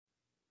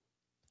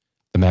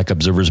Mac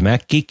Observer's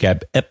Mac Geek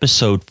Gab,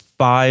 episode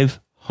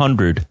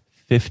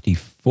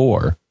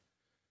 554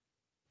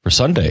 for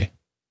Sunday,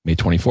 May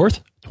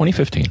 24th,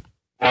 2015.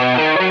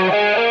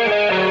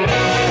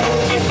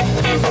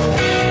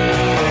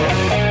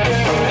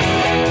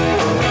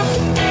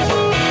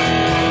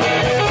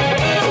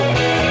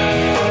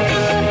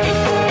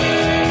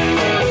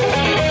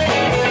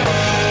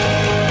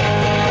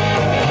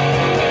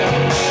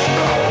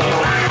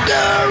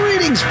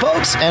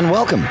 Folks, and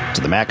welcome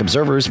to the Mac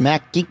Observer's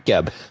Mac Geek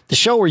Gab, the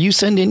show where you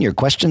send in your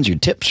questions, your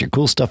tips, your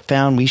cool stuff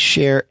found. We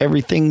share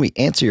everything. We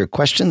answer your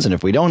questions, and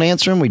if we don't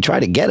answer them, we try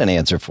to get an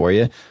answer for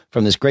you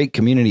from this great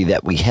community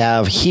that we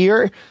have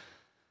here.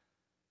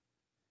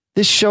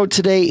 This show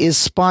today is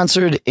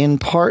sponsored in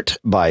part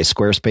by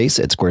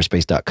Squarespace at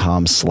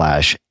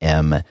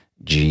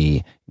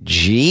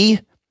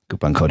squarespace.com/MGG.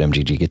 Coupon code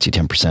MGG gets you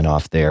 10%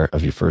 off there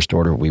of your first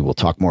order. We will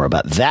talk more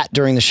about that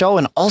during the show,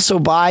 and also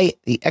by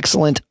the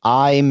excellent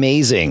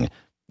iMazing.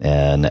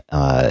 And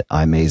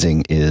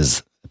iMazing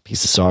is a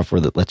piece of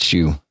software that lets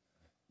you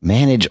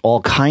manage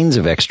all kinds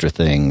of extra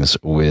things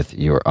with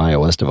your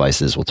iOS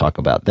devices. We'll talk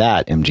about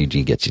that.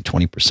 MGG gets you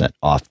 20%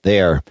 off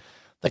there.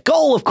 The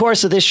goal, of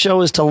course, of this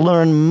show is to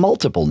learn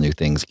multiple new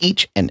things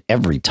each and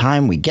every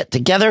time we get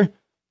together.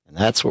 And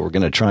that's what we're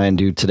going to try and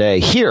do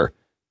today here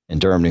in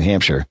Durham, New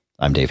Hampshire.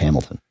 I'm Dave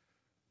Hamilton.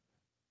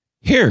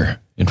 Here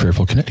in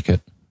Fairfield,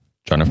 Connecticut,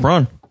 John F.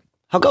 Braun.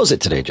 How goes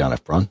it today, John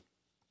F. Braun?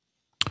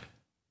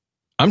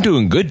 I'm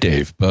doing good,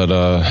 Dave, but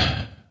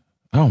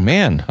oh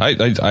man,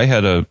 I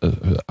had I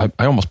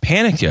almost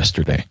panicked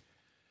yesterday.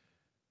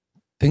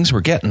 Things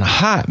were getting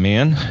hot,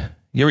 man.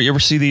 You ever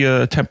see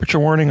the temperature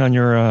warning on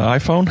your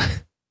iPhone?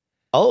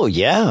 Oh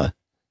yeah,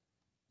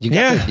 you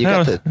got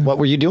the. What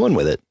were you doing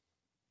with it?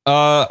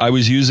 I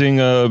was using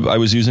a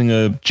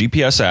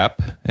GPS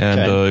app, and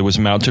it was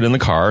mounted in the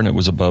car, and it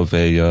was above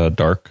a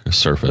dark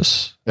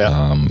surface.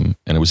 Yeah. And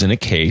it was in a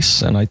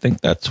case, and I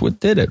think that's what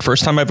did it.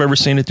 First time I've ever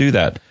seen it do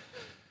that.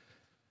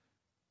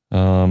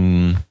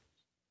 And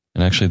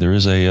actually, there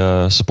is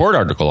a support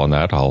article on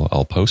that.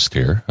 I'll post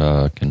here.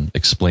 Can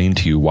explain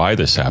to you why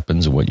this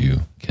happens and what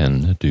you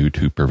can do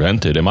to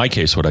prevent it. In my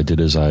case, what I did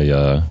is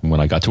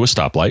when I got to a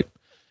stoplight,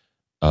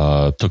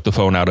 took the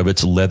phone out of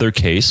its leather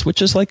case,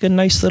 which is like a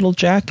nice little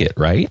jacket,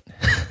 right?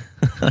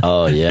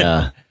 Oh,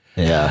 yeah.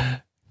 Yeah.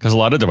 Because a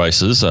lot of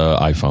devices,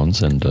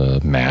 iPhones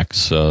and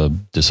Macs,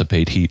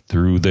 dissipate heat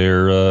through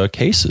their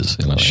cases.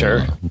 You know?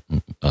 Sure.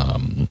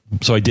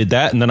 So I did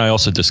that, and then I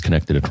also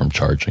disconnected it from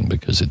charging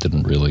because it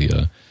didn't really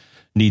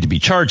need to be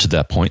charged at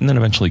that point, and then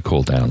eventually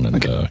cooled down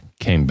and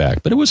came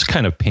back. But it was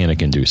kind of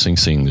panic-inducing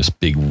seeing this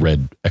big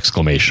red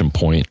exclamation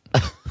point.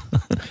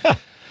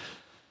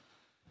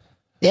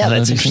 Yeah,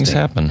 that's these interesting. Things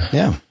happen.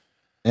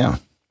 Yeah.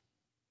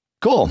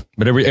 Cool.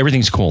 But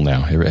everything's cool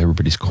now.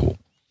 Everybody's cool.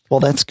 Well,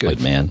 that's good,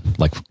 man.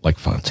 Like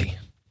Fonzie.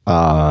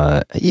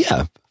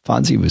 Yeah,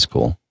 Fonzie was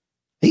cool.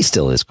 He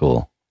still is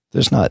cool.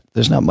 There's not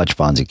much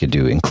Fonzie could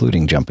do,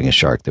 including jumping a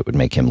shark, that would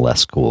make him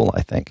less cool,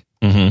 I think.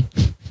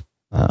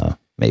 Mm-hmm.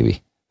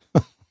 Maybe.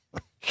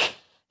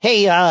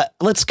 Hey,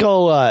 let's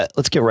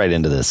get right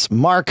into this.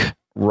 Mark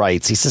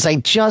writes, he says, I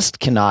just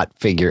cannot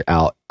figure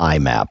out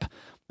IMAP.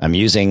 I'm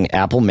using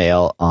Apple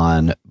Mail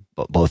on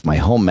both my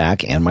home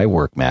Mac and my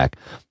work Mac.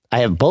 I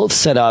have both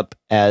set up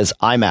as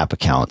IMAP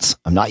accounts.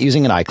 I'm not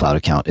using an iCloud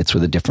account. It's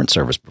with a different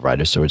service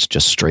provider, so it's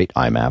just straight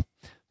IMAP.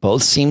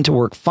 Both seem to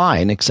work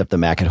fine, except the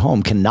Mac at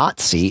home cannot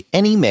see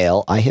any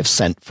mail I have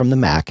sent from the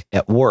Mac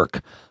at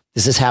work.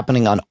 This is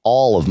happening on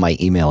all of my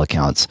email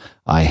accounts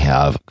I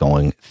have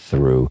going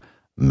through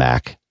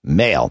Mac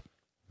Mail.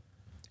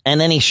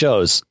 And then he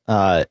shows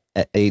a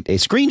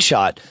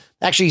screenshot.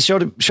 Actually, he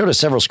showed us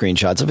several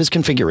screenshots of his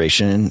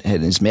configuration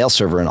and his mail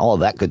server and all of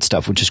that good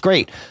stuff, which is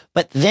great.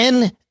 But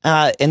then,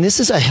 and this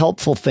is a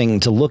helpful thing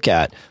to look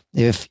at,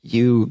 if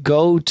you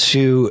go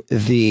to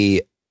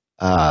the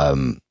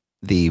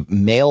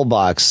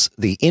mailbox,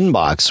 the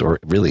inbox, or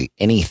really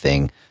any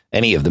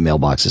of the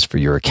mailboxes for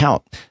your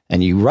account,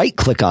 and you right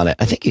click on it.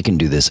 I think you can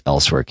do this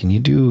elsewhere. Can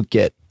you do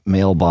get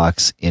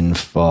mailbox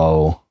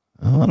info?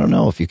 Oh, I don't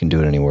know if you can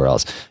do it anywhere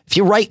else. If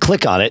you right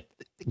click on it,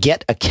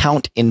 get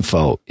account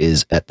info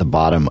is at the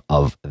bottom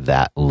of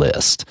that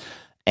list.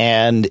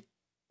 And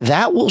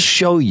that will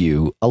show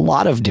you a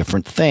lot of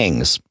different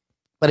things.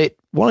 But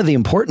one of the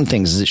important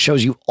things is it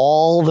shows you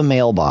all the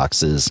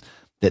mailboxes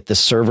that the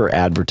server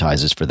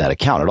advertises for that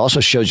account. It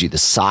also shows you the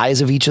size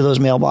of each of those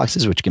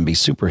mailboxes, which can be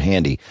super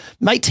handy. It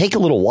might take a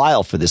little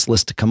while for this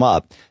list to come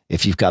up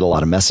if you've got a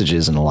lot of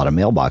messages and a lot of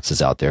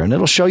mailboxes out there. And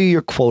it'll show you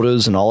your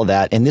quotas and all of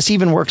that. And this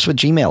even works with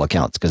Gmail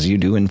accounts because you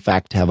do, in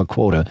fact, have a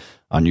quota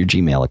on your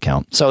Gmail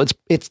account. So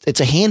it's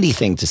a handy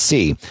thing to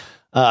see.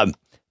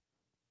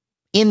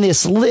 In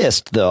this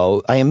list,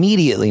 though, I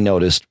immediately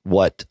noticed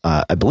what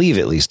I believe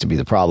at least to be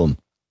the problem.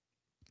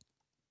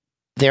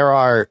 There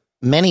are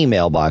many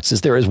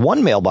mailboxes. There is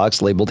one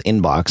mailbox labeled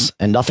inbox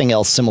and nothing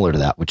else similar to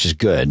that, which is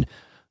good.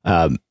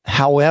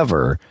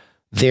 However,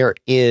 there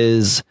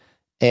is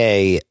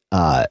a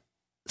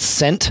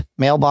sent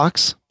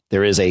mailbox.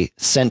 There is a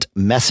sent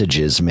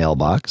messages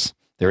mailbox.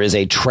 There is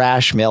a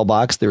trash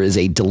mailbox. There is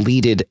a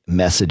deleted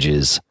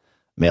messages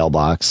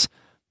mailbox.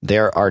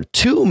 There are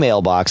two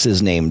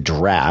mailboxes named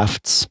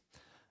drafts.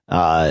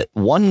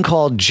 One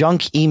called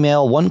junk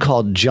email, one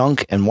called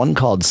junk, and one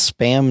called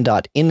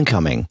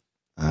spam.incoming.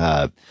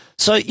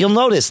 So you'll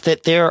notice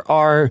that there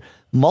are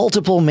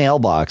multiple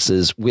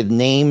mailboxes with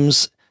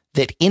names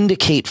that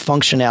indicate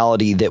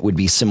functionality that would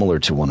be similar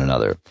to one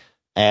another.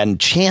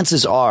 And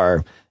chances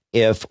are,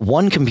 if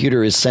one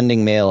computer is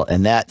sending mail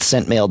and that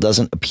sent mail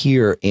doesn't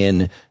appear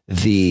in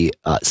the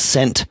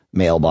sent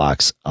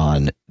mailbox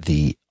on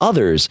the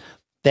others,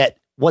 that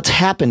what's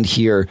happened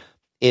here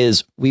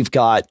is we've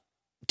got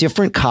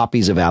different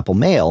copies of Apple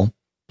Mail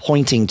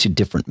pointing to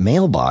different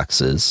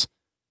mailboxes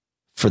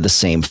for the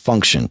same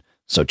function.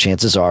 So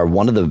chances are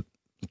one of the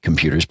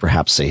computers,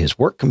 perhaps say his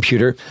work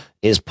computer,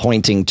 is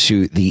pointing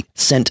to the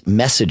sent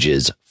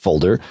messages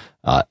folder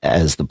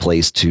as the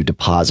place to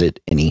deposit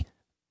any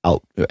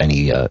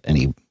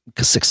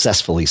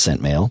successfully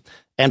sent mail.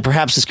 And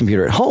perhaps his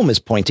computer at home is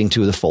pointing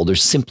to the folder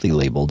simply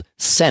labeled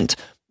sent.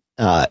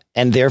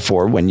 And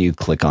therefore, when you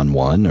click on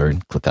one or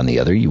click on the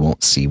other, you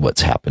won't see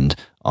what's happened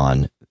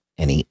on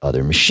any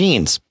other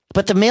machines.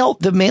 But the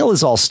mail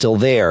is all still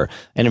there.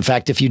 And in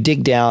fact, if you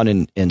dig down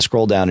and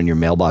scroll down in your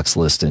mailbox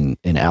list in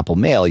Apple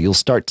Mail, you'll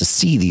start to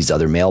see these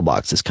other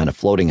mailboxes kind of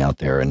floating out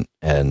there. And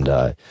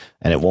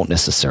it won't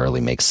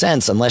necessarily make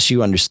sense unless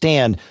you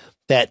understand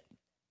that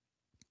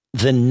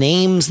the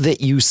names that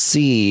you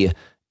see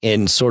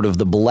in sort of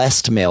the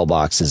blessed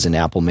mailboxes in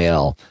Apple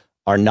Mail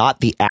are not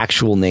the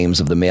actual names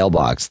of the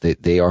mailbox.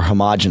 They are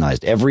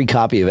homogenized. Every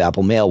copy of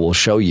Apple Mail will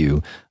show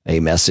you a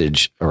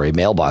message or a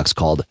mailbox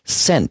called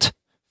sent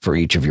for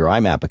each of your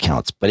IMAP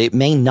accounts, but it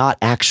may not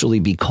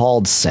actually be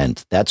called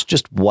sent. That's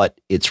just what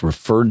it's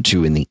referred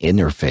to in the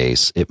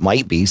interface. It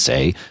might be,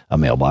 say, a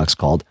mailbox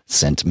called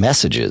sent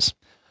messages.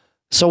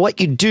 So what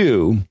you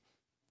do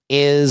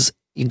is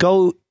you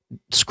go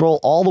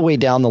scroll all the way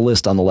down the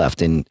list on the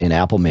left in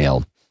Apple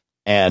Mail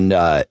and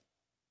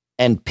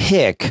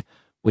pick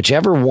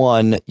whichever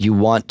one you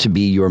want to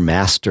be your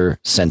master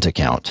sent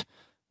account.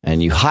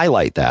 And you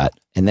highlight that.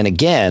 And then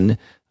again,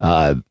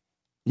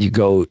 you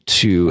go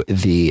to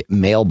the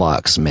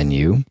mailbox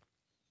menu,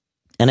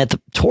 and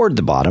toward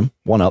the bottom,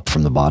 one up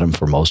from the bottom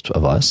for most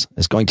of us,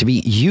 is going to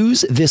be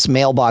use this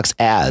mailbox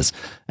as,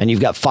 and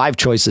you've got 5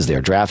 choices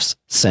there: drafts,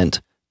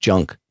 sent,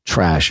 junk,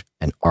 trash,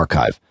 and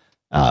archive.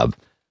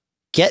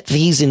 Get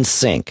these in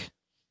sync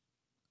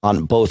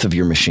on both of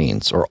your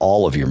machines or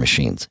all of your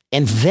machines.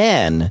 And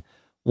then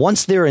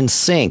once they're in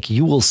sync,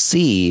 you will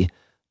see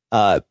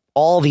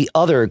all the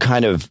other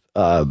kind of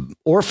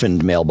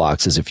orphaned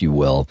mailboxes, if you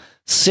will,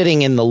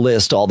 sitting in the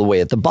list all the way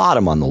at the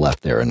bottom on the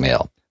left there in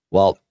Mail.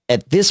 Well,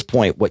 at this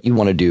point, what you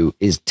want to do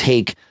is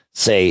take,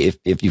 say,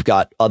 if you've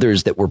got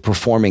others that were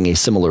performing a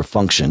similar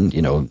function,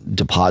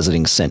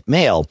 depositing sent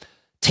mail,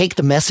 take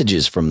the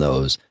messages from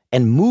those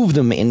and move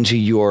them into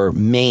your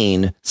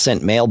main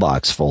sent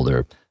mailbox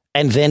folder,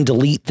 and then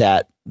delete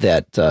that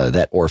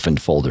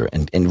orphaned folder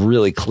and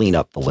really clean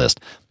up the list.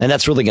 And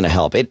that's really going to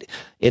help.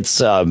 It's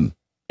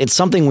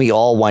something we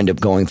all wind up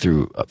going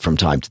through from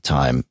time to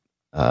time.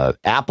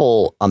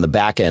 Apple on the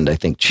back end, I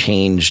think,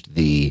 changed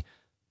the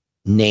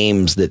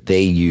names that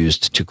they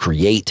used to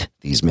create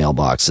these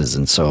mailboxes.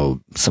 And so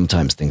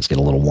sometimes things get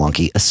a little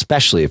wonky,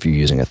 especially if you're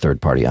using a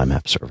third-party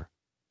IMAP server.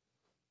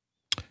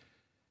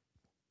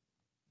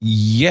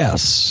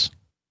 Yes.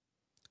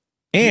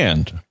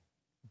 And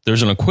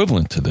there's an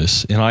equivalent to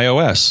this in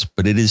iOS,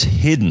 but it is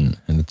hidden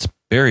and it's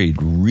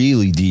buried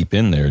really deep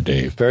in there,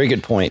 Dave. Very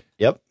good point.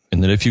 Yep.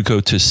 And then if you go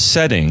to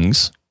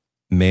settings,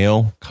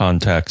 mail,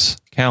 contacts,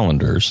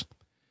 calendars,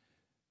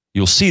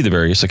 you'll see the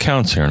various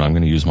accounts here. And I'm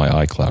going to use my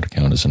iCloud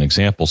account as an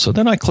example. So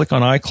then I click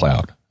on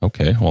iCloud.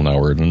 Okay, well, now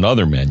we're in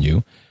another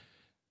menu.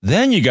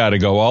 Then you got to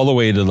go all the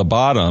way to the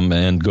bottom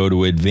and go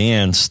to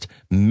advanced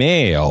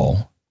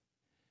mail.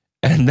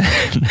 And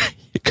then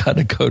you got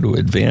to go to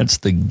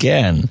advanced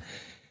again.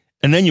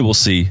 And then you will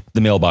see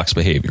the mailbox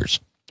behaviors.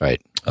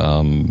 Right.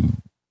 And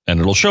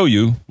it'll show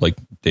you, like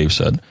Dave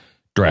said,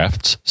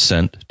 drafts,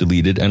 sent,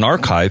 deleted, and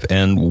archive,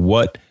 and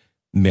what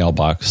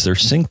mailbox they're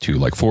synced to.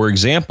 Like, for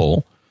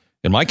example,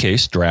 in my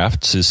case,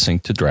 drafts is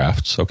synced to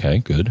drafts. Okay,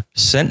 good.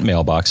 Sent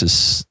mailbox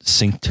is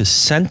synced to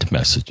sent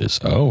messages.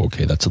 Oh,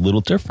 okay, that's a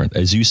little different.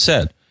 As you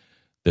said,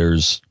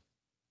 there's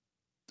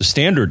the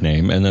standard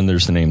name, and then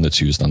there's the name that's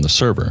used on the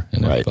server.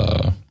 And, right.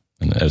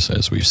 And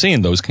as we've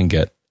seen, those can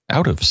get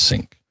out of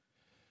sync.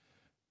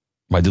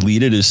 My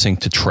deleted is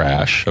synced to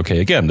trash. Okay,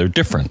 again, they're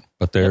different,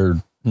 but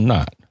they're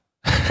not.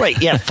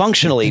 Right, yeah,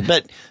 functionally,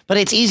 but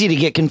it's easy to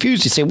get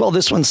confused. You say, well,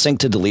 this one's synced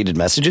to deleted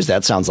messages.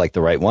 That sounds like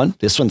the right one.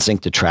 This one's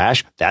synced to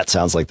trash. That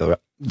sounds like the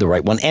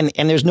right one. And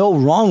there's no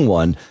wrong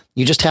one.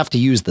 You just have to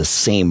use the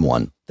same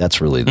one. That's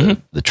really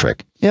the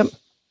trick. Yep.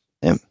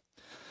 All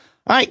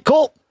right,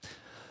 cool.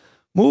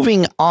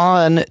 Moving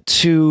on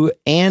to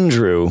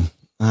Andrew.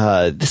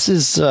 This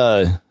is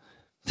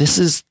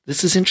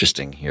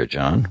interesting here,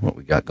 John, what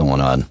we got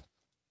going on.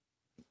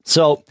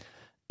 So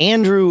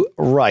Andrew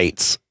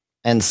writes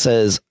and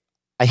says,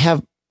 I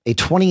have a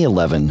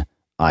 2011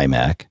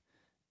 iMac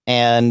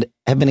and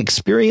have been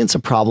experiencing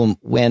a problem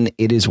when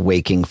it is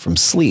waking from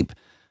sleep.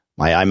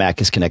 My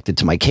iMac is connected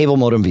to my cable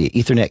modem via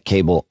Ethernet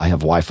cable. I have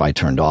Wi-Fi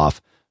turned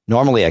off.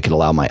 Normally, I could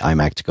allow my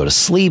iMac to go to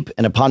sleep,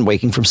 and upon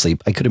waking from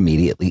sleep, I could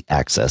immediately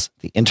access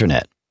the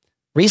internet.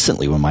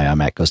 Recently, when my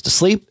iMac goes to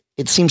sleep,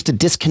 it seems to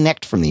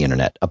disconnect from the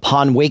internet.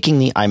 Upon waking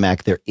the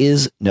iMac, there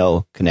is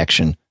no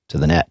connection to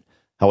the net.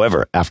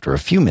 However, after a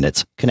few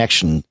minutes,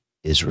 connection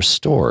is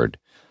restored.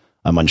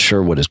 I'm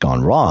unsure what has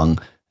gone wrong,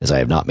 as I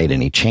have not made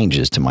any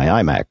changes to my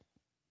iMac.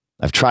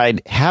 I've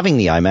tried having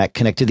the iMac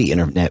connect to the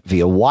internet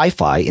via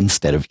Wi-Fi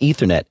instead of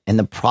Ethernet, and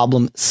the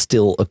problem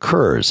still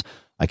occurs.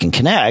 I can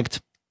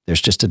connect.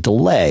 There's just a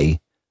delay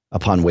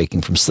upon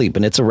waking from sleep,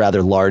 and it's a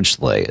rather large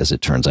delay, as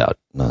it turns out,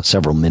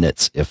 several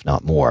minutes, if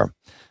not more.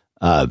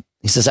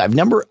 He says,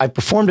 I've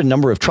performed a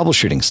number of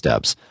troubleshooting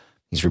steps.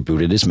 He's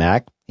rebooted his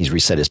Mac. He's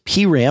reset his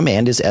PRAM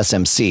and his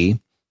SMC.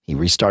 He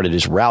restarted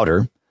his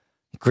router.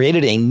 He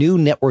created a new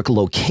network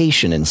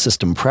location in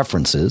system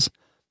preferences.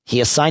 He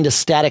assigned a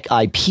static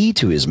IP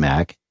to his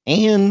Mac,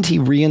 and he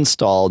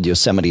reinstalled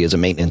Yosemite as a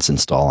maintenance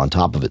install on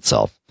top of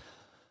itself.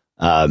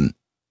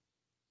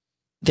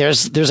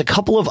 There's a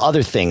couple of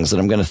other things that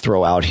I'm going to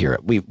throw out here.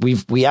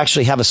 We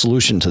actually have a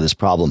solution to this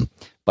problem,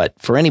 but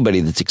for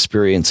anybody that's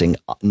experiencing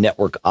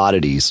network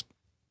oddities,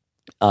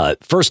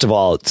 first of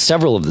all,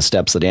 several of the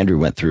steps that Andrew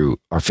went through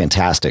are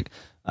fantastic.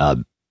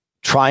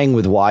 Trying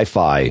with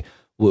Wi-Fi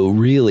will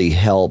really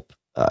help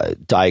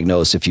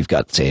diagnose if you've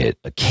got, say,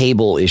 a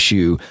cable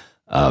issue.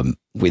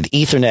 With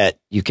Ethernet,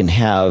 you can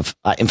have,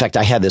 in fact,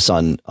 I had this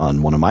on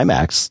one of my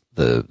Macs,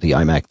 the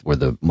iMac where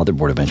the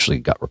motherboard eventually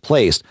got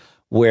replaced,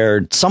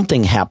 where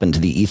something happened to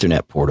the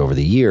Ethernet port over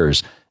the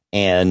years,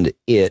 and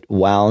it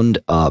wound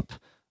up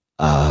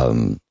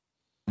that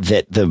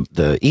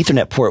the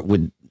Ethernet port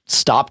would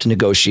stop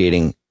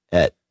negotiating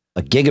at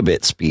a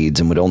gigabit speeds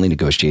and would only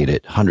negotiate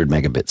at 100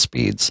 megabit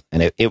speeds.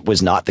 And it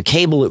was not the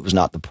cable, it was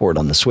not the port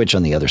on the switch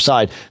on the other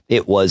side.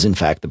 It was, in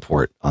fact, the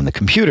port on the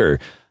computer.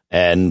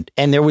 And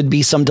there would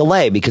be some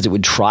delay because it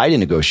would try to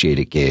negotiate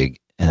at gig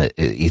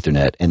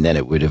Ethernet, and then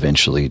it would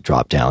eventually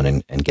drop down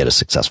and get a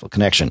successful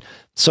connection.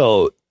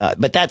 So,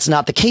 but that's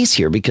not the case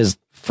here, because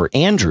for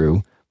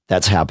Andrew,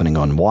 that's happening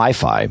on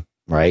Wi-Fi,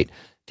 right?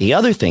 The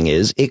other thing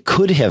is it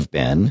could have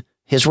been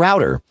his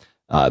router,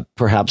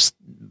 perhaps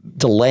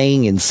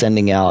delaying in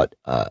sending out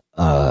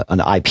an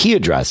IP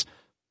address.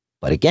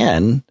 But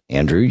again,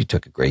 Andrew, you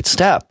took a great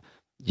step.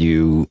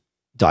 You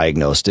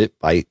diagnosed it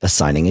by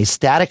assigning a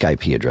static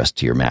IP address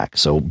to your Mac.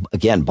 So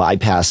again,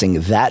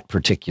 bypassing that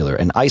particular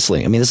and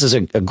isolating. I mean, this is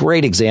a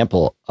great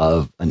example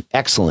of an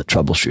excellent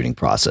troubleshooting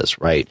process,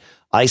 right?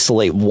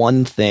 Isolate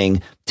one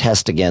thing,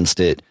 test against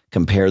it,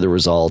 compare the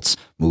results,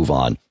 move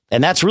on.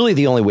 And that's really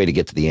the only way to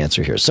get to the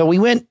answer here. So we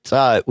went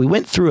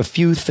through a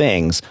few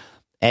things,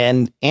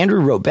 and Andrew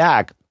wrote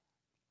back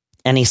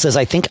and he says,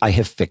 I think I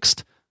have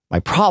fixed my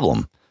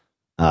problem.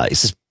 He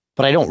says,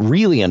 but I don't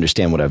really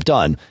understand what I've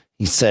done.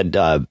 He said,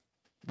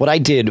 what I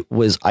did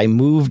was I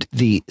moved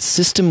the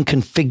system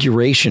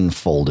configuration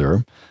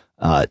folder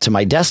to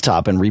my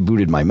desktop and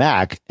rebooted my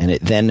Mac, and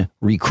it then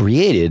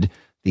recreated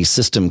the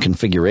system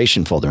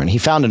configuration folder. And he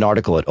found an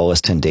article at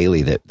OS X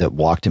Daily that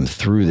walked him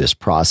through this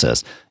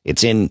process.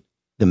 It's in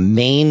the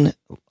main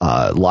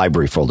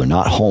library folder,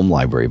 not home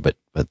library, but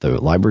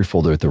the library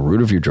folder at the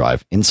root of your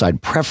drive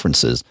inside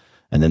preferences.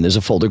 And then there's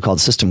a folder called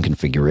system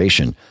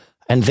configuration.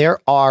 And there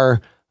are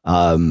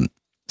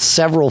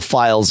several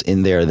files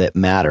in there that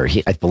matter.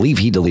 I believe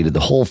he deleted the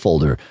whole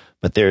folder,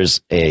 but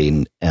there's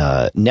a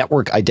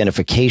network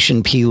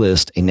identification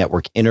plist, a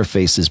network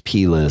interfaces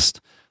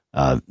plist,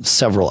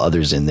 several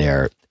others in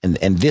there.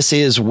 And this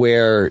is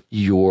where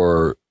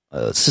your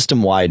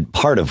system-wide,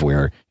 part of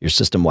where your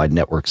system-wide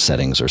network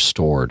settings are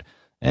stored.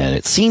 And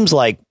it seems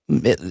like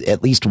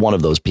at least one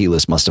of those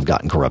plists must have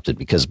gotten corrupted,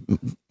 because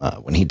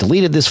when he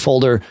deleted this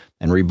folder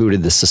and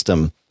rebooted the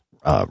system,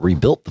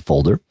 rebuilt the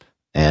folder,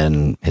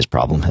 and his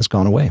problem has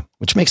gone away,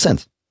 which makes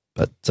sense.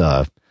 But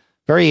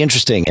very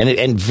interesting,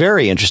 and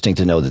very interesting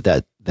to know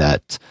that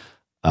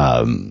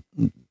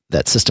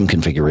system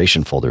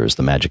configuration folder is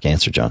the magic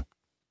answer, John.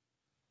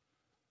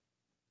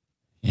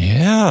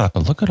 Yeah,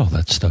 but look at all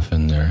that stuff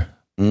in there.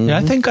 Mm-hmm. Yeah,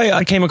 I think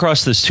I came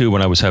across this too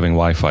when I was having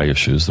Wi-Fi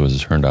issues. As it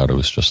turned out, it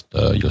was just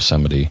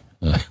Yosemite.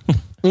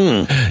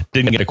 Didn't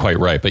get it quite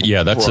right, but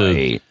yeah, that's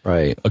a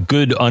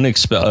good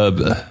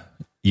unexpected,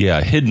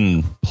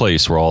 hidden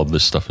place where all of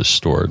this stuff is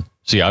stored.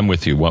 See, I'm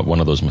with you. One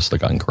of those must have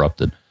gotten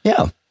corrupted.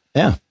 Yeah.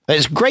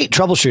 It's great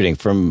troubleshooting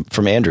from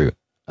Andrew.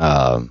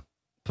 But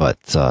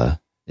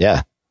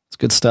it's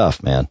good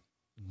stuff, man.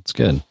 It's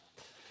good.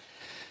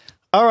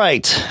 All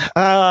right.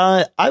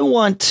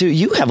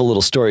 You have a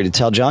little story to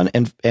tell, John.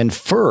 And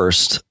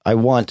first, I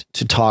want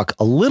to talk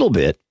a little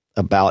bit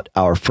about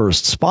our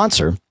first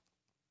sponsor,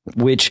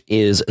 which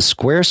is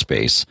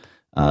Squarespace.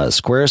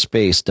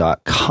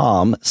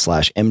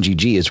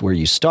 Squarespace.com/MGG is where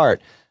you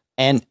start.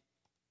 And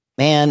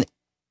man,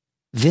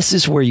 this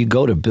is where you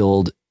go to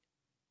build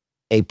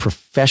a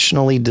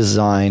professionally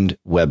designed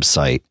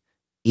website,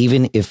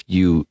 even if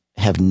you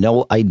have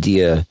no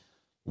idea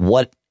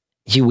what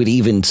you would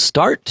even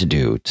start to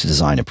do to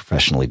design a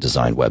professionally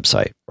designed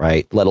website,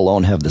 right? Let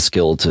alone have the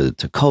skill to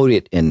code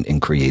it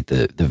and create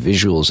the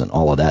visuals and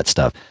all of that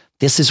stuff.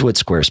 This is what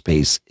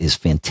Squarespace is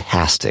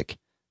fantastic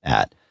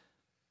at.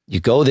 You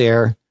go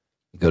there,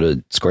 you go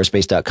to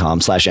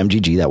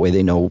squarespace.com/MGG. That way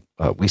they know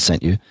we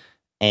sent you.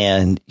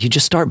 And you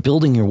just start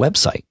building your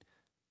website.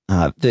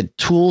 The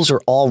tools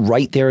are all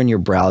right there in your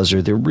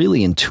browser. They're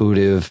really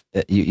intuitive.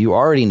 You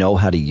already know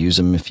how to use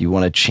them. If you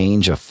want to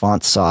change a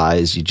font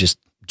size, you just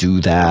do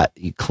that.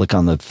 You click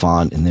on the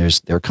font and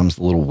there comes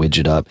the little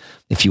widget up.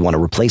 If you want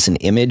to replace an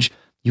image,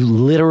 you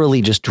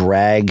literally just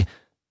drag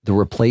the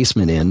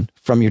replacement in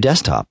from your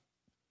desktop.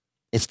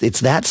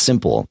 It's that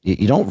simple.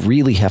 You don't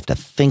really have to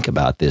think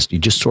about this. You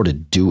just sort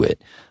of do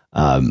it.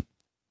 And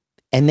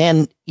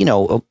then,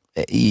 you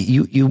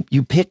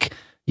pick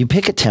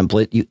a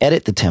template, you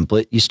edit the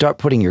template, you start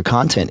putting your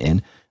content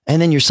in,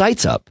 and then your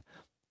site's up.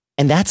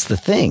 And that's the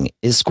thing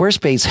is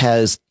Squarespace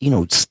has,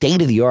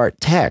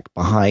 state-of-the-art tech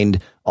behind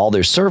all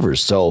their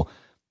servers. So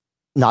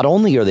not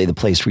only are they the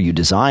place where you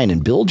design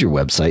and build your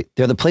website,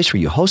 they're the place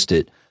where you host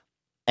it.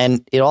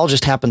 And it all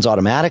just happens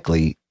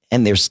automatically.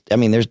 And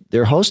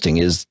their hosting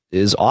is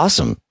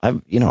awesome.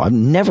 I've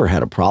never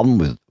had a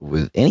problem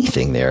with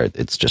anything there.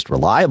 It's just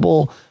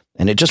reliable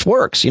and it just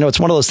works. It's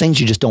one of those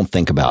things you just don't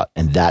think about.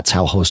 And that's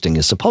how hosting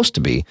is supposed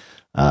to be.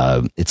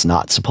 It's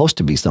not supposed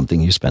to be something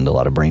you spend a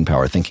lot of brain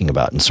power thinking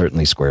about. And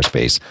certainly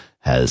Squarespace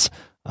has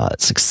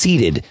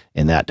succeeded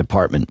in that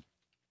department.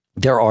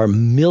 There are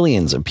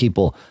millions of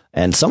people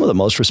and some of the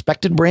most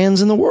respected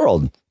brands in the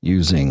world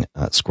using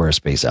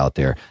Squarespace out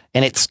there.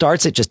 And it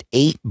starts at just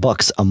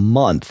 $8 a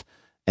month.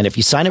 And if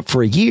you sign up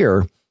for a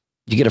year,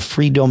 you get a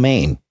free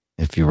domain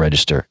if you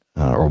register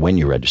or when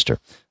you register.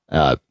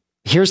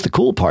 Here's the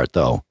cool part,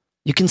 though.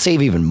 You can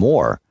save even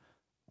more.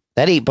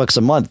 That $8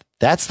 a month,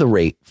 that's the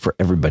rate for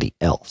everybody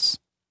else.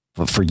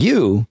 But for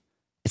you,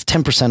 it's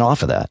 10%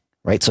 off of that,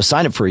 right? So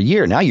sign up for a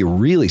year. Now you're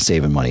really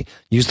saving money.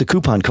 Use the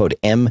coupon code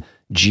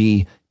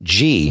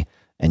MGG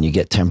and you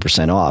get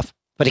 10% off.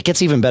 But it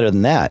gets even better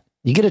than that.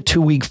 You get a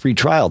 2-week free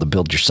trial to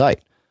build your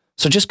site.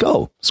 So just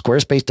go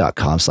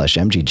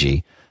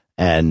squarespace.com/MGG.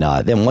 And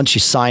then once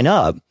you sign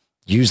up,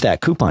 use that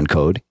coupon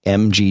code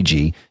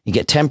MGG. You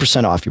get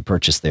 10% off your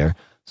purchase there.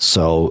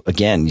 So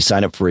again, you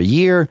sign up for a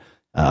year.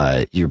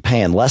 You're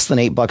paying less than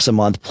 $8 a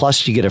month.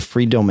 Plus you get a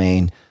free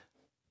domain.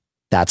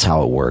 That's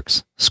how it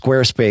works.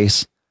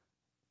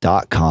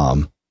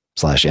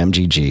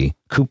 Squarespace.com/MGG.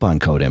 Coupon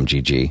code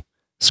MGG.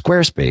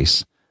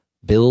 Squarespace.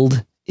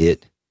 Build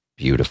it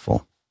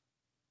beautiful.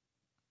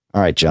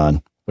 All right,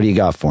 John, what do you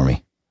got for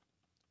me?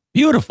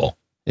 Beautiful.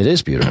 It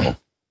is beautiful.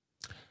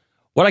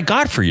 What I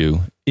got for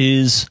you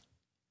is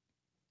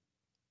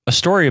a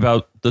story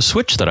about the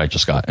Switch that I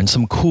just got and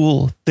some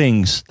cool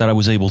things that I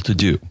was able to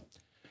do.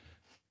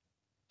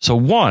 So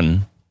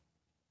one,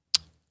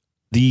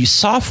 the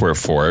software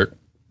for it,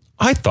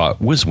 I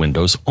thought was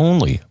Windows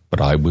only, but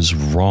I was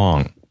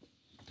wrong.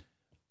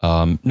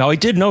 Now, I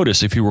did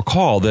notice, if you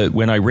recall, that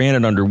when I ran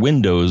it under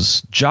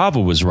Windows,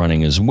 Java was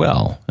running as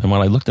well. And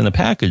when I looked in the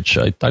package,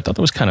 I thought that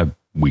was kind of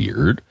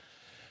weird.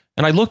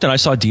 And I looked and I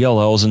saw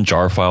DLLs and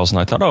jar files, and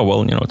I thought, oh,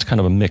 well, it's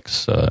kind of a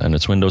mix and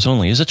it's Windows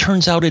only. As it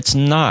turns out, it's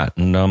not.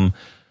 And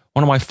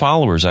one of my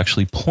followers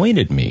actually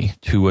pointed me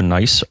to a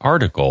nice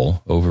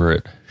article over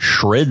at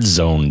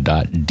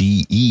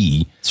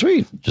shredzone.de.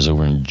 Sweet. Which is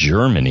over in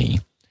Germany.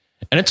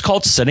 And it's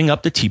called Setting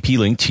Up the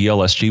TP-Link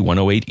TLSG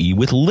 108E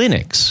with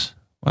Linux.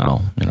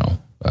 Well,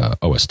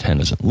 OS 10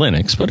 isn't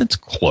Linux, but it's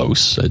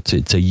close. It's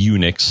a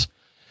Unix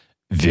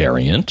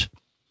variant.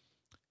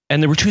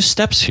 And there were 2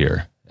 steps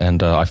here.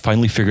 And I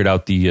finally figured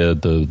out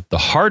the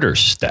harder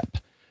step.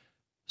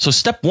 So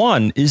step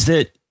 1 is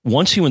that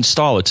once you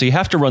install it, so you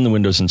have to run the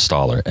Windows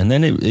installer, and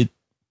then it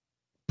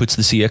puts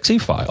the CXE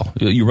file.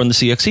 You run the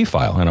CXE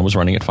file, and I was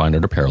running it fine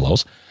under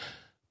Parallels.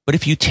 But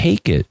if you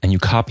take it and you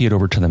copy it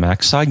over to the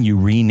Mac side, and you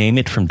rename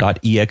it from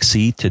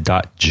 .exe to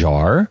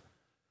 .jar,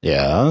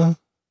 yeah,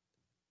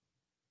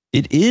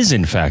 it is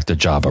in fact a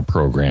Java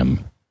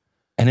program,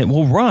 and it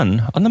will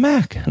run on the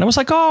Mac. And I was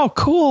like, oh,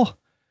 cool.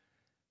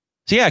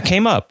 So yeah, it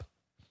came up.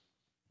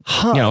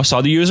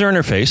 Saw the user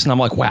interface, and I'm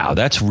like, wow,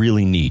 that's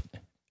really neat.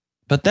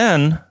 But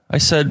then I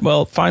said,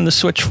 well, find the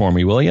switch for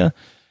me, will you?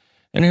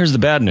 And here's the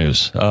bad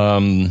news.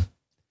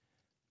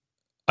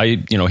 I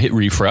hit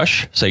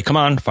refresh, say, come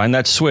on, find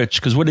that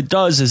switch. Because what it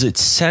does is it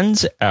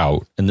sends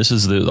out, and this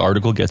is the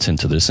article gets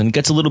into this, and it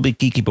gets a little bit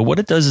geeky, but what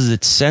it does is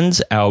it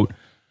sends out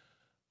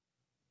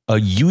a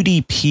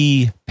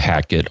UDP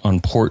packet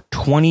on port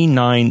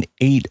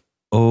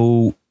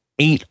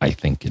 29808, I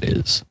think it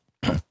is.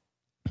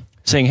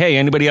 Saying, hey,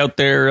 anybody out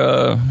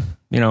there,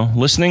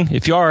 listening?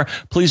 If you are,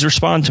 please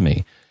respond to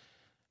me.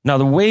 Now,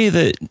 the way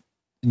that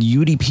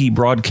UDP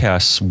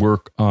broadcasts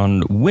work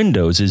on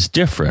Windows is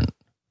different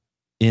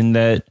in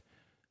that,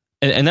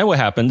 and then what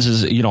happens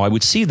is, I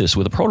would see this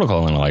with a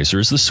protocol analyzer,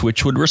 is the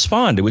switch would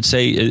respond. It would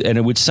say, and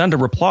it would send a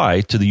reply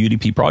to the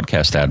UDP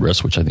broadcast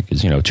address, which I think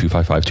is,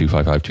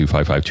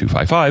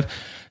 255.255.255.255,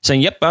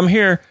 saying, yep, I'm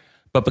here.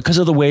 But because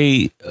of the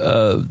way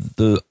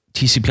the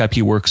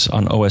TCP/IP works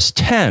on OS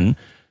 10,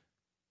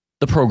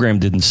 the program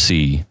didn't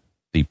see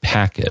the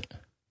packet.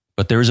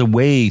 But there's a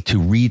way to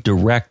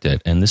redirect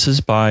it, and this is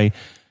by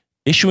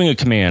issuing a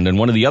command. And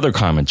one of the other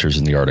commenters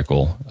in the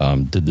article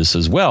did this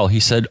as well. He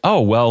said,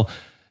 and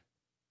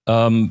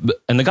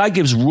the guy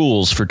gives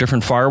rules for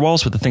different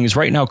firewalls, but the thing is,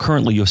 right now,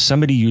 currently,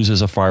 Yosemite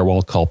uses a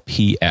firewall called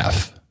PF.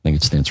 I think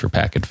it stands for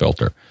packet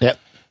filter. Yep.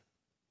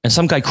 And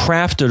some guy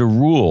crafted a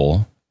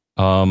rule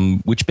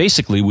which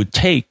basically would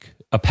take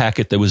a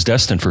packet that was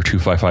destined for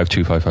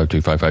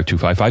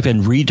 255.255.255.255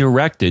 and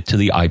redirect it to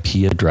the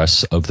IP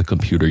address of the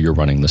computer you're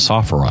running the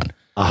software on.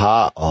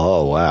 Aha.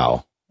 Oh,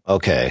 wow.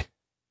 Okay.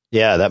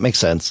 Yeah, that makes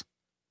sense.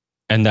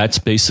 And that's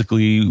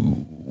basically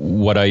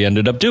what I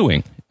ended up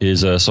doing.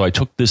 So I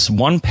took this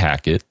one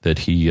packet that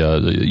he,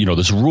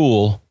 this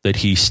rule that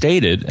he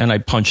stated, and I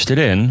punched it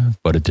in,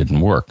 but it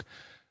didn't work.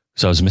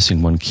 So I was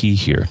missing one key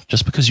here.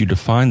 Just because you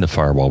define the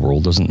firewall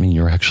rule doesn't mean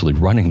you're actually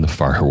running the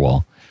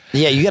firewall.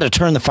 Yeah, you got to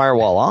turn the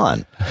firewall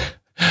on.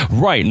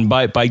 Right, and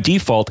by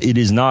default, it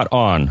is not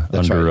on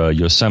under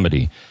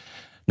Yosemite.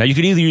 Now, you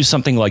could either use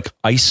something like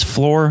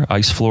IceFloor.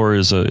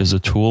 IceFloor is a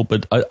tool,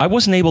 but I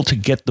wasn't able to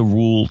get the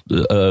rule.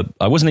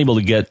 I wasn't able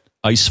to get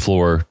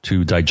IceFloor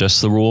to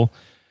digest the rule.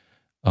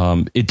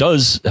 It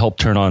does help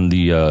turn on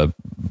the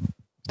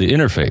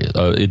interface.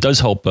 It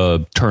does help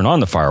turn on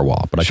the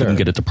firewall, but I couldn't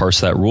get it to parse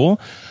that rule.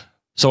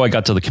 So I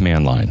got to the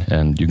command line,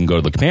 and you can go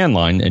to the command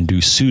line and do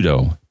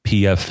sudo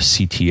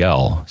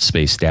pfctl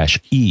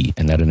 --e,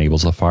 and that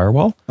enables the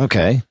firewall.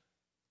 Okay.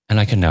 And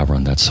I can now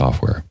run that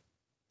software,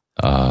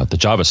 the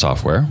Java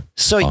software,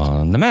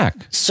 on the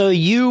Mac. So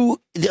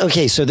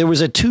there was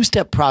a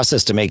two-step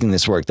process to making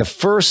this work. The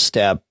first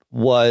step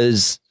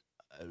was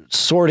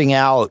sorting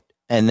out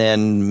and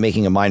then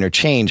making a minor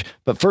change,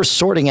 but first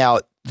sorting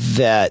out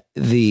that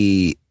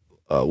the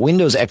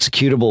Windows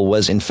executable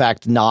was in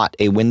fact not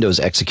a Windows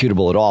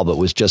executable at all, but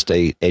was just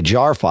a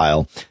jar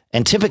file.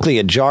 And typically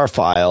a jar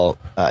file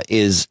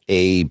is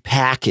a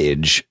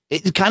package.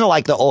 It's kind of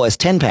like the OS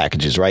 10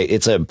 packages, right?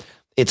 It's a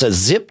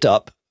zipped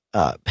up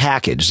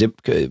package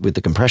with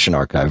the compression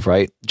archive,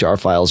 right? Jar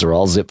files are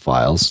all zip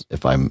files,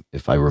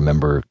 if I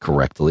remember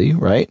correctly,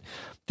 right?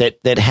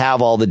 That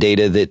have all the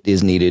data that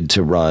is needed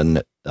to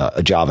run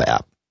a Java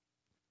app.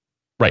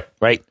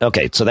 Right.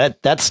 Okay. So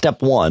that's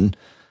step one.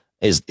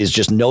 Is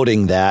just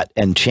noting that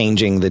and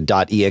changing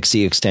the .exe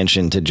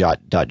extension to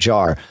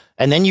 .jar.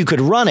 And then you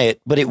could run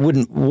it, but it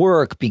wouldn't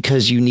work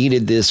because you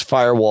needed this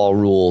firewall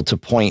rule to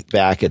point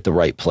back at the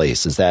right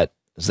place. Is that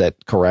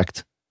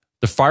correct?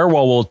 The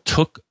firewall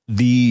took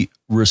the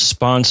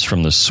response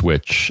from the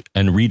switch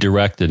and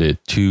redirected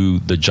it to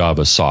the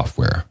Java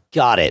software.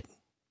 Got it.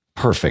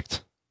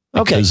 Perfect.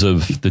 Okay. Because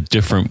of the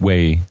different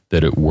way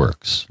that it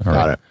works. All right.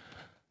 Got it.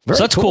 Very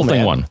so that's cool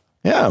thing one.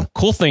 Yeah.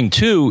 Cool thing,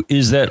 too,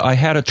 is that I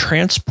had a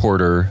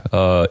transporter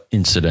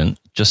incident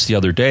just the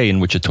other day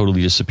in which it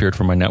totally disappeared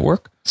from my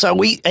network. So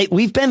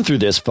we've been through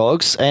this,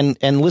 folks, and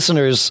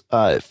listeners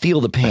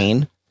feel the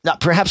pain.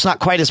 Perhaps not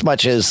quite as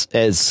much as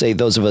say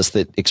those of us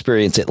that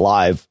experience it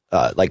live,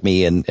 like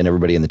me and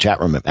everybody in the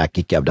chat room at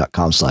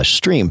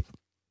macgeekgab.com/stream.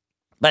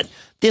 But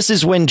this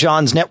is when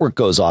John's network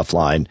goes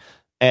offline,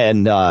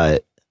 and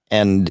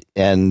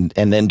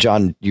then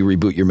John, you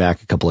reboot your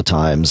Mac a couple of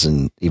times,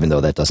 and even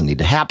though that doesn't need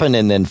to happen,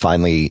 and then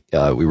finally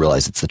we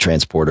realize it's the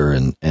transporter,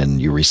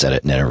 and you reset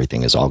it, and then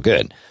everything is all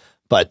good.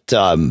 But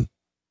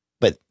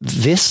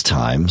this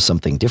time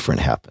something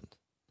different happened.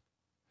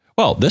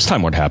 Well, this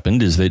time what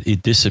happened is that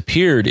it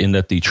disappeared in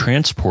that the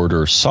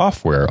transporter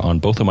software on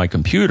both of my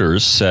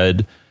computers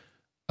said,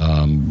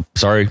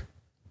 sorry,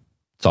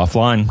 it's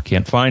offline,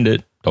 can't find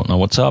it, don't know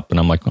what's up. And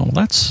I'm like, well,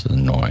 that's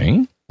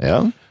annoying.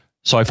 Yeah.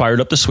 So I fired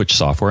up the switch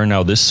software, and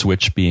now this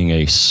switch, being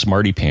a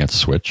smarty pants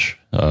switch,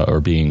 or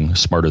being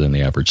smarter than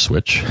the average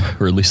switch,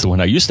 or at least the one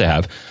I used to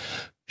have,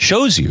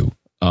 shows you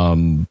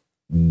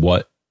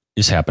what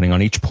is happening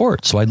on each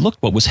port. So I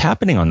looked what was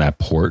happening on that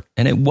port,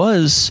 and it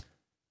was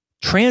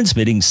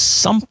transmitting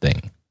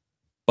something,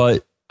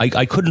 but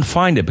I couldn't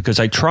find it because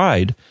I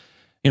tried.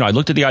 I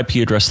looked at the IP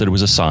address that it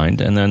was assigned,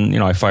 and then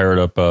I fired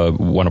up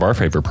one of our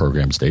favorite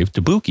programs, Dave,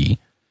 Tabuki,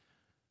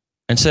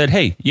 and said,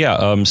 hey,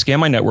 scan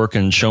my network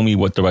and show me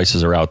what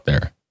devices are out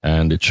there.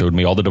 And it showed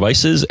me all the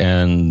devices,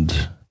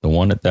 and the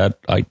one at that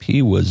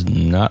IP was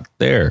not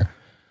there.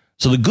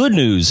 So the good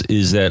news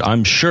is that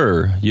I'm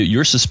sure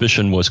your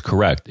suspicion was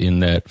correct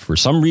in that for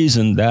some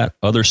reason that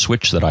other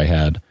switch that I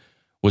had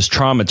was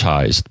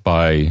traumatized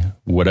by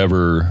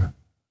whatever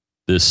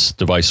this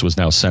device was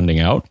now sending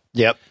out.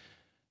 Yep.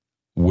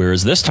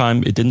 Whereas this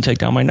time it didn't take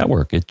down my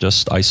network. It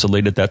just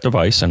isolated that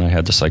device, and I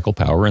had to cycle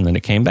power, and then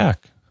it came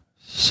back.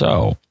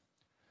 So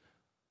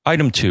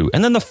item 2.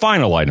 And then the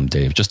final item,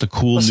 Dave, just a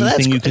cool new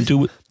thing you can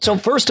do. So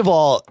first of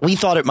all, we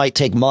thought it might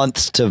take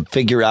months to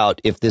figure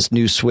out if this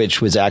new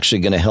switch was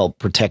actually going to help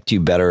protect you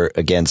better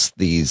against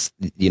these,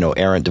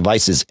 errant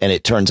devices. And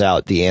it turns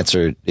out the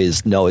answer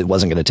is no, it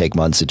wasn't going to take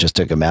months. It just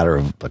took a matter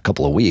of a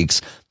couple of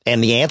weeks.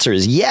 And the answer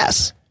is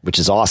yes, which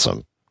is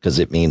awesome because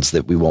it means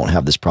that we won't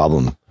have this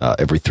problem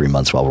every 3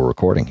 months while we're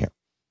recording here.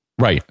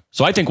 Right.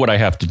 So I think what I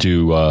have to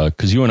do,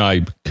 because you and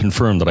I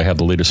confirmed that I have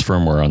the latest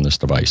firmware on this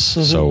device.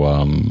 Mm-hmm. So,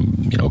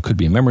 it could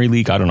be a memory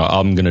leak. I don't know.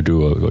 I'm going to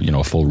do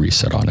a full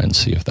reset on it and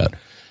see if that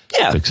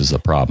fixes the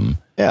problem.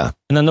 Yeah.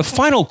 And then the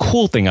final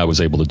cool thing I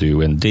was able to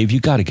do, and Dave, you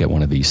got to get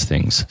one of these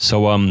things.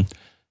 So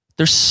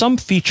there's some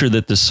feature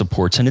that this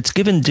supports, and it's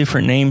given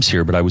different names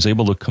here, but I was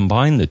able to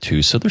combine the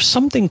two. So there's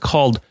something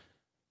called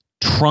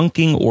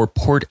trunking or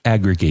port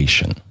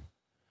aggregation.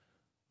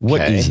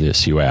 What is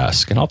this, you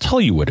ask? And I'll tell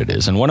you what it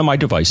is. And one of my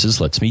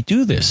devices lets me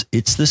do this.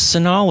 It's the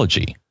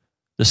Synology.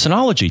 The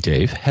Synology,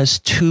 Dave, has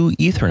 2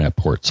 Ethernet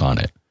ports on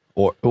it.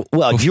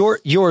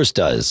 Yours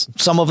does.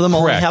 Some of them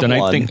only have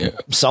one.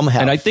 Some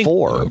have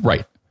 4.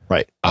 Right.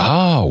 Right.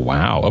 Oh,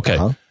 wow. Okay.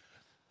 Uh-huh.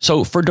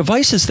 So for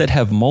devices that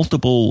have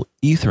multiple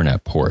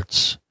Ethernet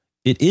ports,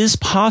 it is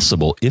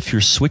possible, if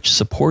your switch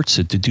supports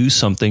it, to do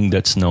something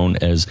that's known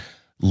as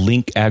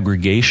link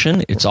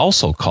aggregation. It's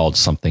also called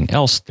something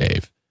else,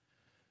 Dave.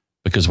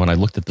 Because when I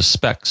looked at the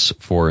specs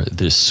for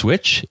this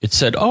switch, it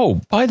said,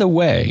 oh, by the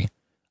way,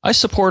 I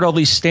support all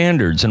these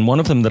standards. And one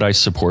of them that I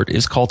support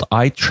is called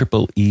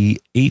IEEE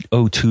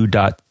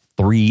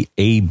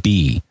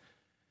 802.3AB,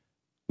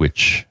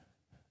 which,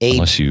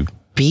 unless you...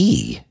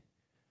 B.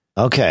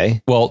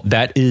 Okay. Well,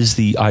 that is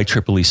the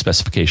IEEE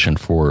specification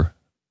for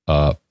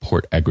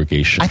port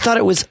aggregation. I thought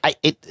it was,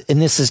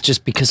 and this is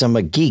just because I'm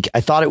a geek,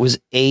 I thought it was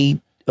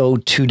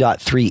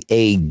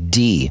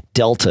 802.3AD,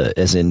 Delta,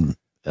 as in...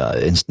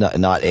 it's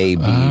not A,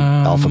 B,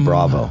 Alpha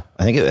Bravo.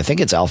 I think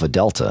it's Alpha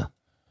Delta.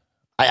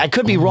 I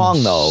could be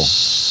wrong though.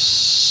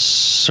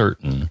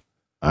 Certain.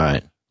 All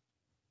right.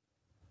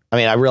 I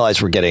mean, I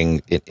realize we're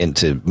getting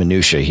into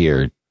minutia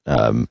here,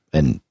 and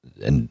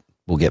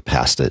we'll get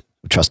past it.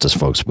 Trust us,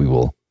 folks. We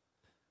will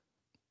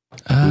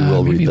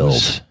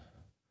rebuild.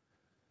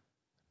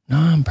 No,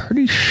 I'm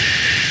pretty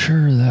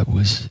sure that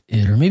was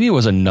it, or maybe it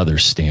was another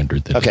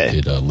standard that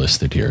it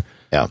listed here.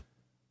 Yeah.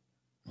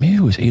 Maybe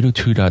it was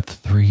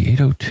 802.3,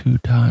 802.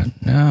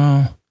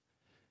 No.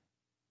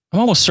 I'm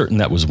almost certain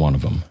that was one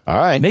of them. All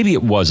right. Maybe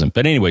it wasn't.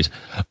 But anyways,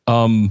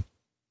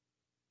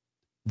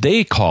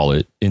 they call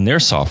it in their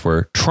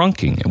software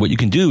trunking. And what you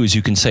can do is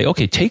you can say,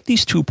 okay, take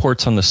these 2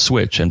 ports on the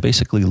switch and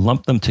basically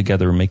lump them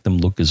together and make them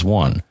look as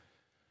one.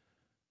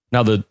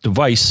 Now, the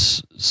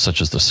device,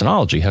 such as the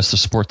Synology, has to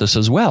support this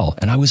as well.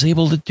 And I was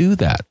able to do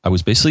that. I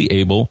was basically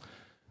able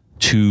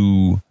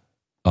to...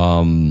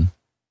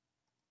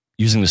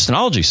 using the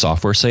Synology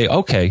software, say,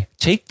 okay,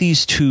 take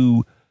these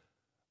 2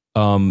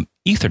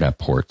 Ethernet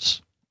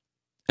ports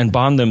and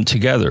bond them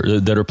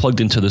together that are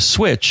plugged into the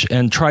switch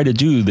and try to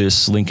do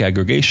this link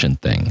aggregation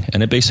thing.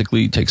 And it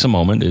basically takes a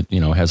moment. It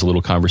has a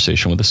little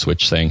conversation with the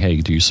switch saying,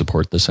 hey, do you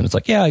support this? And it's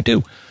like, yeah, I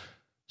do.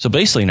 So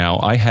basically now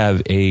I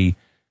have a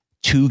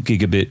 2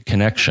 gigabit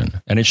connection,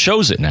 and it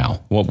shows it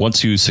now. Well,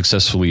 once you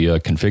successfully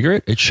configure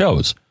it, it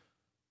shows,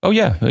 oh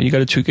yeah, you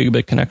got a 2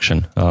 gigabit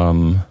connection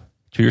to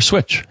your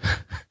switch.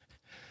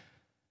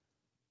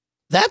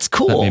 That's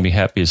cool. That made me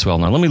happy as well.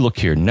 Now, let me look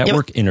here.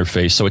 Network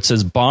interface. So it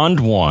says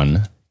bond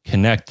 1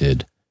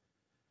 connected.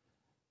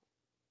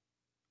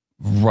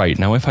 Right.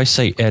 Now, if I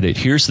say edit,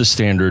 here's the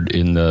standard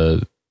in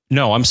the...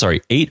 No, I'm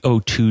sorry.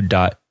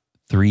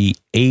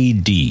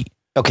 802.3AD.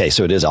 Okay,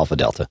 so it is Alpha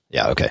Delta.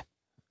 Yeah, okay.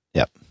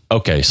 Yep.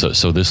 Okay,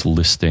 so this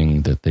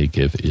listing that they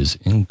give is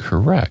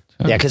incorrect.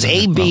 Yeah, because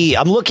AB...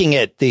 I'm looking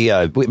at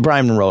the...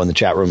 Brian Monroe in the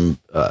chat room...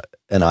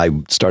 and I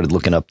started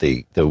looking up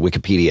the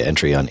Wikipedia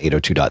entry on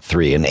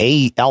 802.3, and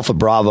Alpha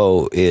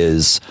Bravo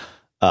is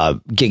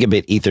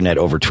gigabit Ethernet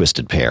over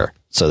twisted pair.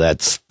 So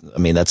that's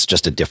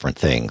just a different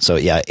thing. So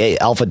yeah,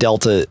 Alpha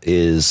Delta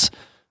is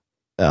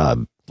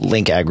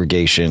link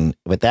aggregation,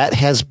 but that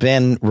has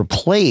been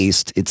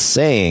replaced, it's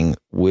saying,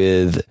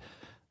 with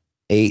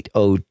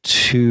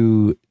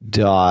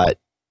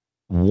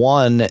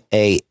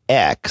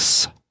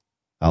 802.1AX,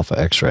 Alpha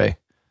X-ray.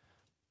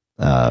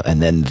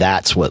 And then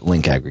that's what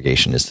link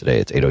aggregation is today.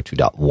 It's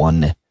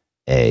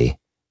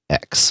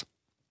 802.1AX.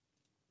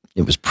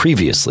 It was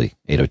previously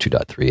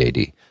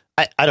 802.3AD.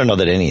 I don't know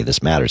that any of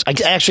this matters.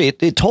 Actually,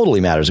 it totally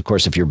matters, of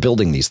course, if you're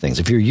building these things.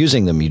 If you're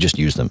using them, you just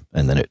use them,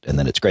 and then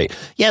it's great.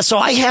 Yeah, so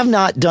I have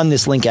not done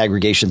this link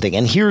aggregation thing,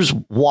 and here's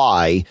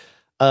why.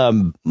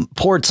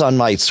 Ports on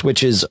my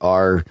switches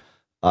are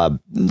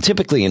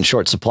typically in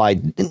short supply.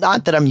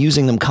 Not that I'm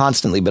using them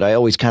constantly, but I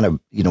always kind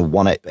of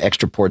want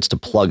extra ports to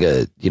plug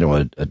a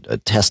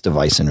test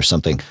device in or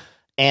something.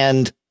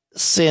 And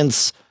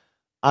since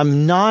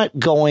I'm not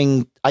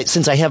going,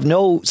 since I have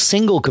no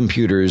single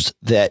computers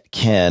that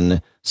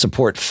can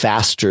support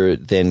faster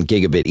than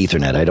gigabit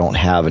Ethernet, I don't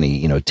have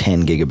any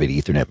 10 gigabit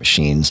Ethernet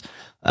machines.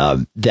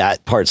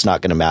 That part's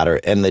not going to matter.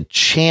 And the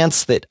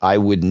chance that I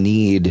would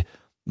need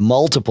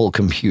multiple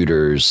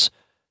computers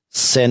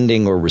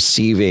sending or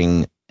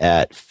receiving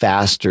at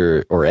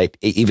faster or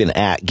even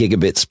at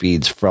gigabit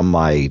speeds from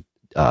my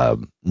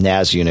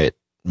NAS unit,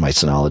 my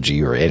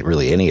Synology, or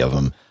really any of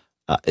them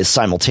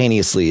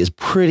simultaneously is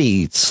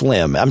pretty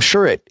slim. I'm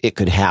sure it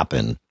could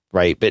happen,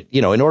 right? But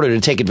in order to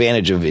take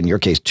advantage of, in your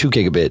case, 2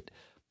 gigabit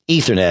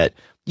Ethernet,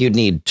 you'd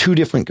need two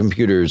different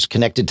computers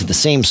connected to the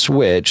same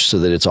switch so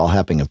that it's all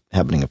happening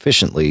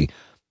efficiently,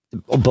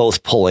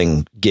 both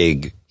pulling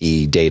gig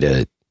E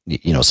data,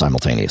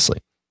 simultaneously.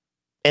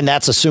 And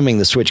that's assuming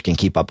the switch can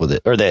keep up with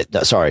it, or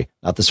sorry,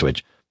 not the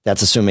switch.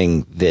 That's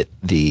assuming that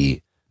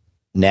the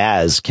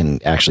NAS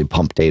can actually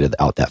pump data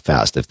out that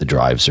fast if the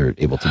drives are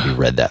able to be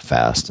read that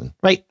fast, and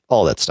right,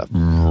 all that stuff.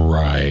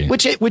 Right.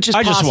 Which is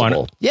possible. Just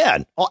want yeah.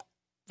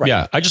 Right.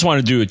 Yeah, I just want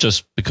to do it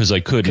just because I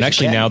could. And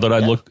actually, now that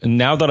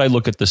I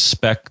look at the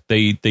spec,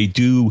 they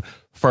do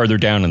farther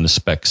down in the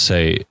spec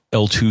say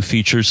L2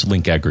 features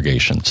link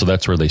aggregation. So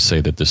that's where they say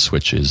that this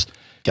switch is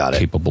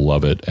capable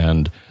of it.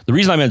 And the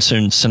reason I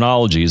mentioned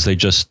Synology is they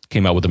just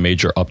came out with a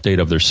major update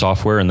of their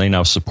software, and they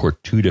now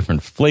support 2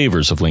 different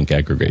flavors of link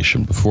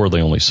aggregation. Before,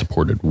 they only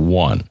supported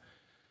 1.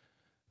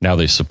 Now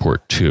they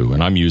support 2,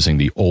 and I'm using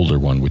the older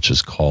one, which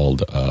is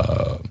called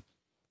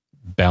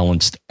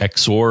Balanced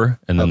XOR,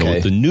 and then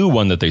the new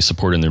one that they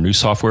support in their new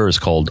software is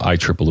called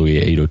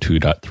IEEE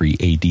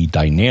 802.3 AD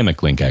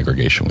Dynamic Link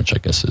Aggregation, which I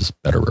guess is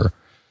betterer.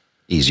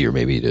 Easier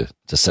maybe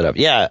to set up.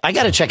 Yeah, I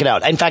got to check it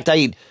out. In fact,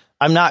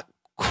 I'm not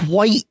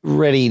quite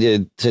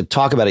ready to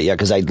talk about it yet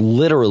because I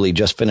literally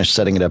just finished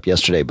setting it up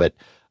yesterday, but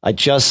I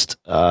just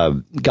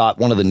got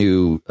one of the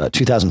new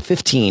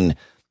 2015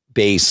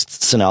 based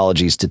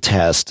Synologies to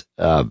test.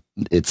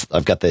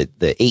 I've got the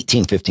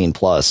 1815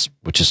 Plus,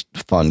 which is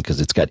fun because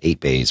it's got 8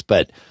 bays,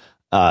 but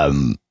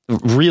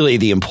really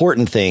the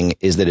important thing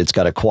is that it's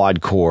got a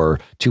quad core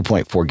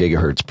 2.4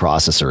 gigahertz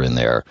processor in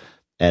there.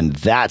 And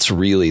that's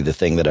really the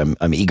thing that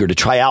I'm eager to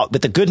try out.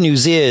 But the good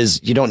news is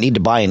you don't need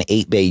to buy an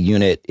 8-bay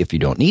unit if you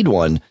don't need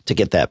one to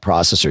get that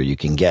processor.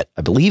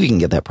 I believe you can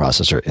get that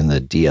processor in the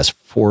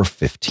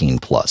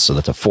DS415 Plus. So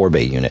that's a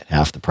 4-bay unit,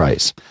 half the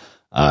price.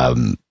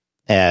 And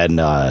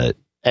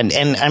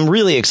I'm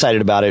really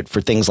excited about it for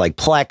things like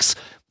Plex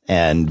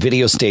and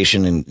Video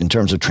Station in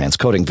terms of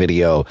transcoding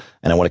video.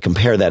 And I want to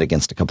compare that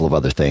against a couple of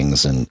other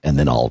things. And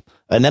then I'll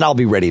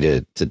be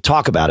ready to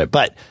talk about it.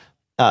 But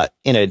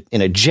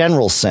in a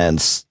general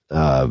sense,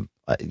 the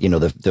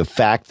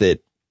fact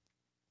that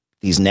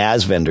these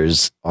NAS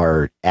vendors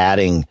are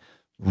adding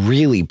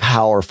really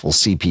powerful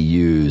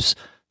CPUs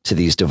to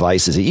these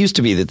devices. It used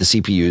to be that the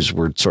CPUs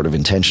were sort of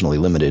intentionally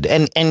limited,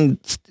 and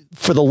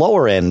for the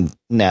lower end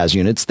NAS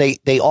units, they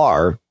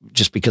are,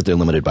 just because they're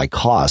limited by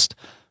cost.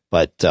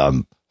 But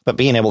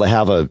being able to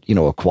have a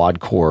quad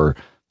core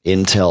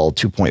Intel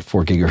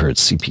 2.4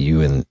 gigahertz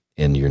CPU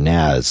in your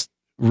NAS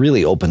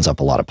really opens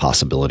up a lot of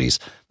possibilities.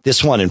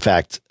 This one, in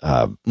fact,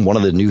 one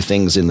of the new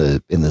things in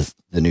the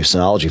new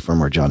Synology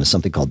firmware, John, is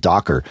something called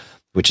Docker,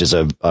 which is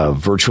a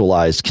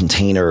virtualized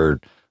container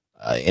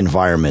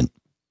environment.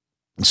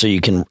 So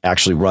you can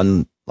actually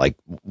run like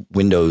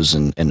Windows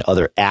and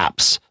other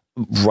apps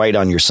right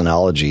on your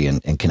Synology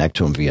and connect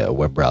to them via a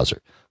web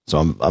browser.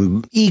 So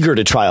I'm eager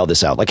to try all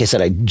this out. Like I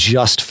said, I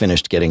just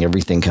finished getting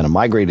everything kind of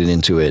migrated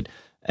into it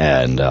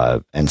and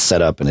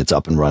set up, and it's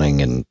up and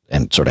running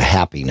and sort of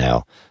happy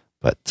now.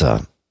 But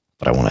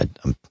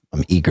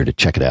I'm eager to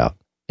check it out.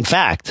 In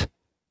fact,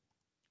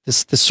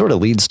 this sort of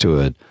leads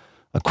to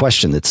a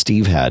question that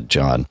Steve had,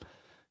 John.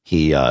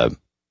 He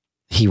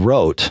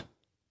wrote,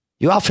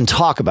 "You often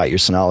talk about your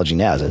Synology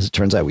NAS. As it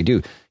turns out, we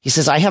do." He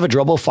says, "I have a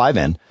Drobo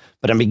 5N,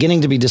 but I'm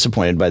beginning to be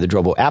disappointed by the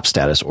Drobo app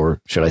status, or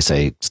should I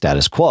say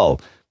status quo.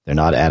 They're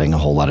not adding a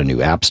whole lot of new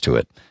apps to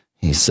it."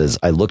 He says,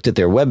 "I looked at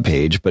their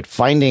webpage,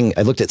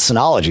 I looked at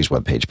Synology's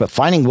webpage, but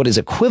finding what is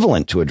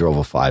equivalent to a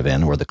Drobo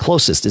 5N or the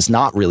closest is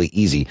not really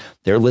easy.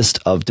 Their list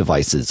of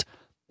devices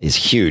is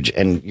huge."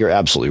 And you're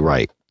absolutely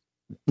right.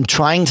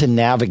 Trying to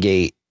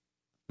navigate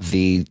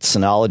the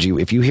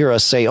Synology, if you hear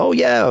us say, "Oh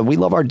yeah, we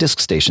love our disk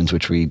stations,"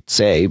 which we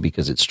say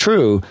because it's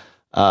true,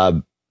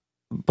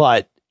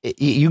 but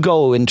you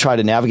go and try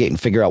to navigate and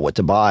figure out what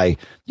to buy,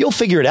 you'll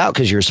figure it out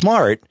because you're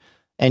smart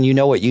and you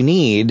know what you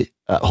need,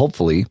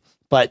 hopefully.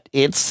 But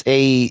it's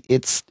a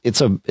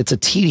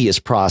tedious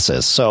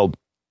process. So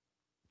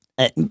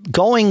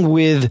going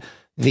with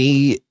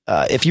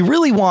if you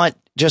really want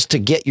just to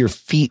get your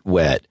feet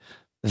wet,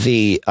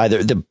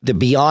 either the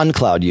Beyond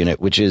Cloud unit,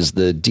 which is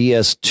the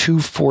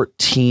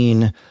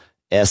DS214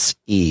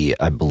 SE,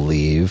 I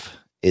believe,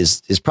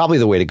 is probably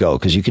the way to go,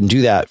 because you can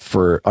do that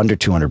for under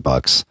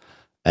 $200,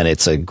 and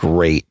it's a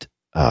great,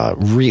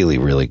 really,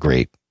 really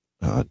great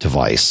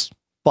device.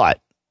 But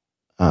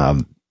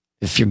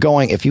if you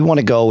want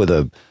to go with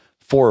a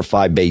 4 or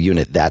 5 bay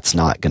unit, that's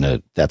not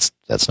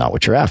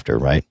what you're after,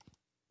 right?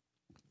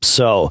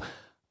 So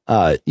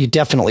you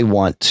definitely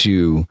want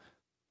to,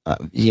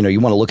 you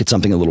want to look at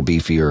something a little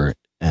beefier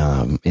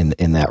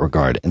in that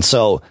regard. And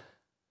so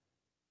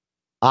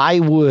I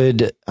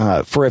would,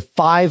 for a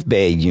 5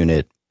 bay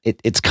unit,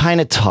 it's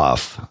kind of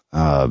tough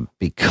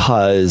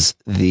because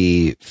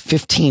the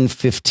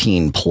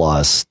 1515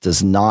 Plus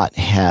does not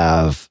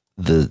have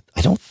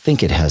I don't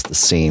think it has the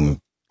same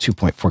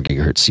 2.4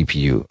 gigahertz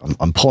CPU.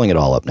 I'm pulling it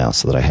all up now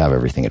so that I have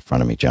everything in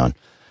front of me, John.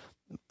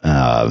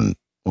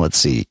 Let's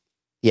see.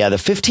 Yeah, the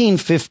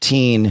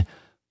 1515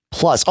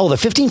 Plus. Oh, the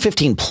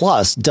 1515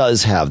 Plus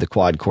does have the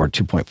quad core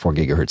 2.4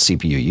 gigahertz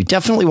CPU. You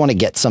definitely want to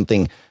get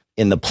something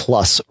in the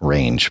plus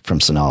range from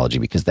Synology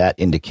because that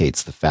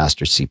indicates the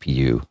faster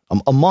CPU,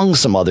 among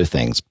some other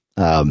things.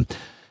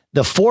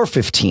 The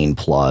 415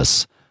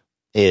 Plus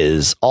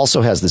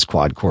also has this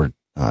quad core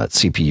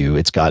CPU.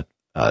 It's got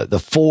the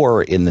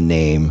 4 in the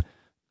name.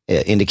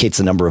 It indicates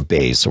the number of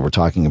bays. So we're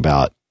talking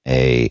about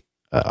a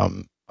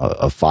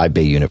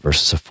 5-bay unit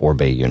versus a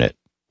 4-bay unit.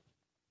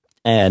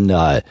 And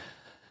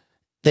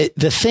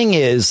the thing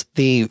is,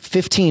 the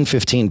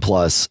 1515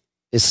 Plus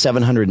is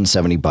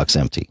 $770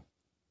 empty.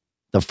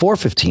 The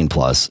 415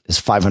 Plus is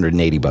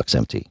 $580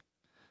 empty.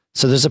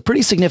 So there's a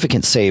pretty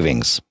significant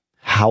savings.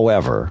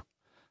 However,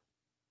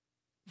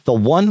 the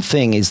one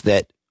thing is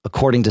that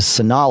according to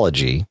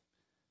Synology,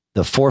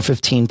 the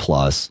 415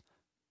 Plus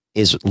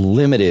is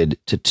limited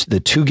to the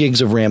 2 gigs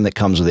of RAM that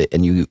comes with it,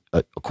 and you,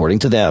 according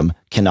to them,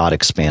 cannot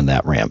expand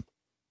that RAM.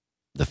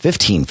 The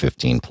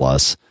 1515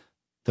 Plus,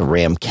 the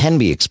RAM can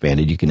be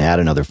expanded. You can add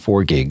another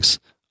 4 gigs,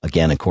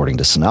 again, according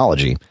to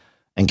Synology,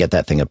 and get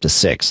that thing up to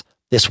 6.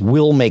 This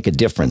will make a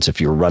difference if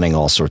you're running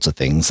all sorts of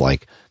things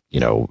like,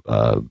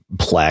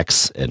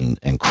 Plex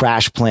and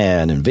Crash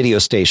Plan and Video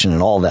Station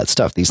and all that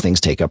stuff. These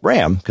things take up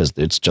RAM because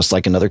it's just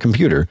like another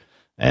computer,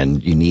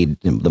 and you need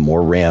the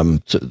more RAM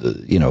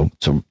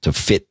to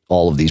fit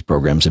all of these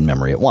programs in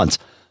memory at once.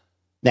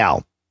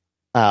 Now,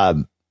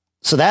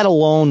 so that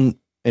alone,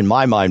 in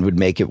my mind, would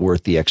make it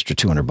worth the extra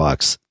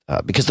 $200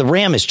 because the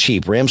RAM is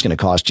cheap. RAM's going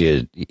to cost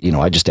you.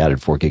 I just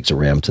added 4 gigs of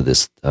RAM to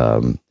this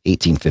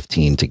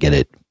 1815 to get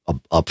it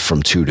up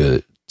from 2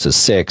 to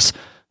 6,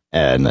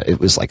 and it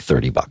was like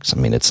 $30. I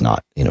mean, it's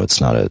not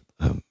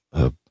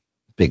a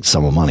big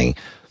sum of money,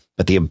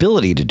 but the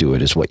ability to do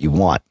it is what you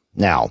want.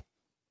 Now,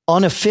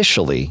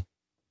 unofficially,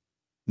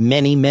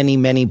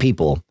 many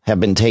people have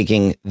been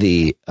taking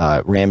the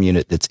RAM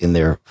unit that's in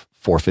their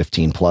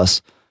 415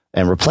 Plus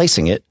and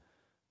replacing it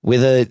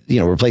with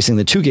replacing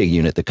the 2 gig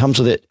unit that comes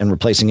with it and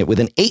replacing it with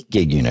an 8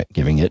 gig unit,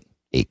 giving it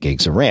 8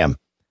 gigs of RAM.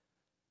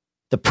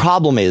 The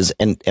problem is,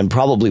 and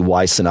probably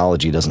why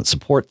Synology doesn't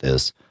support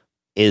this,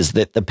 is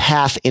that the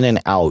path in and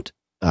out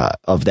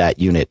of that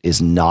unit is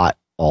not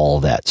all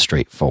that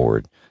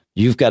straightforward.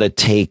 You've got to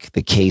take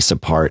the case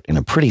apart in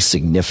a pretty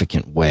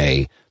significant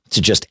way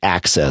to just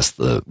access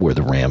where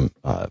the RAM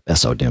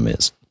SODIMM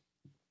is.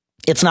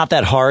 It's not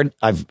that hard.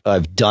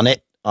 I've done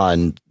it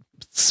on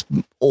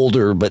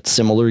older but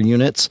similar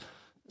units,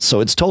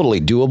 so it's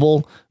totally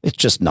doable. It's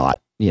just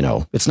not,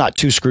 it's not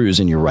 2 screws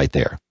and you're right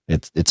there.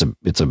 It's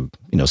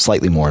a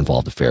slightly more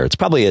involved affair. It's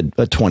probably a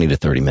 20 to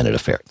 30 minute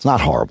affair. It's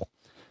not horrible,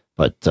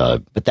 but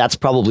that's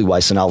probably why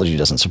Synology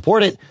doesn't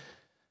support it.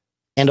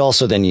 And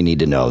also, then you need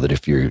to know that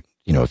if you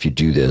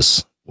do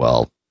this,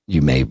 well,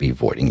 you may be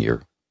voiding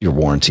your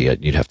warranty.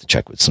 You'd have to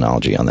check with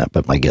Synology on that.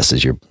 But my guess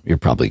is you're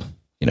probably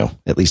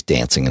at least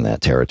dancing in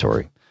that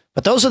territory.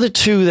 But those are the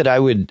 2 that I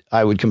would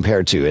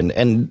compare to.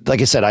 And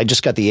like I said, I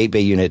just got the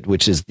 8-bay unit,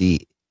 which is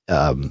the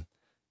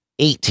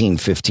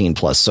 1815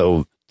 Plus.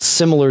 So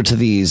similar to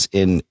these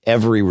in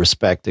every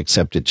respect,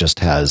 except it just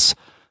has,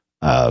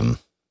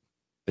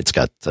 it's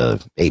got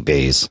 8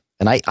 bays.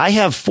 And I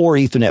have 4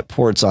 Ethernet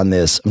ports on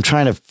this. I'm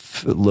trying to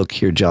look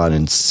here, John,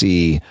 and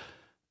see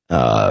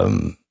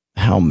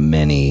how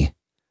many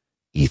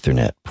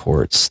Ethernet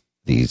ports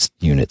these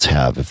units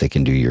have, if they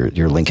can do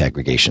your link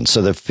aggregation.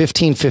 So the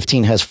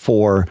 1515 has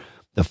 4,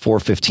 the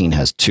 415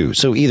 has 2.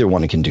 So either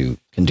one can do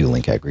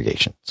link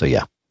aggregation. So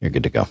yeah, you're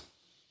good to go.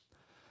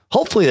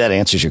 Hopefully that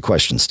answers your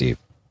question, Steve.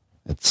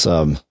 It's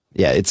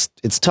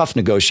it's tough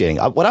negotiating.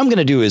 What I'm going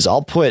to do is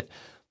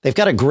they've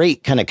got a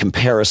great kind of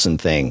comparison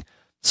thing.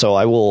 So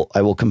I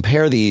will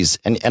compare these,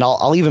 and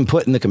I'll even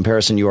put in the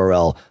comparison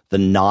URL the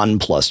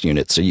non-plus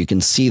unit, so you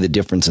can see the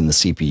difference in the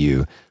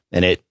CPU,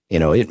 and it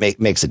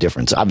makes a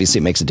difference. Obviously,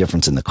 it makes a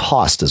difference in the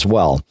cost as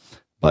well,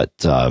 but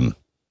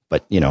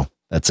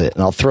that's it.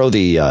 And I'll throw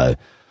the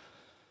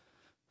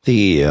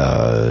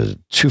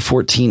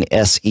 214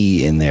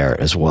 SE in there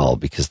as well,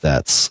 because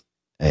it's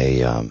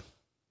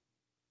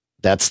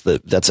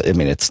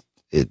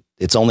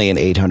only an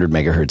 800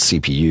 megahertz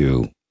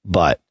CPU,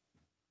 but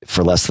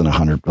for less than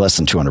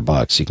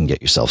 $200, you can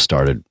get yourself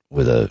started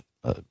with a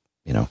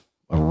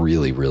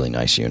really, really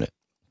nice unit.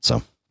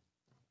 So,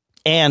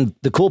 and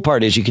the cool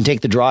part is you can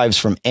take the drives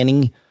from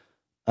any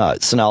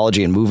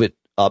Synology and move it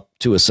up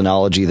to a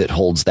Synology that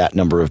holds that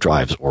number of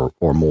drives or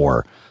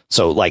more.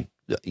 So I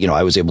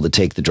was able to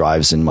take the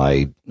drives in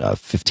my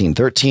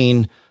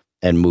 1513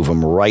 and move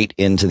them right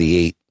into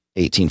the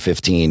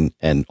 1815,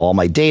 and all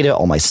my data,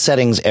 all my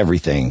settings,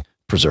 everything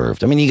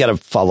preserved. I mean, you got to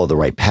follow the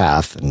right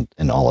path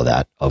and all of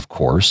that, of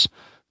course.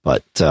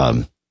 But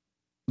so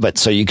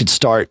you could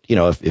start,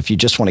 if you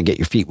just want to get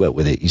your feet wet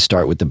with it, you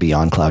start with the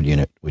Beyond Cloud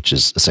unit, which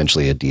is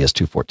essentially a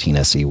DS214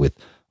 SE with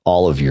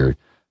all of your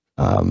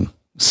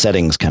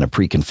settings kind of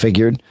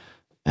pre-configured,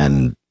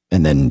 and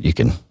then you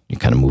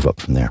kind of move up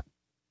from there,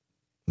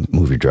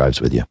 move your drives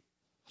with you.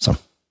 So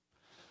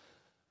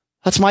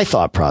that's my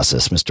thought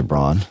process, Mr.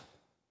 Braun.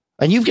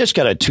 And you've just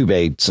got a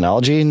 2-bay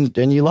Synology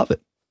and you love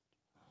it.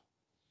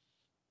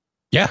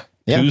 Yeah.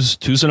 Yeah.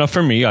 Two's enough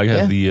for me. I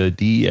have the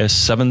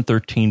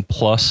DS713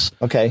 Plus.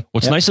 Okay.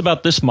 What's nice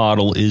about this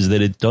model is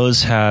that it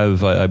does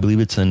have, I believe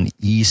it's an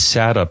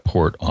eSATA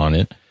port on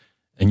it,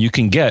 and you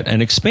can get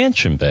an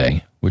expansion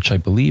bay, which I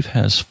believe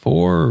has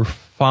 4 or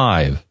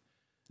 5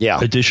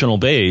 additional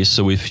bays.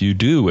 So if you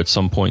do at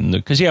some point,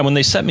 because when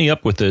they set me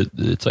up with it,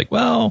 it's like,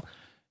 well,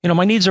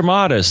 my needs are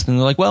modest, and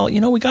they're like, well,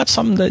 we got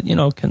something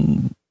that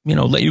can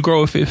let you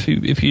grow if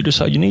you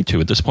decide you need to.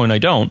 At this point, I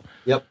don't.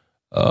 Yep.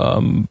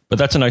 But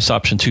that's a nice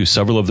option too.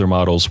 Several of their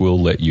models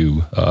will let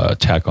you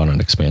tack on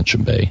an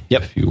expansion bay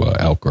if you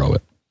outgrow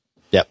it.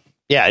 Yep.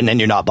 Yeah, and then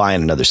you're not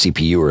buying another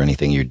CPU or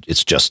anything.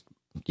 It's just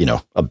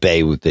a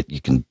bay that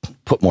you can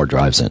put more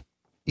drives in.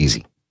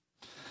 Easy.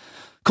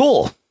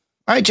 Cool.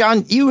 All right,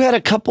 John, you had a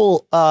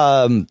couple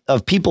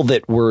of people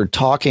that were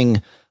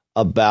talking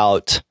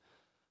about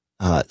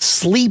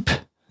sleep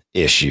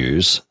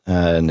issues,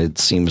 and it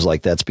seems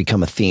like that's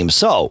become a theme.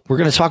 So we're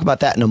going to talk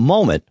about that in a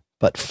moment.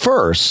 But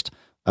first,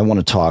 I want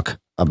to talk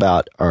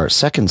about our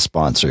second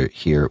sponsor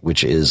here,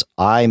 which is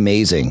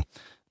iMazing.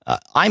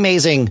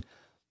 iMazing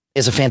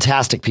is a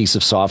fantastic piece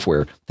of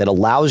software that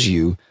allows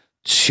you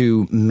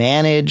to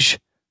manage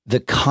the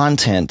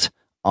content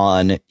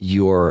on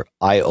your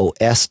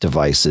iOS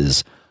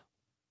devices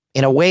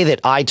in a way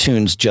that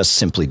iTunes just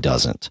simply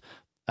doesn't.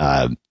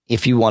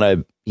 If you want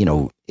to,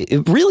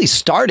 it really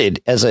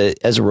started as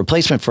a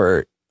replacement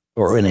for,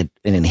 or an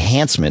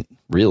enhancement,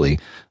 really,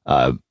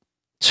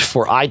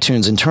 for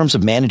iTunes in terms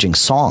of managing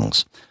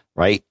songs,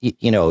 right?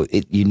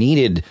 You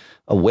needed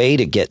a way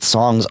to get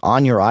songs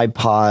on your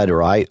iPod or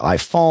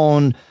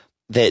iPhone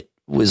that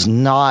was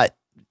not,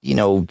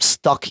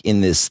 stuck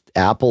in this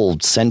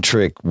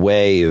Apple-centric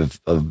way of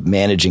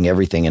managing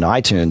everything in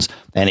iTunes.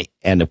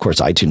 And of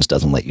course, iTunes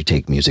doesn't let you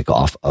take music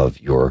off of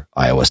your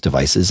iOS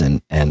devices,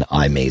 and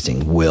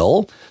iMazing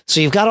will. So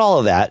you've got all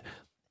of that.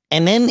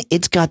 And then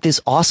it's got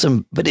this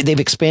awesome, but they've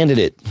expanded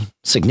it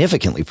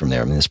significantly from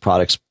there. I mean, this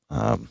product's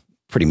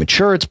pretty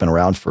mature. It's been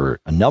around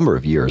for a number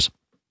of years.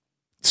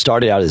 It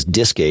started out as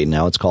Discade.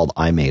 Now it's called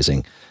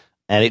iMazing.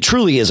 And it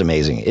truly is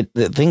amazing.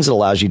 The things it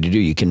allows you to do,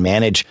 you can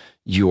manage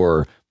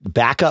your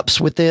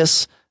backups with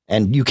this,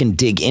 and you can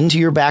dig into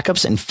your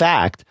backups. In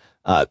fact,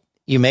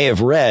 you may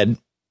have read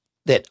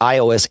that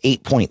iOS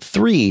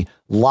 8.3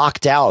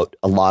 locked out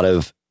a lot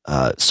of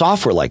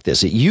software like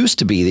this. It used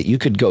to be that you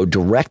could go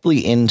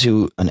directly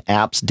into an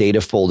app's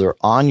data folder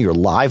on your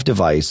live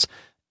device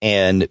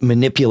and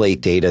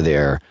manipulate data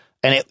there.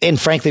 And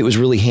frankly, it was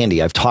really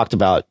handy. I've talked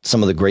about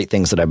some of the great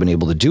things that I've been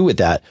able to do with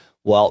that.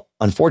 Well,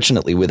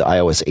 unfortunately, with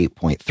iOS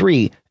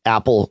 8.3,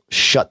 Apple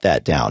shut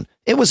that down.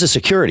 It was a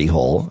security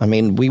hole. I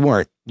mean, we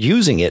weren't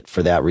using it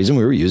for that reason.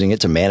 We were using it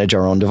to manage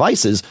our own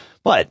devices,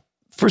 but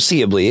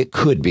foreseeably it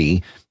could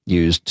be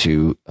used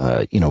to,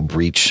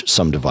 breach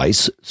some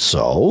device.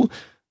 So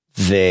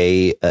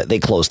they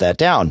closed that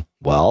down.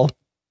 Well,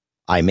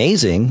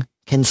 iMazing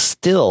can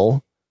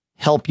still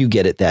help you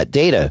get at that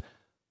data.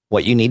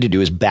 What you need to do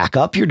is back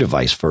up your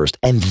device first,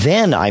 and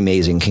then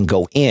iMazing can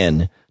go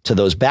in to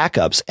those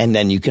backups, and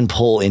then you can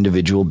pull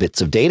individual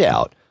bits of data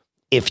out.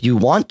 If you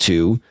want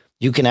to,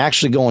 you can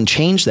actually go and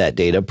change that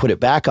data, put it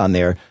back on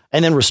there,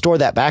 and then restore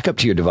that backup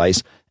to your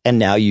device. And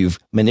now you've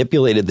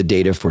manipulated the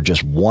data for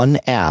just one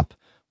app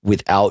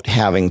without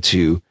having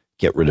to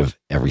get rid of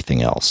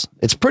everything else.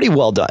 It's pretty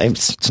well done.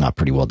 It's not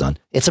pretty well done.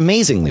 It's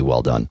amazingly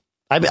well done.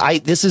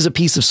 This is a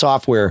piece of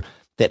software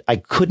that I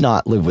could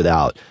not live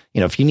without.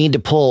 If you need to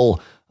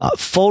pull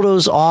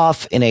photos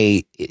off in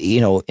a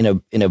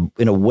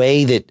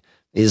way that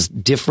is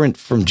different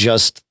from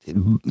just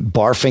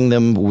barfing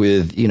them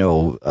with,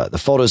 the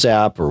Photos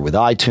app or with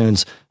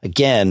iTunes.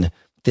 Again,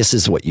 this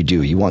is what you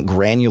do. You want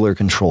granular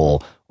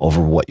control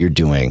over what you're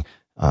doing.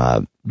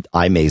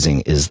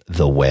 iMazing is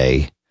the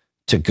way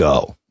to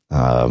go.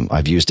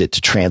 I've used it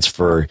to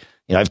transfer.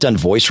 I've done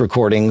voice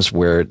recordings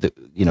where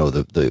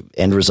the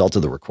end result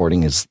of the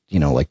recording is,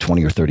 like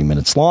 20 or 30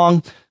 minutes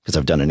long, because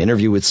I've done an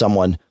interview with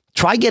someone.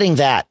 Try getting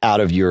that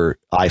out of your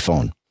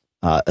iPhone,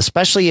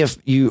 especially if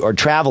you are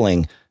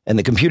traveling and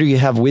the computer you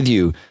have with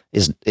you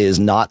is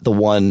not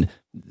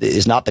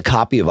the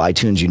copy of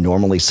iTunes you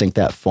normally sync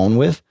that phone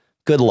with.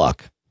 Good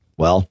luck.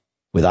 Well,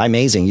 with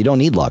iMazing, you don't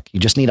need luck. You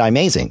just need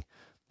iMazing,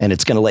 and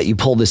it's going to let you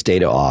pull this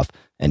data off,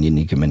 and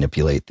you can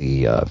manipulate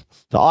the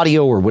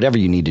audio or whatever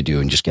you need to do,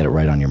 and just get it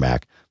right on your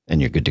Mac, and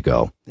you're good to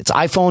go. It's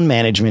iPhone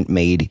management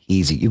made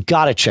easy. You've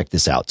got to check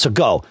this out. So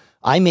go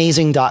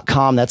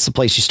iMazing.com. That's the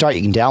place you start.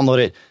 You can download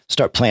it,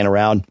 start playing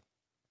around.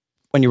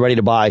 When you're ready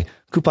to buy,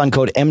 coupon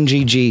code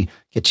MGG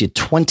gets you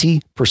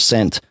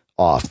 20%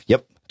 off.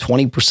 Yep,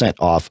 20%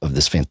 off of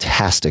this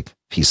fantastic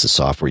piece of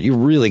software. You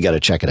really got to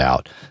check it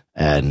out.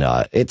 And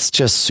it's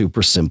just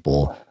super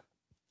simple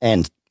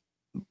and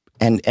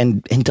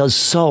does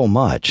so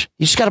much.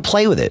 You just got to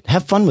play with it,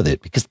 have fun with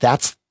it, because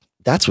that's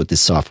what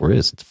this software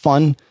is. It's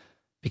fun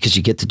because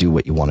you get to do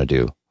what you want to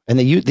do. And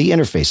the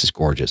interface is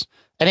gorgeous.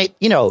 And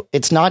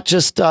it's not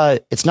just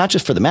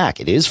for the Mac.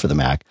 It is for the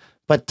Mac,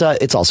 but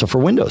it's also for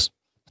Windows.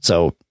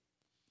 So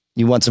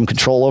you want some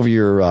control over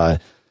your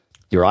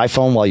your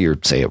iPhone while you're,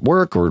 say, at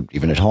work or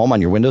even at home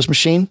on your Windows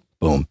machine.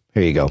 Boom.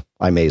 Here you go.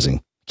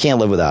 iMazing. Can't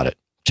live without it.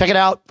 Check it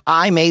out.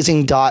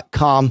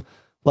 iMazing.com.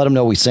 Let them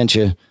know we sent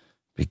you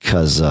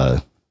because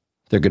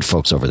they're good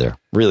folks over there.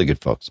 Really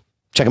good folks.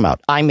 Check them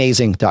out.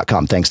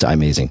 iMazing.com. Thanks to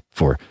iMazing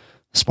for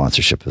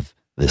sponsorship of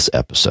this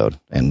episode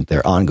and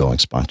their ongoing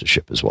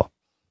sponsorship as well.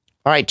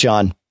 All right,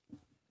 John,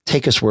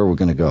 take us where we're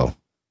going to go.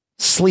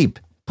 Sleep.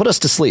 Put us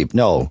to sleep.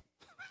 No.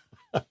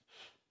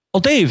 Well,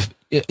 Dave,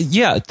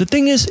 yeah, the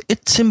thing is,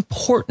 it's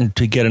important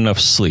to get enough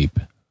sleep,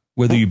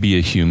 whether you be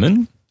a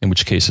human, in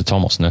which case it's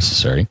almost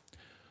necessary,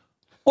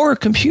 or a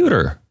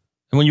computer.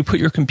 And when you put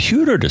your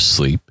computer to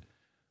sleep,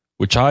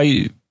 which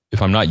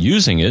if I'm not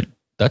using it,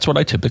 that's what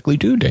I typically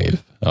do,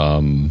 Dave.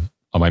 On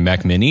my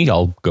Mac Mini,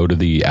 I'll go to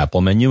the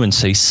Apple menu and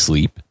say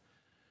sleep.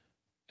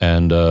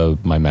 And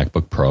my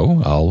MacBook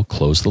Pro, I'll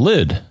close the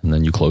lid. And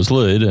then you close the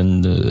lid,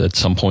 and at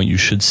some point you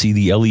should see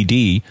the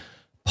LED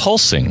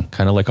pulsing,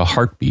 kind of like a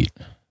heartbeat.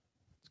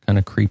 Kind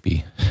of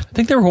creepy. I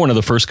think they were one of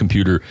the first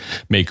computer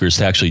makers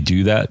to actually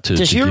do that to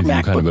give you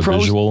kind of a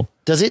visual.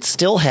 Does it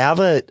still have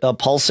a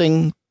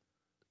pulsing?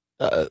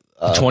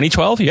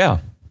 2012, yeah,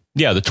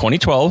 the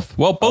 2012.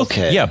 Well, both,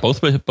 okay. Yeah,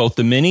 both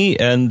the Mini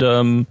and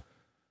the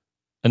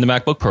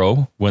MacBook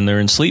Pro, when they're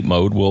in sleep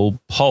mode, will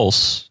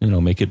pulse.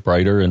 Make it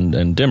brighter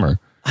and dimmer.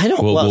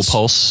 Will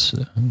pulse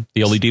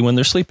the LED when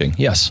they're sleeping.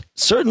 Yes,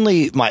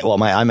 certainly. My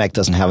iMac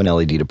doesn't have an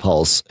LED to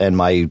pulse, and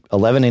my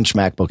 11-inch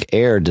MacBook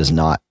Air does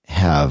not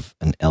have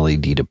an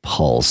LED to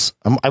pulse.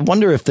 I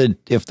wonder if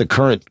the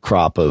current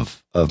crop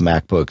of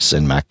MacBooks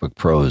and MacBook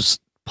Pros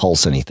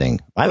pulse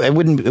anything. It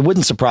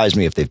wouldn't surprise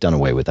me if they've done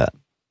away with that.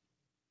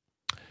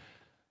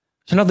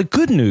 So now the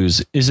good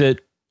news is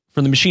that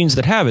for the machines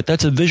that have it,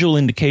 that's a visual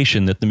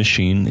indication that the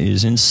machine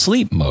is in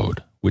sleep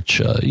mode, which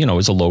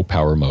is a low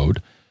power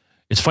mode.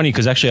 It's funny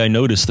because actually I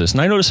noticed this, and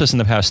I noticed this in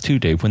the past too,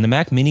 Dave. When the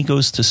Mac Mini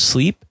goes to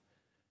sleep,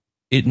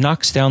 it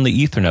knocks down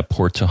the Ethernet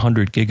port to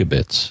 100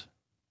 gigabits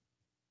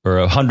or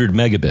 100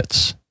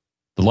 megabits.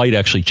 The light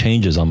actually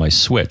changes on my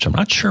switch. I'm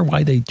not sure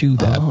why they do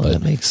that. Oh, but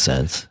that makes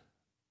sense.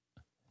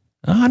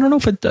 I don't know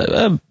if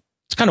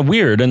it's kind of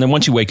weird. And then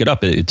once you wake it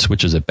up, it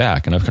switches it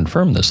back. And I've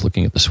confirmed this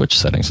looking at the switch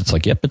settings. It's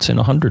like, yep, it's in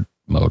 100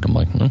 mode. I'm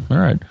like, all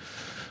right.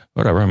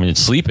 Whatever. I mean, it's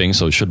sleeping,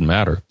 so it shouldn't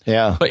matter.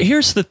 Yeah. But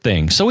here's the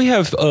thing. So we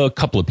have a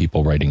couple of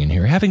people writing in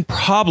here having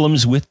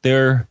problems with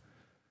their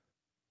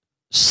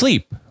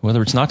sleep,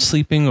 whether it's not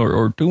sleeping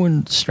or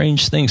doing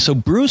strange things. So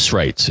Bruce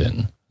writes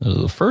in,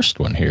 the first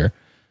one here,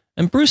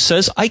 and Bruce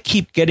says, I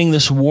keep getting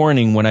this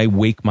warning when I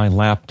wake my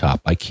laptop.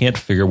 I can't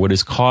figure what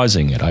is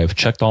causing it. I have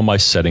checked all my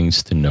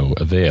settings to no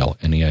avail.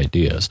 Any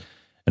ideas?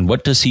 And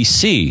what does he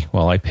see?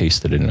 Well, I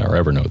pasted it in our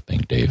Evernote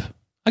thing, Dave.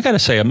 I got to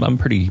say, I'm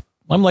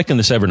liking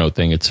this Evernote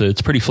thing.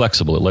 It's pretty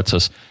flexible. It lets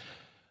us,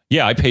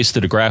 I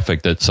pasted a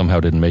graphic that somehow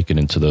didn't make it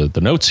into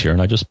the notes here,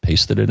 and I just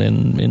pasted it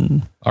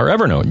in our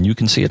Evernote, and you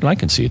can see it, and I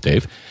can see it,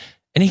 Dave.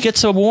 And he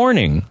gets a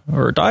warning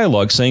or a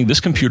dialogue saying, this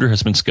computer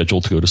has been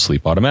scheduled to go to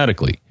sleep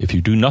automatically. If you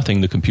do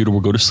nothing, the computer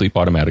will go to sleep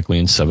automatically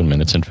in 7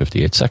 minutes and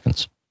 58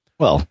 seconds.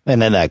 Well, and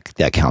then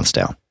that counts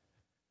down.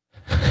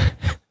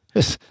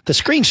 The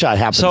screenshot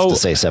happens to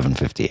say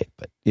 7:58,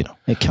 but,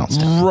 it counts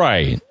down.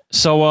 Right.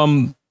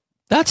 So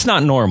that's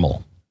not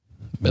normal.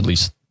 At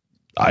least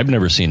I've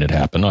never seen it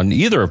happen on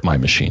either of my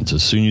machines.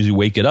 As soon as you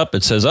wake it up,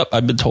 it says,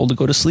 I've been told to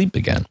go to sleep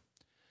again.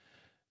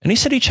 And he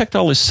said he checked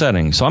all his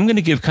settings. So I'm going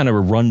to give kind of a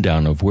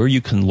rundown of where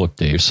you can look,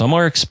 Dave. Some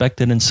are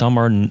expected and some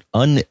are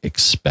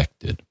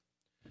unexpected.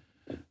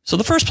 So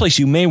the first place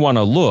you may want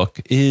to look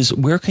is,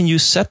 where can you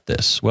set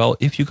this? Well,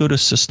 if you go to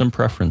System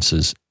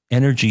Preferences,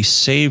 Energy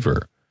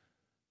Saver,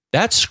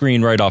 that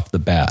screen right off the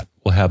bat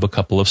will have a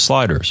couple of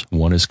sliders.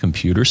 One is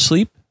Computer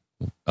Sleep.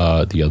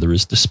 The other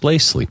is Display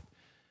Sleep.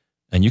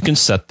 And you can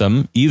set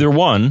them, either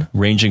one,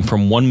 ranging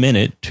from 1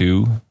 minute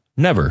to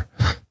never,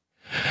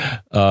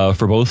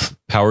 for both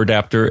power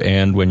adapter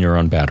and when you're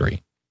on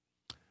battery.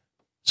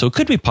 So it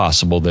could be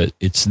possible that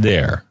it's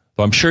there.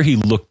 But I'm sure he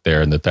looked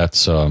there and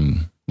that's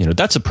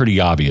a pretty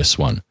obvious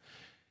one.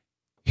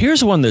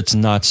 Here's one that's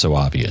not so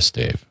obvious,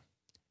 Dave,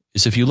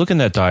 is if you look in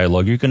that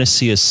dialog, you're going to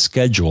see a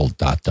schedule ...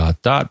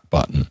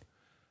 button.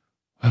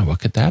 Wow, what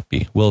could that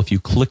be? Well, if you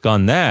click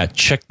on that,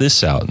 check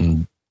this out.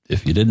 And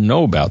if you didn't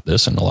know about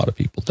this, and a lot of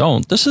people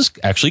don't, this is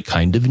actually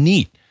kind of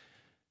neat.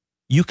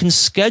 You can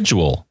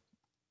schedule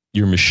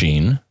your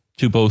machine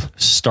to both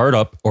start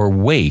up or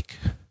wake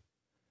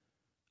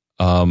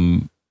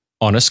on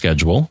a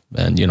schedule.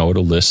 And,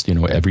 it'll list,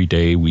 every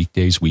day,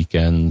 weekdays,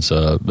 weekends.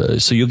 So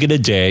you'll get a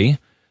day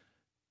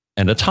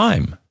and a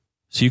time.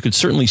 So you could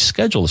certainly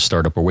schedule a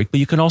startup or wake, but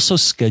you can also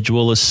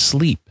schedule a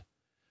sleep.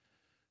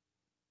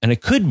 And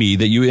it could be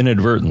that you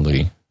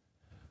inadvertently,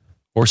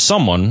 or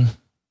someone,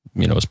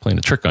 is playing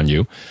a trick on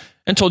you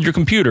and told your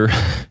computer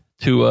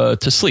to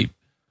sleep.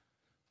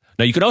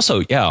 Now you could also,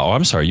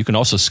 you can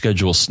also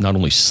schedule not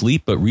only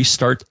sleep, but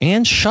restart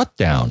and shut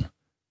down.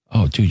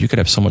 Oh, dude, you could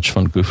have so much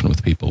fun goofing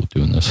with people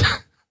doing this.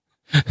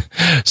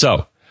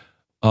 So,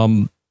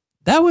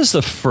 that was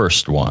the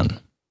first one.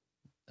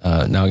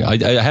 Now, I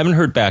haven't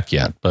heard back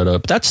yet,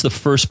 but that's the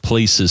first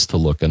places to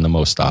look and the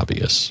most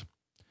obvious.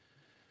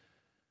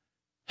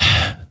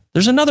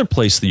 There's another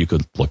place that you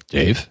could look,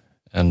 Dave,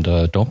 and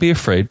don't be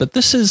afraid, but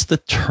this is the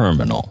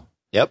terminal.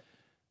 Yep.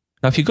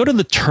 Now, if you go to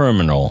the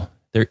terminal,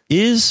 there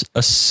is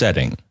a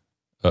setting,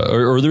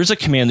 or there's a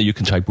command that you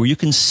can type where you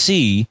can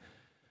see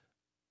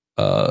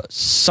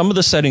some of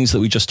the settings that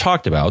we just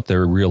talked about.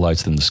 They're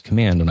realized in this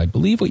command, and I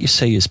believe what you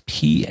say is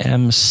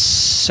PM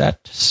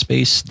set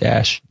space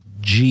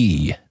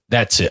 -G.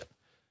 That's it.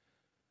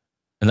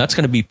 And that's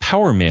going to be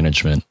power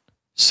management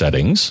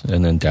settings,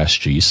 and then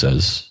 -G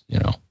says,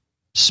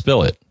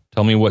 spill it.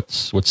 Tell me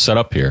what's set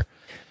up here.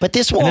 But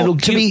this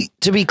won't,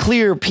 to be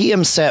clear,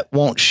 PM set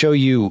won't show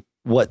you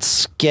what's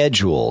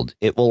scheduled.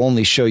 It will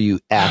only show you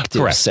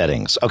active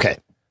settings. Okay.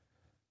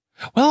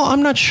 Well,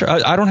 I'm not sure.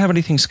 I don't have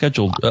anything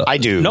scheduled. I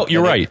do. No,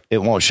 you're right. It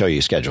won't show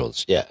you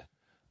schedules. Yeah.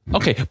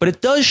 Okay, but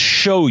it does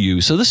show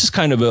you. So this is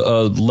kind of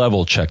a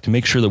level check to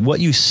make sure that what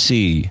you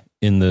see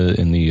in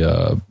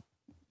the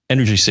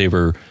Energy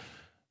Saver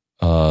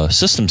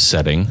system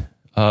setting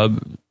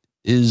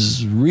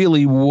is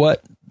really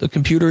what the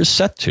computer is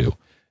set to.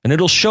 And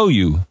it'll show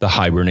you the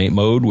hibernate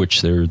mode,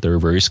 which there are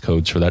various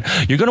codes for that.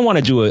 You're going to want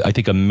to do, I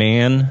think, a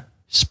man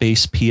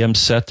space PM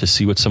set to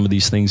see what some of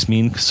these things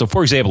mean. So,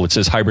 for example, it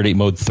says hibernate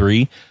mode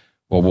 3.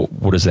 Well,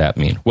 what does that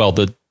mean? Well,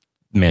 the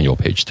manual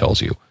page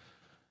tells you.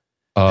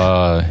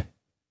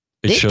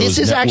 It shows this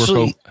is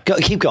actually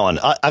keep going.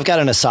 I've got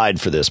an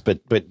aside for this, but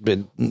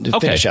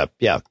finish up.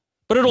 Yeah.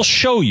 But it'll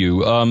show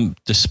you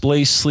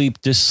display sleep,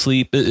 disk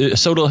sleep.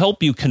 So it'll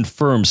help you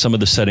confirm some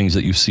of the settings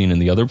that you've seen in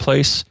the other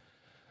place.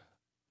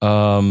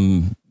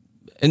 And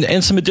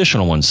some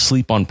additional ones,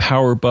 sleep on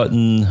power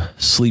button,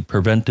 sleep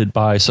prevented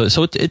by.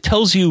 So it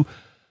tells you,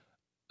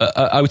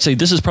 I would say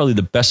this is probably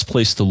the best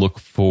place to look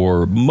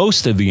for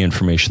most of the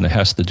information that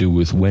has to do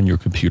with when your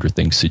computer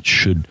thinks it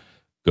should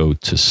go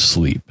to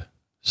sleep.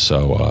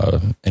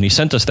 So, and he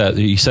sent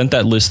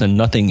that list, and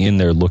nothing in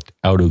there looked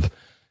out of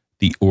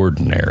the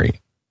ordinary.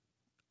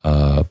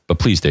 But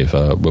please, Dave,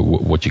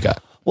 what you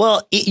got?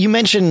 Well, you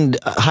mentioned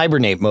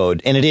hibernate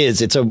mode, and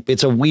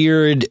it's a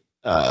weird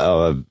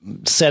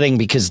setting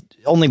because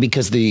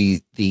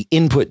the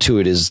input to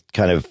it is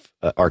kind of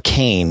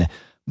arcane,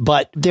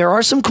 but there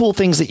are some cool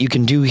things that you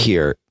can do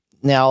here.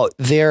 Now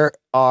there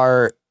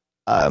are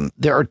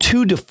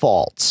two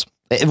defaults.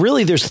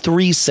 Really, there's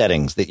three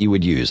settings that you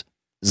would use: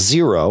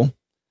 0,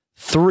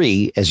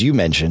 3, as you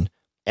mentioned,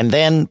 and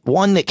then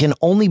one that can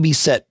only be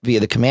set via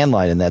the command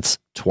line, and that's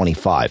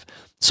 25.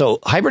 So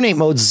hibernate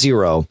mode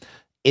 0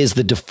 is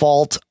the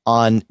default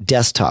on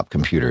desktop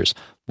computers.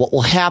 What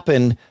will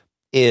happen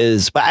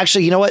is, but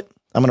actually, you know what?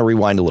 I'm going to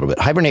rewind a little bit.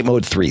 Hibernate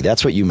mode 3,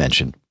 that's what you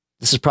mentioned.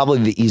 This is probably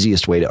the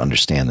easiest way to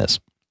understand this.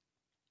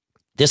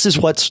 This is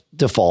what's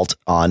default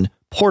on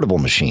portable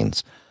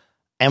machines.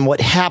 And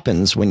what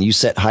happens when you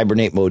set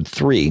hibernate mode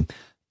 3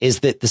 is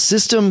that the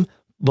system,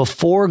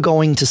 before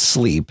going to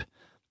sleep,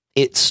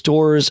 it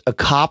stores a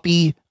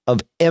copy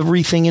of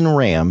everything in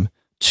RAM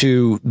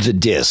to the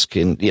disk,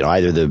 and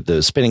either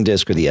the spinning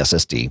disk or the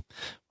SSD,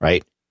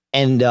 right?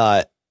 And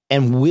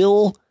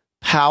will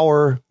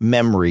power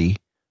memory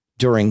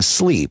during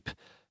sleep,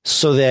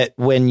 so that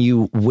when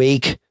you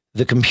wake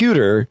the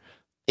computer,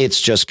 it's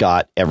just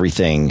got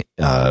everything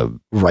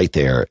right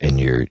there, and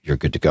you're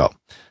good to go.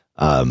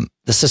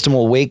 The system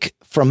will wake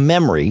from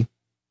memory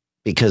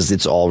because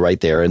it's all right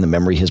there, and the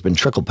memory has been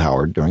trickle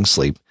powered during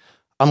sleep,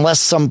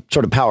 unless some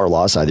sort of power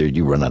loss, either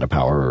you run out of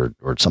power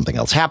or something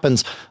else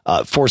happens,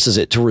 forces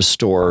it to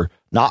restore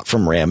not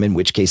from RAM, in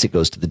which case it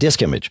goes to the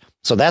disk image.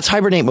 So that's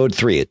hibernate mode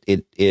 3.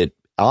 It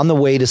on the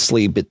way to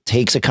sleep, it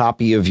takes a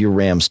copy of your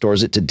RAM,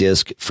 stores it to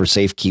disk for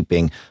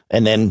safekeeping,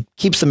 and then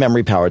keeps the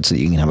memory powered so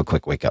that you can have a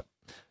quick wake up.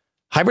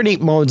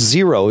 Hibernate mode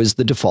 0 is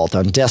the default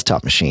on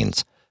desktop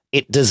machines.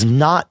 It does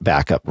not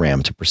back up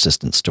RAM to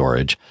persistent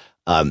storage.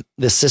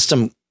 The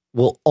system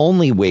will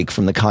only wake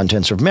from the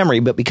contents of memory,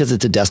 but because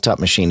it's a desktop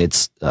machine,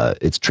 it's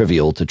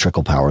trivial to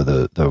trickle power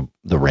the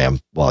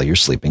RAM while you're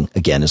sleeping.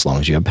 Again, as long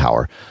as you have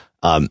power.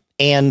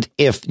 And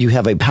if you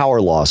have a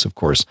power loss, of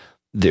course,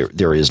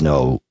 there is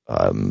no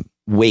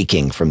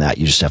waking from that.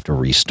 You just have to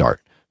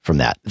restart from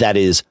that. That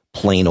is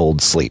plain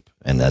old sleep.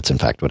 And that's in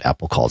fact what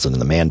Apple calls it in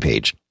the man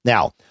page.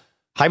 Now,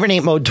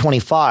 hibernate mode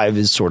 25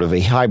 is sort of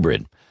a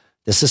hybrid.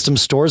 The system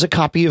stores a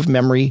copy of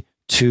memory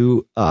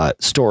to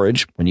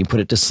storage when you put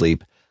it to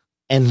sleep,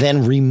 and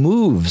then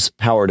removes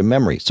power to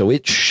memory. So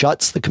it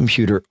shuts the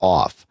computer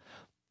off.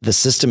 The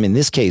system in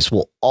this case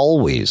will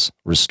always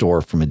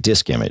restore from a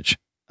disk image.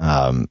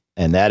 And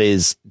that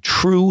is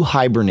true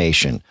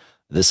hibernation.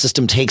 The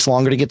system takes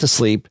longer to get to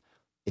sleep.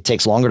 It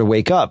takes longer to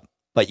wake up,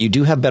 but you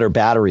do have better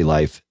battery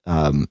life,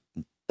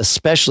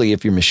 especially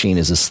if your machine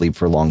is asleep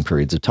for long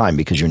periods of time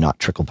because you're not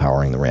trickle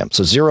powering the RAM.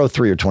 So 0,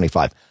 3, or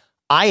 25.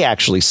 I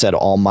actually set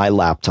all my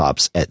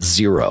laptops at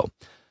 0.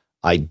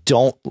 I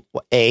don't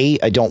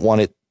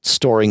want it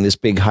storing this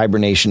big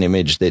hibernation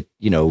image that,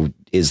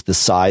 is the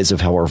size of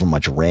however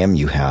much RAM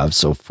you have.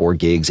 So 4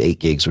 gigs, 8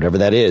 gigs, whatever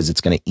that is,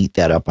 it's going to eat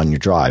that up on your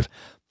drive.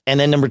 And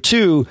then number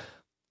 2,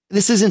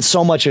 this isn't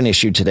so much an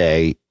issue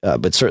today,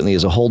 but certainly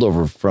as a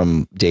holdover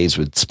from days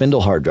with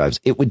spindle hard drives,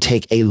 it would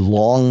take a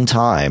long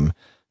time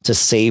to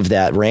save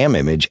that RAM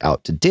image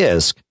out to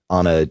disk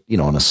on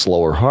a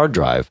slower hard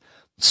drive.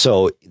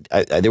 So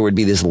there would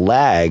be this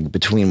lag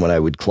between when I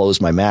would close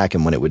my Mac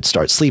and when it would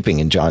start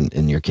sleeping. And John,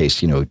 in your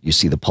case, you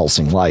see the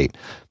pulsing light.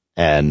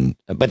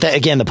 But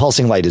again, the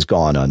pulsing light is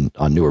gone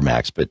on newer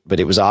Macs, but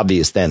it was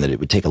obvious then that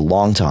it would take a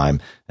long time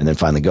and then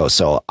finally go.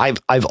 So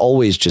I've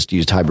always just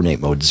used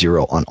Hibernate Mode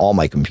 0 on all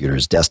my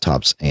computers,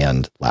 desktops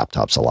and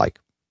laptops alike.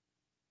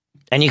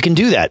 And you can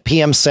do that.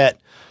 PM set,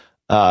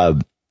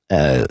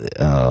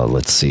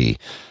 let's see.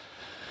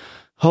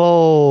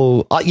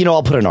 Oh,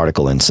 I'll put an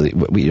article in so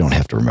that we don't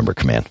have to remember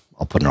command.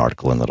 I'll put an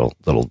article in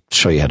that'll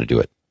show you how to do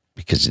it,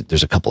 because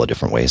there's a couple of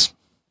different ways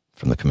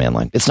from the command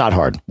line. It's not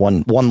hard.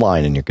 One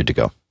line and you're good to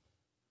go.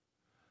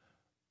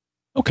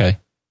 Okay.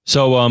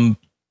 So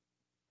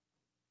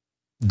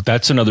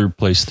that's another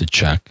place to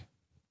check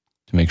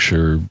to make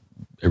sure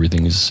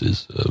everything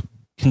is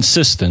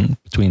consistent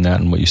between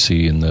that and what you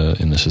see in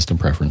the system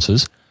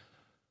preferences.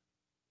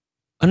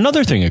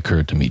 Another thing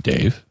occurred to me,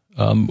 Dave.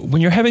 When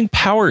you're having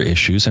power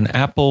issues, and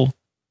Apple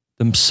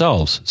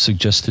themselves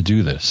suggest to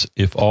do this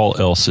if all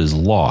else is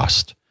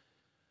lost,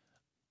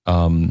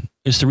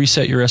 is to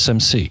reset your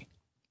SMC.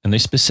 And they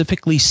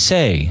specifically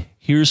say,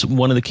 here's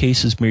one of the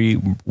cases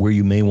where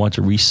you may want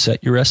to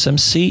reset your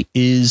SMC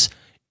is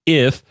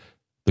if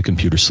the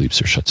computer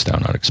sleeps or shuts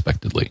down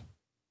unexpectedly.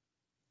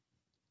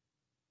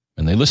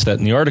 And they list that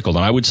in the article.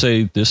 And I would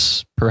say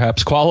this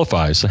perhaps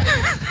qualifies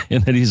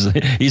in that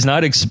he's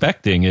not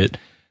expecting it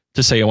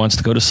to say it wants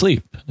to go to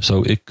sleep.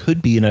 So it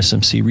could be an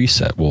SMC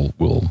reset.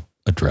 We'll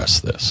address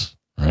this,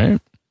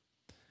 right?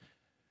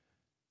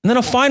 And then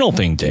a final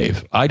thing,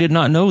 Dave. I did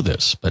not know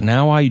this, but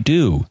now I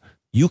do.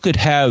 You could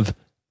have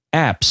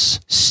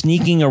apps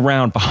sneaking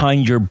around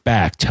behind your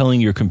back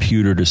telling your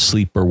computer to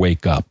sleep or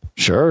wake up.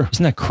 Sure.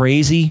 Isn't that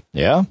crazy?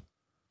 Yeah.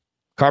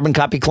 Carbon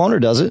Copy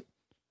Cloner does it.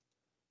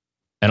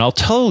 And I'll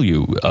tell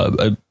you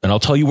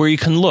where you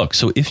can look.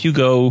 So if you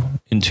go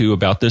into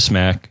About This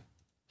Mac,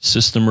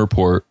 System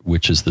Report,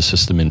 which is the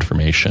system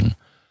information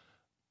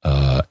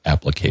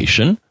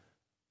application,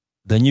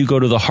 then you go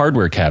to the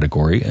hardware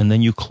category and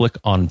then you click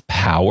on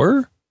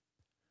power.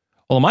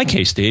 Well, in my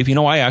case, Dave,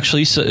 I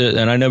actually,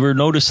 and I never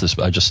noticed this,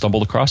 but I just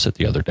stumbled across it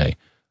the other day.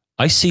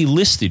 I see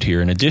listed here,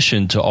 in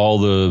addition to all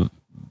the,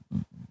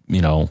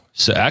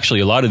 so actually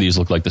a lot of these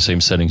look like the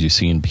same settings you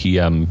see in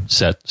PM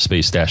set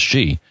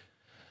 -G.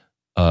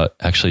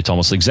 Actually, it's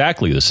almost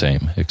exactly the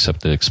same,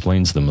 except it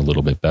explains them a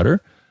little bit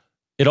better.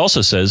 It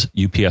also says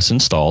UPS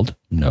installed.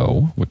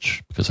 No,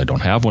 because I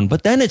don't have one.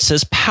 But then it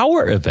says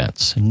power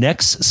events.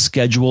 Next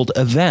scheduled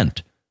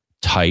event.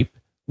 Type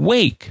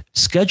wake.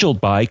 Scheduled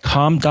by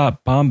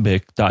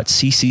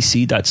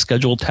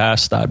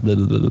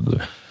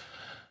com.bombic.ccc.scheduledtask.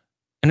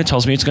 And it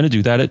tells me it's going to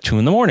do that at 2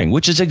 a.m,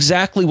 which is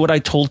exactly what I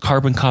told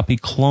Carbon Copy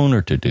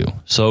Cloner to do.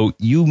 So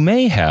you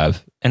may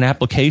have an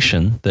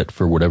application that,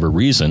 for whatever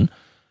reason,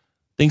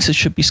 thinks it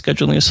should be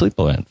scheduling a sleep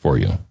event for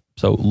you.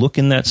 So look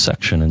in that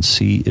section and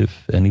see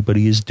if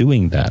anybody is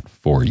doing that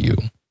for you.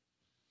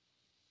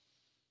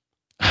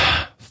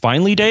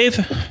 Finally, Dave,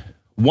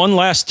 one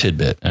last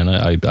tidbit, and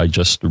I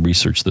just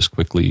researched this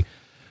quickly.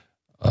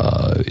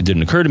 It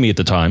didn't occur to me at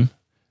the time,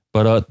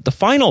 but the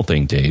final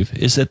thing, Dave,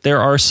 is that there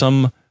are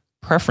some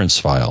preference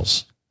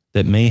files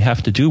that may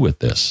have to do with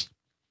this.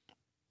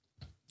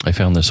 I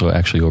found this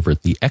actually over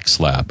at the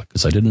XLab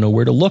because I didn't know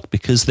where to look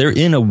because they're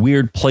in a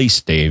weird place,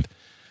 Dave.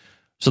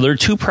 So there are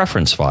 2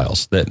 preference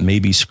files that may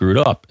be screwed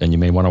up, and you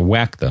may want to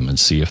whack them and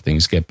see if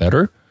things get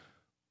better.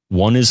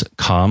 One is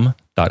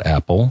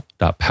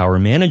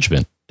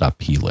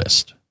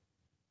com.apple.powermanagement.plist.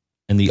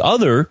 And the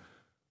other,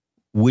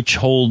 which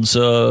holds,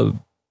 so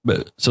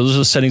those are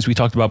the settings we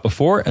talked about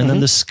before, and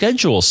then the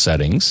schedule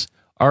settings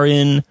are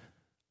in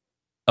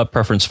a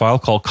preference file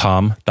called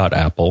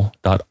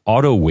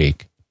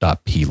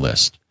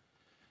com.apple.autowake.plist.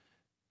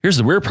 Here's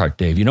the weird part,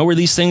 Dave. You know where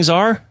these things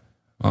are?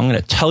 I'm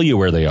going to tell you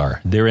where they are.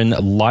 They're in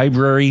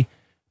library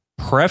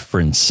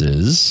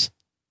preferences.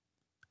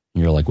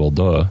 And you're like, well,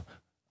 duh.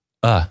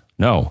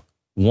 No.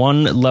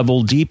 One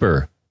level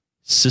deeper.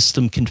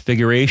 System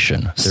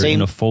configuration. They're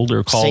in a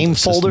folder called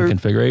System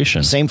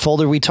Configuration. Same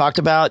folder we talked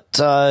about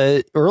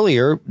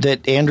earlier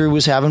that Andrew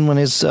was having when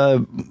his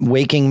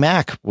waking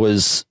Mac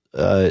was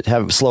slow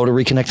to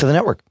reconnect to the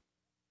network.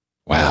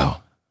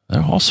 Wow.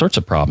 There are all sorts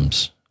of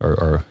problems.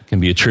 Or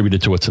can be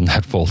attributed to what's in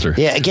that folder.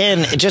 Yeah,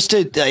 again,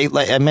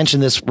 I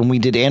mentioned this when we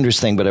did Andrew's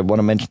thing, but I want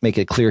to make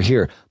it clear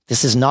here.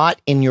 This is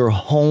not in your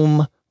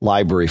home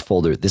library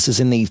folder. This is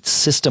in the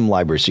system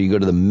library. So you go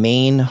to the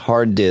main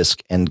hard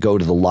disk and go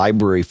to the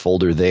library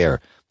folder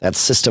there. That's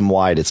system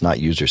wide. It's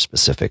not user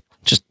specific.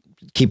 Just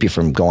keep you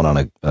from going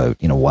on a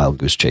wild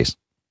goose chase.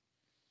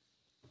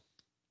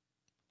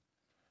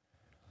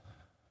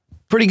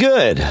 Pretty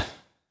good.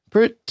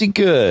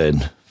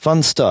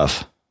 Fun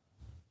stuff.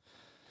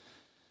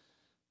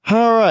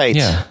 All right.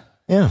 Yeah.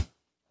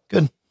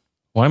 Good.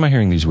 Why am I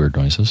hearing these weird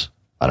noises?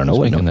 I don't know.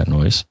 What's making that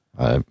noise?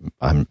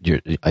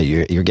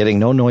 You're getting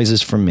no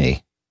noises from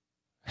me.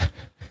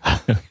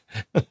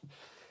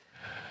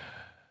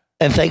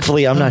 And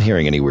thankfully, I'm not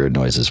hearing any weird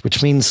noises,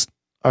 which means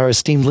our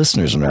esteemed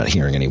listeners are not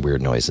hearing any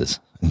weird noises.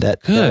 And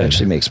that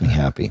actually makes me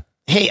happy.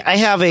 Hey, I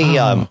have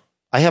a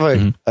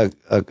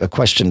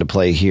question to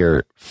play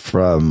here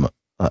from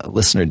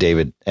listener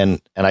David,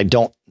 and I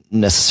don't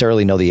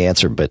necessarily know the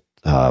answer, but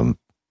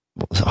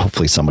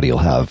hopefully somebody will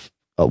have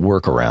a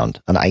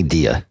workaround, an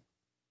idea.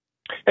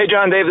 Hey,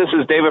 John, Dave, this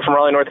is David from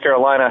Raleigh, North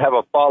Carolina. I have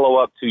a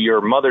follow-up to your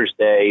Mother's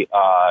Day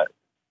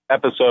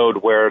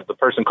episode where the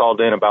person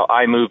called in about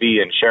iMovie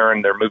and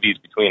sharing their movies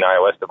between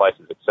iOS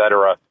devices,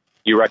 etc.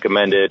 You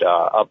recommended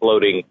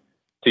uploading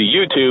to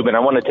YouTube, and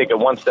I want to take it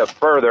one step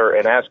further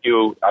and ask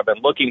you, I've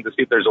been looking to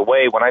see if there's a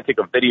way when I take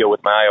a video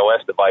with my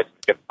iOS device,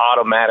 it can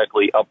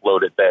automatically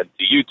upload it then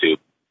to YouTube.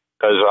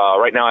 Because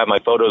right now I have my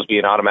photos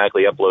being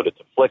automatically uploaded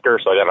to Flickr,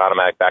 so I got an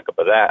automatic backup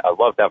of that. I'd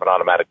love to have an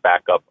automatic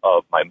backup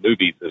of my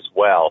movies as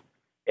well.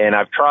 And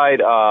I've tried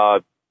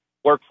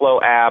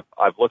Workflow app.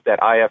 I've looked at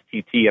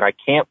IFTT, and I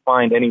can't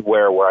find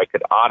anywhere where I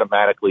could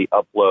automatically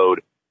upload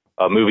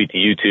a movie to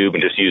YouTube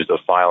and just use the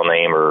file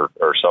name or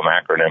some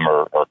acronym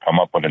or come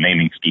up with a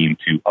naming scheme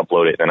to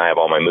upload it. And I have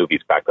all my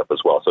movies backed up as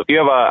well. So if you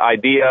have an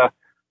idea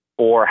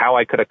for how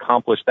I could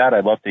accomplish that,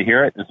 I'd love to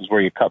hear it. This is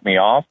where you cut me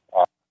off.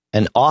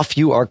 And off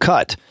you are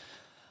cut.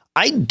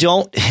 I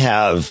don't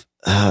have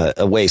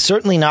a way,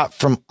 certainly not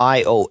from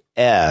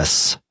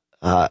iOS.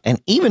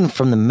 And even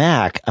from the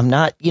Mac, I'm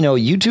not,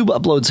 YouTube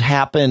uploads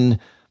happen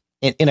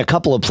in a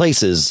couple of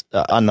places.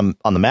 On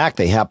the Mac,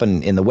 they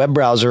happen in the web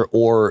browser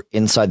or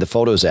inside the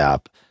Photos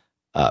app,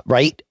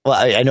 right? Well,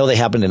 I know they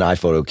happen in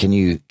iPhoto. Can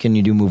you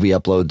do movie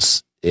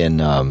uploads in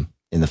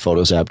the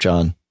Photos app,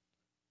 John?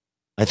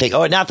 I think.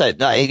 Oh, not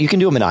that you can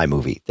do them in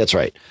iMovie. That's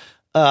right.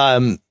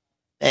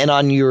 And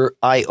on your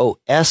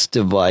iOS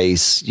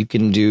device, you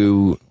can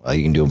do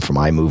them from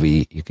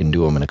iMovie. You can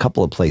do them in a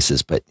couple of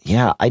places. But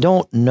yeah, I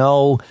don't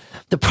know.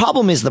 The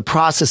problem is the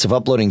process of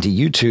uploading to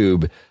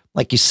YouTube.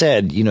 Like you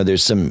said,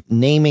 there's some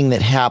naming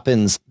that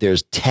happens.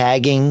 There's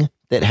tagging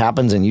that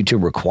happens, and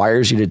YouTube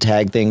requires you to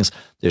tag things.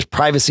 There's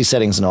privacy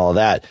settings and all of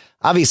that.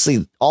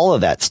 Obviously, all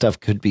of that stuff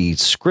could be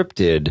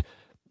scripted,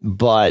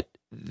 but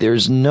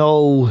there's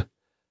no...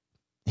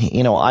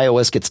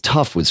 iOS gets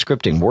tough with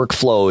scripting.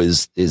 Workflow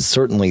is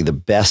certainly the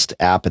best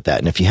app at that.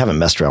 And if you haven't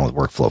messed around with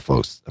Workflow,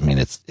 folks, I mean,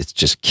 it's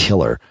just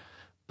killer.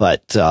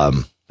 But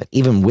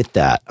even with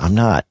that, I'm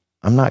not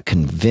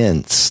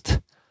convinced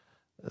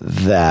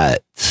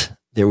that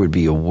there would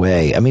be a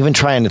way. I'm even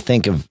trying to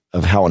think of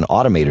how an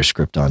Automator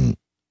script on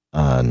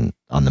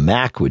the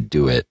Mac would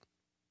do it.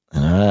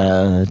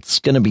 It's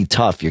going to be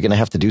tough. You're going to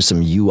have to do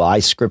some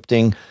UI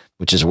scripting,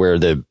 which is where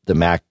the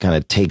Mac kind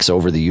of takes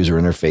over the user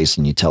interface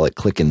and you tell it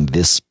click in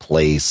this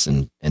place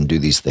and do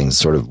these things,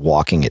 sort of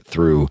walking it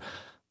through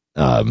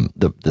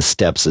the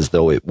steps as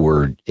though it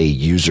were a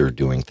user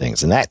doing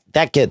things. And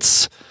that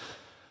gets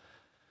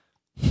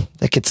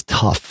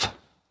tough.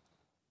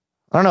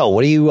 I don't know.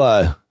 What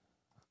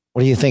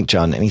do you think,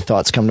 John? Any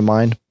thoughts come to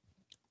mind?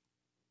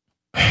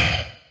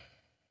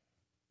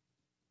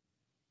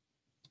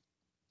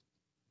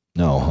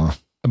 No, huh?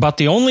 About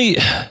the only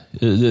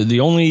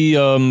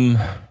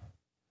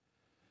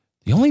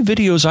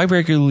videos I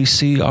regularly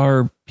see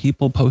are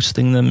people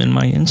posting them in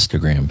my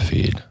Instagram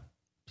feed.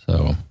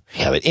 So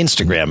yeah, but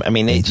Instagram, I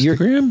mean,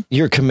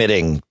 you're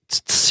committing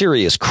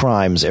serious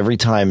crimes every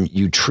time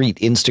you treat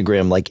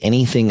Instagram like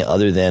anything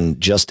other than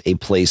just a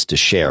place to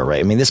share, right?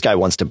 I mean, this guy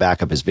wants to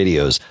back up his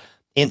videos.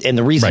 And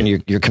the reason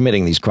you're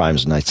committing these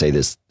crimes, and I say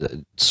this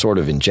sort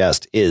of in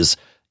jest, is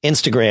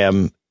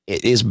Instagram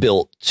is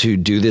built to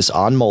do this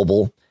on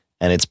mobile,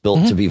 and it's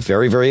built to be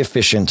very, very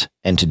efficient.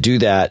 And to do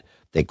that,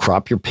 they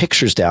crop your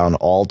pictures down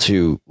all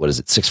to,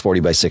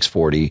 640 by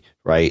 640,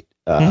 right?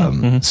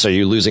 So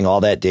you're losing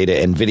all that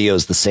data, and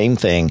video's the same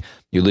thing.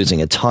 You're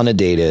losing a ton of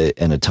data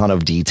and a ton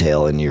of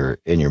detail in your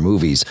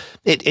movies.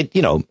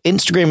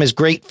 Instagram is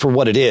great for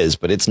what it is,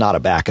 but it's not a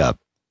backup,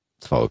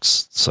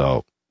 folks.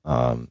 So,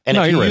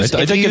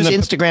 if you use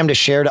Instagram to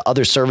share to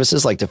other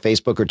services like to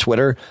Facebook or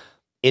Twitter,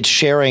 it's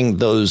sharing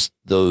those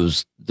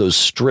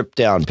stripped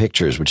down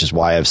pictures, which is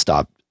why I've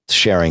stopped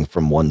sharing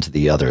from one to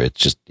the other.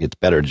 It's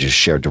better to just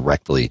share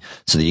directly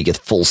so that you get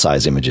full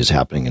size images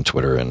happening in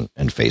Twitter and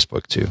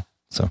Facebook too.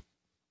 So,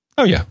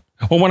 oh yeah.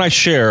 Well, when I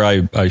share,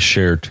 I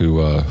share to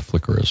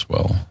Flickr as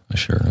well. I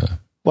share.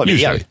 But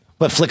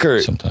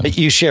Flickr, sometimes.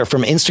 You share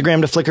from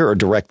Instagram to Flickr or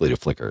directly to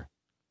Flickr?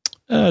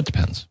 It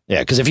depends. Yeah,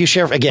 because if you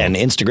share again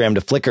Instagram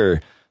to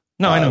Flickr,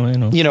 no, I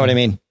know. You know what I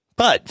mean.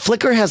 But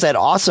Flickr has that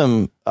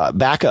awesome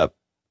backup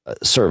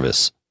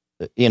service.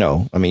 I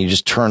mean, you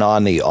just turn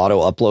on the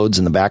auto uploads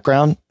in the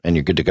background and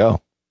you're good to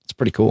go. It's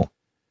pretty cool.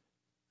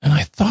 And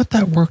I thought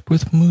that worked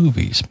with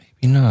movies.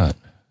 Maybe not.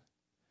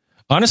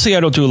 Honestly, I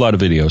don't do a lot of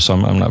videos, so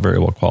I'm not very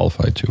well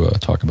qualified to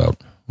talk about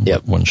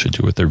what one should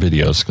do with their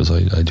videos, because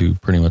I do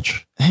pretty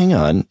much. Hang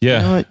on.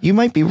 Yeah. You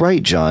might be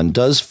right, John.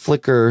 Does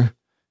Flickr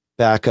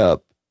back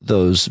up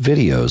those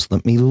videos?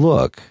 Let me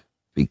look,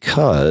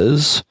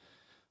 because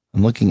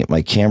I'm looking at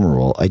my camera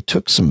roll. I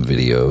took some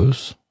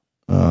videos.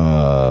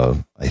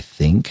 I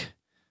think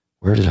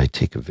Where did I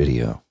take a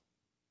video?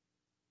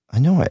 I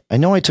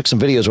know I took some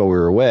videos while we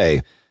were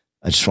away.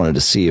 I just wanted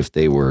to see if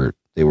they were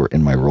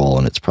in my roll,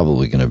 and it's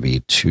probably going to be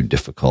too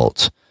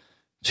difficult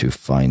to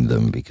find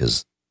them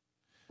because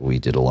we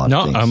did a lot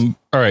of things.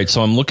 All right.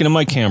 So I'm looking at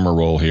my camera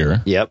roll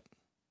here. Yep.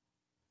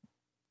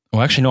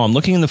 Well, actually, no, I'm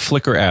looking in the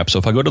Flickr app. So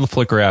if I go to the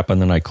Flickr app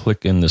and then I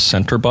click in the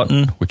center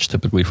button, which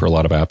typically for a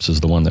lot of apps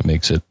is the one that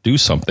makes it do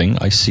something,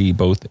 I see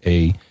both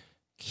a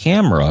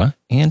camera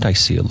and I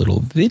see a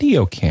little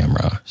video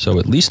camera. So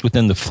at least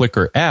within the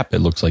Flickr app, it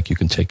looks like you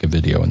can take a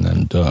video and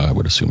then I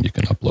would assume you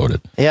can upload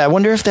it. Yeah, I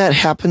wonder if that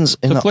happens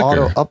in the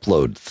auto Flickr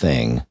upload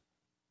thing,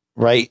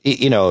 right?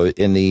 You know,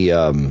 in the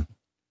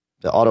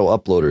auto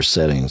uploader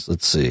settings.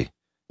 Let's see.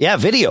 Yeah,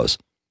 videos.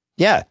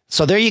 Yeah,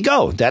 so there you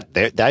go.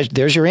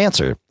 There's your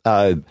answer.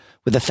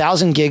 With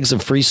 1,000 gigs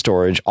of free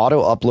storage,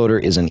 Auto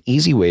Uploader is an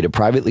easy way to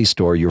privately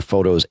store your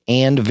photos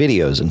and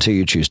videos until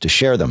you choose to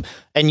share them.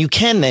 And you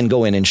can then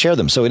go in and share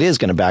them. So it is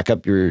going to back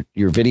up your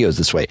videos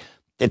this way.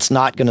 It's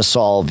not going to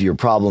solve your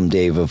problem,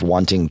 Dave, of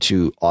wanting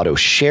to auto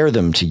share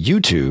them to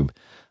YouTube.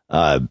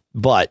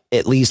 But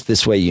at least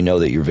this way, you know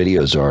that your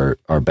videos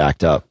are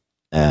backed up.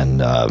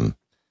 And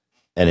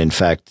in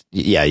fact,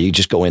 yeah, you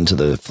just go into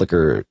the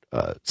Flickr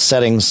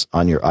settings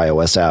on your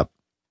iOS app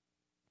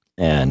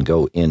and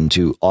go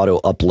into Auto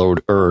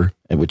Uploader,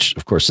 which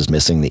of course is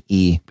missing the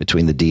E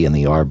between the D and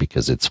the R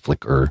because it's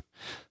Flickr.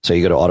 So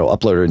you go to Auto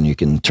Uploader and you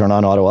can turn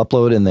on Auto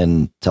Upload and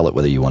then tell it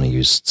whether you want to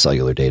use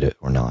cellular data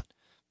or not.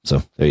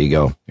 So there you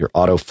go. Your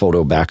auto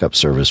photo backup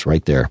service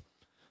right there.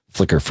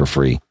 Flickr for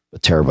free, a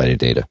terabyte of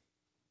data.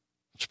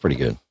 It's pretty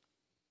good.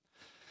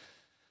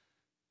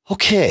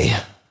 Okay.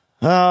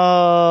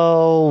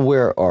 Oh,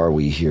 where are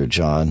we here,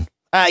 John?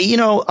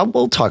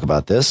 We'll talk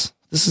about this.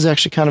 This is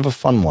actually kind of a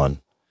fun one.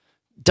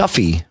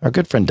 Duffy, our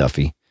good friend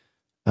Duffy,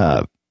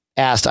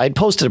 asked, I'd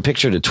posted a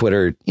picture to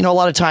Twitter. You know, a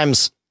lot of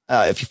times,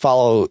 if you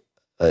follow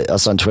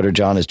us on Twitter,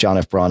 John is John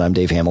F. Braun. I'm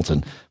Dave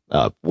Hamilton.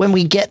 When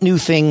we get new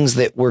things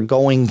that we're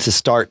going to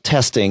start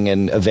testing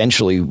and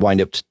eventually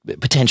wind up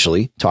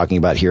potentially talking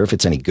about here, if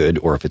it's any good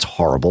or if it's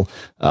horrible,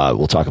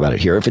 we'll talk about it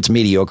here. If it's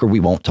mediocre, we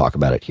won't talk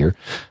about it here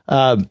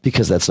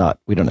because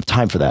we don't have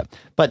time for that.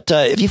 But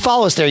if you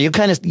follow us there, you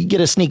get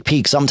a sneak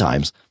peek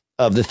sometimes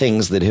of the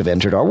things that have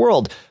entered our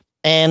world.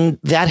 And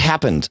that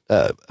happened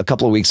a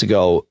couple of weeks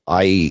ago.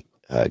 I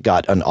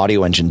got an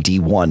Audio Engine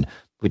D1,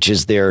 which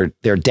is their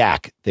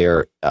DAC,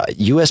 their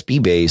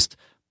USB based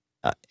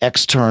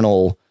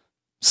external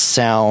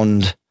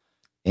sound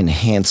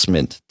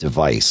enhancement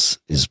device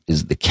is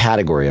the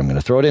category I'm going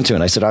to throw it into.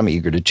 And I said, I'm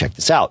eager to check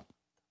this out.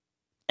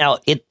 Now,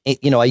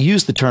 I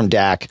use the term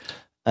DAC.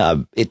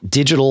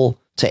 Digital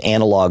to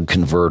analog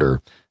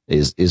converter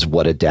is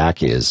what a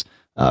DAC is.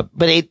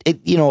 But a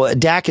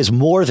DAC is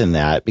more than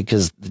that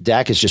because the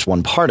DAC is just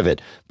one part of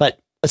it. But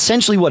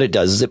essentially what it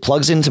does is it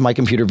plugs into my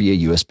computer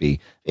via USB.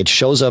 It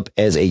shows up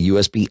as a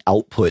USB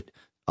output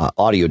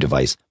audio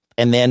device.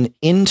 And then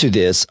into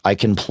this, I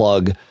can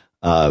plug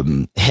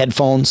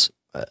headphones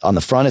on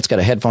the front. It's got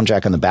a headphone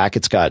jack on the back.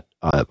 It's got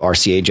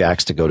RCA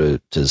jacks to go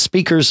to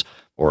speakers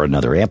or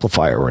another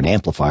amplifier or an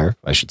amplifier,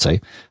 I should say.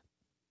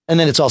 And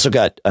then it's also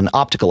got an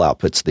optical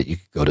output so that you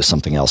could go to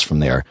something else from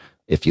there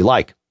if you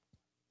like.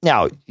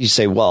 Now, you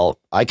say, well,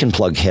 I can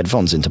plug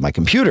headphones into my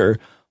computer.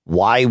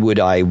 Why would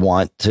I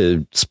want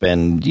to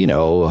spend,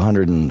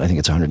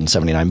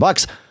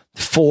 $179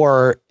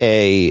 for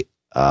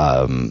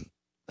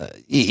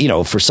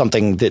for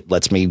something that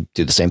lets me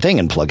do the same thing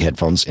and plug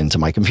headphones into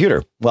my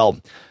computer? Well,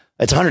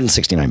 it's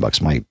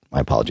 $169. My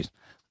apologies.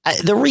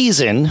 The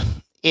reason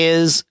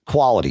is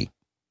quality.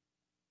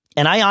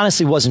 And I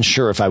honestly wasn't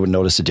sure if I would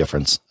notice a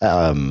difference.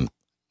 I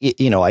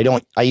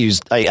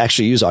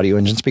actually use Audio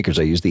Engine speakers.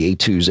 I use the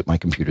A2s at my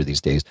computer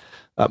these days,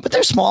 but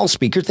they're small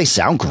speakers. They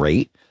sound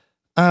great.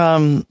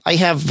 I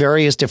have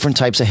various different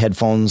types of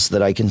headphones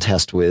that I can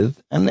test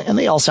with, and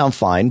they all sound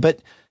fine. But,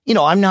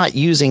 I'm not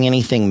using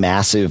anything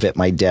massive at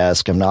my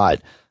desk.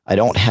 I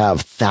don't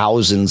have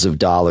thousands of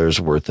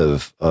dollars worth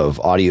of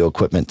audio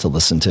equipment to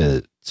listen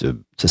to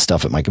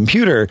stuff at my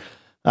computer.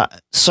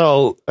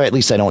 So at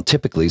least I don't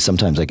typically.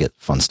 Sometimes I get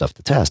fun stuff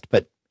to test,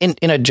 but in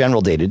a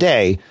general day to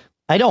day,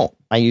 I don't.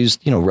 I use,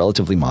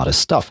 relatively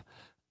modest stuff.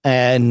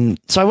 And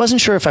so I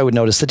wasn't sure if I would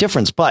notice the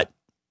difference, but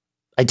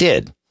I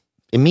did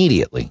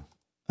immediately.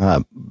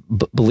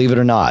 Believe it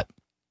or not.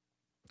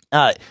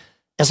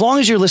 As long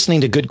as you're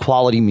listening to good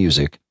quality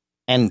music,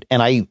 and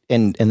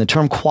the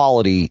term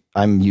quality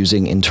I'm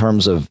using in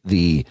terms of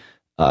the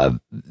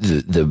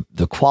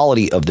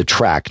quality of the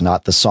track,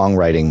 not the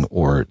songwriting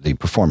or the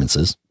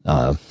performances.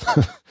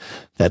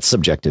 That's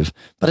subjective.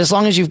 But as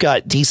long as you've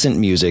got decent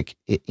music,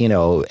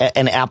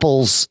 and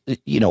Apple's,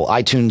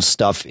 iTunes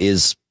stuff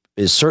is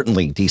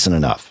certainly decent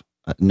enough.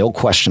 No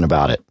question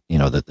about it.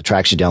 The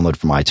tracks you download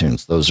from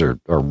iTunes, those are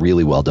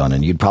really well done.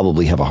 And you'd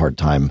probably have a hard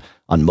time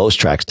on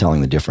most tracks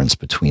telling the difference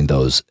between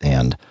those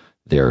and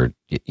their,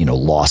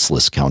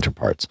 lossless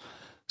counterparts.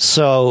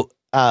 So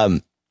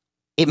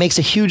it makes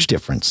a huge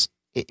difference.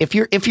 If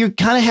you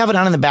kind of have it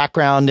on in the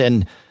background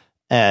and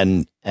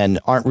and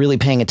aren't really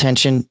paying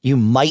attention, you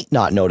might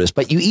not notice,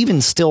 but you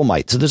even still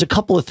might. So there's a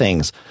couple of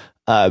things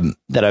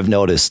that I've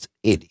noticed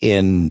it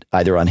in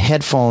either on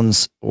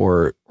headphones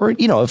or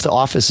if the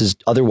office is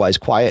otherwise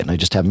quiet and I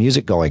just have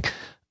music going.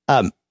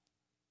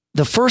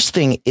 The first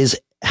thing is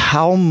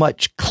how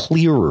much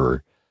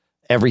clearer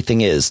everything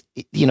is.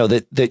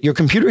 That your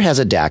computer has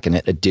a DAC in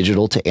it, a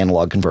digital to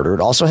analog converter. It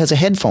also has a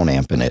headphone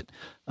amp in it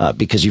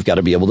because you've got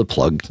to be able to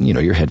plug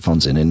your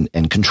headphones in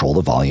and control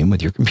the volume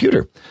with your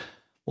computer.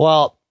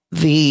 Well,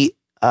 there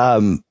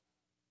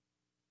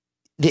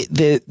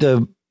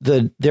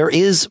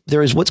is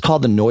what's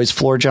called the noise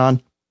floor,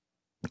 John,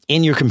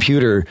 in your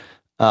computer.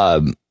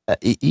 Your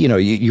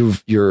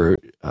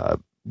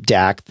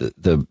DAC,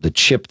 the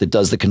chip that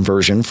does the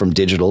conversion from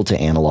digital to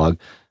analog,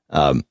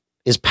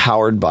 is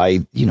powered by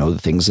the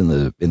things in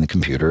the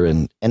computer,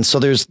 and so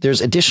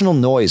there's additional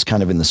noise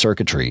kind of in the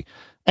circuitry,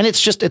 and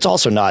it's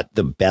also not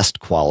the best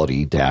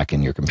quality DAC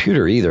in your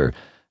computer either.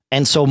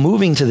 And so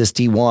moving to this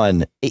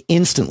D1,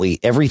 instantly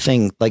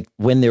everything, like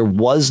when there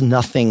was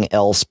nothing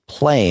else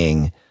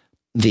playing,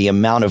 the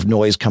amount of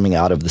noise coming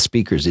out of the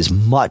speakers is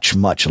much,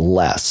 much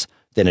less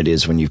than it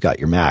is when you've got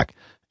your Mac.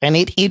 And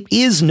it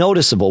is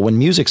noticeable when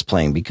music's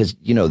playing because,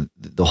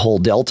 the whole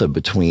delta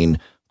between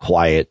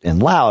quiet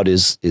and loud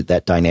is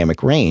that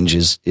dynamic range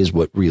is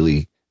what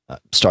really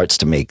starts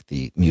to make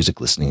the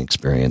music listening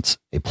experience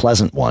a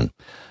pleasant one.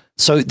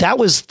 So that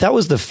was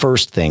the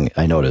first thing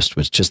I noticed,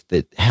 was just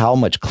that how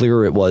much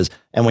clearer it was.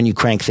 And when you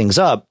crank things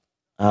up,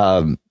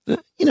 the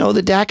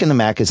DAC in the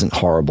Mac isn't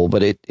horrible,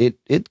 but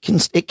it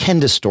can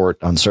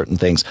distort on certain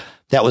things.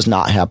 That was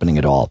not happening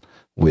at all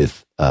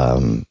with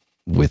the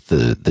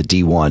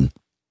D1.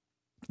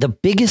 The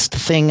biggest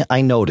thing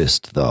I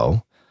noticed,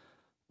 though,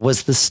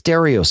 was the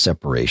stereo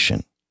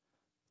separation.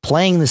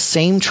 Playing the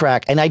same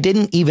track, and I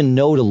didn't even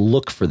know to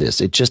look for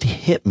this. It just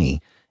hit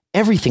me.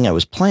 Everything I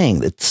was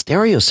playing, the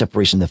stereo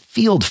separation, the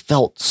field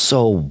felt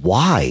so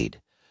wide.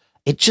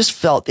 It just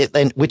felt it,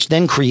 and which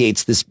then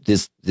creates this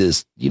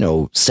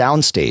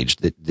sound stage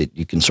that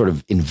you can sort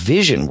of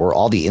envision where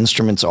all the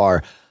instruments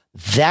are.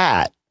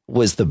 That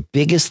was the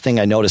biggest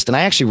thing I noticed. And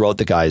I actually wrote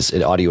the guys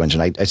at Audio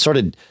Engine. I sort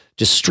of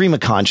just stream of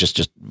conscious,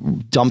 just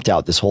dumped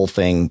out this whole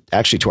thing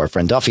actually to our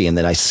friend Duffy. And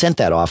then I sent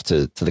that off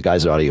to the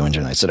guys at Audio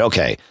Engine. I said,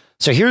 okay,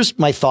 so here's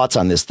my thoughts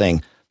on this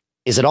thing.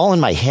 Is it all in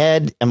my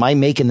head? Am I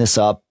making this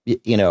up?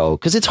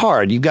 Because it's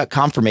hard. You've got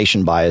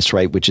confirmation bias,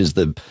 right? Which is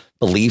the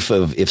belief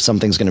of if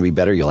something's going to be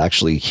better, you'll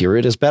actually hear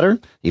it as better,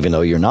 even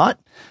though you're not.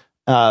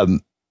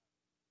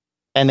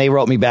 And they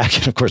wrote me back.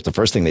 And of course, the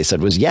first thing they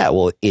said was, yeah,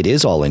 well, it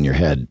is all in your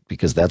head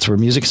because that's where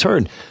music's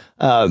heard.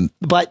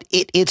 But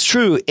it's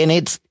true. And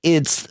it's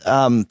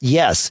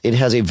yes, it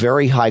has a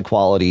very high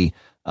quality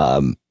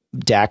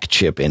DAC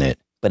chip in it.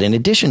 But in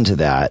addition to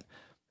that,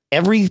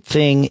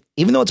 everything,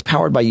 even though it's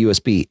powered by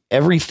USB,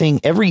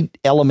 every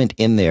element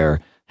in there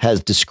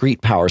has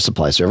discrete power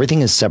supply. So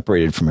everything is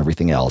separated from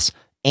everything else.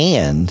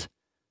 And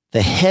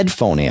the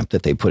headphone amp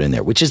that they put in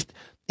there, which is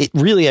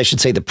I should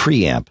say the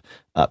preamp,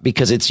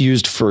 because it's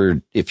used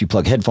for if you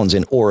plug headphones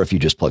in or if you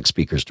just plug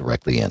speakers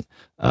directly in,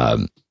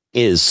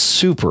 is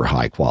super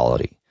high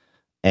quality.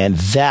 And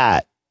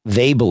that,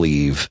 they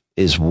believe,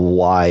 is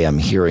why I'm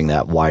hearing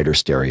that wider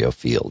stereo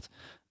field.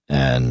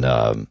 And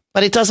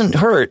but it doesn't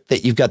hurt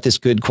that you've got this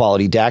good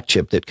quality DAC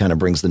chip that kind of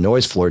brings the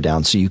noise floor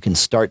down so you can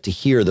start to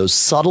hear those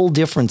subtle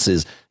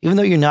differences, even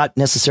though you're not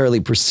necessarily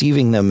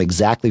perceiving them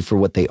exactly for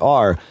what they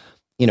are.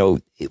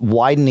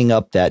 Widening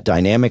up that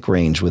dynamic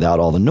range without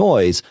all the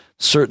noise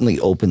certainly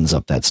opens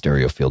up that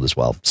stereo field as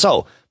well.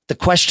 So the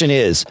question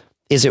is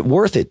it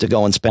worth it to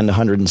go and spend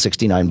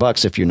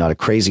 $169 if you're not a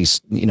crazy,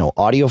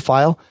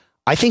 audiophile?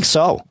 I think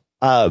so.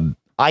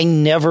 I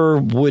never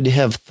would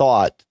have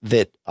thought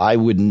that I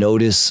would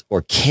notice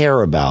or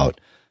care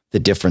about the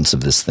difference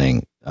of this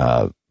thing.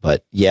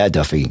 But yeah,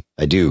 Duffy,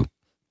 I do.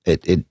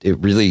 It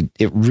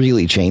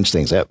really changed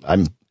things.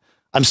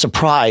 I'm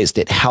surprised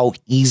at how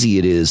easy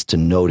it is to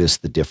notice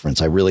the difference.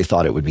 I really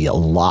thought it would be a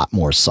lot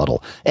more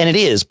subtle, and it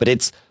is, but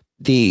it's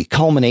the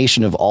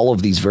culmination of all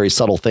of these very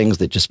subtle things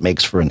that just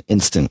makes for an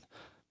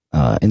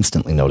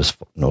instantly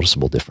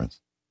noticeable difference.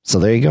 So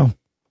there you go.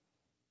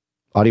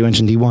 Audio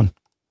Engine D1.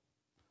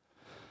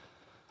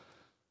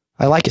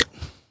 I like it.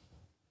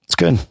 It's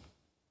good.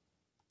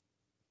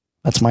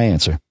 That's my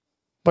answer.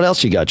 What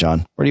else you got,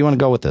 John? Where do you want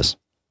to go with this?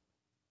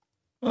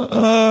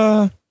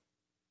 How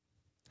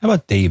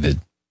about David?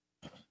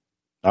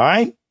 All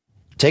right.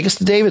 Take us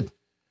to David.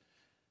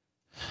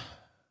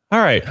 All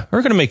right.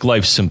 We're going to make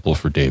life simple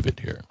for David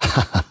here.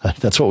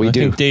 That's what we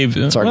do.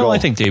 That's our goal. I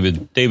think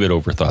David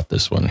overthought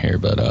this one here,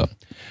 but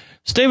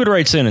so David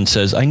writes in and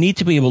says, I need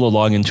to be able to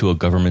log into a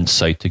government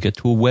site to get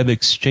to a web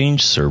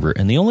exchange server,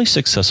 and the only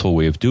successful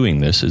way of doing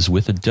this is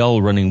with a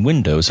Dell running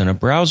Windows and a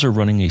browser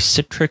running a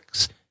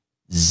Citrix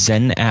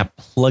XenApp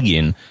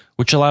plugin,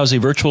 which allows a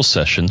virtual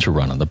session to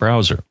run on the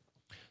browser.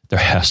 There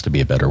has to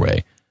be a better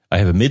way. I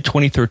have a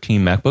mid-2013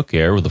 MacBook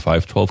Air with a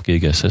 512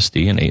 gig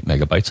SSD and 8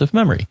 megabytes of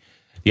memory.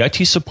 The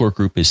IT support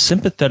group is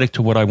sympathetic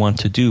to what I want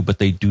to do, but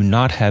they do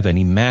not have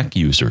any Mac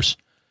users.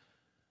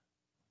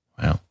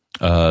 Wow.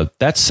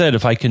 That said,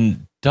 if I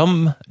can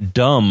dumb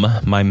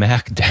my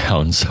Mac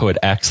down so it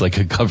acts like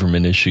a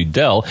government-issued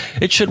Dell,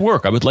 it should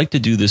work. I would like to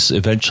do this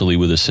eventually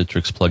with a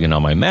Citrix plugin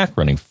on my Mac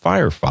running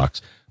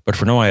Firefox, but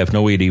for now I have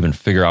no way to even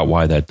figure out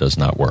why that does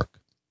not work.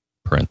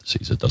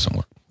 Parentheses, it doesn't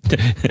work.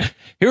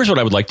 Here's what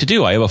I would like to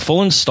do. I have a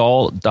full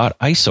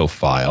install.iso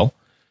file,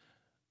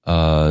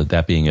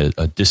 that being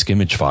a disk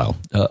image file,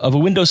 of a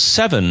Windows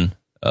 7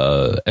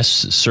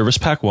 Service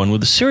Pack 1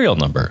 with a serial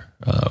number,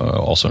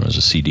 also known as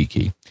a CD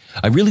key.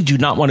 I really do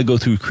not want to go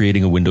through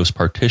creating a Windows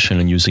partition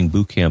and using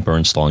Boot Camp or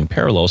installing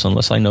Parallels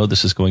unless I know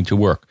this is going to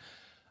work.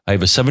 I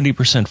have a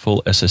 70%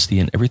 full SSD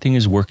and everything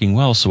is working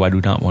well, so I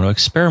do not want to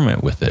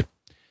experiment with it.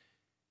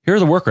 Here are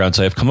the workarounds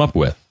I have come up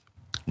with.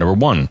 Number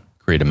 1,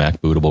 create a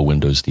Mac bootable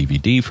Windows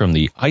DVD from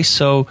the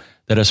ISO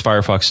that has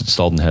Firefox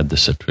installed and had the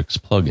Citrix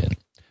plugin.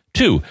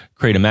 2,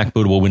 create a Mac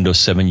bootable Windows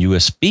 7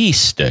 USB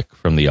stick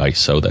from the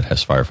ISO that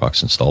has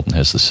Firefox installed and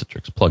has the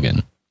Citrix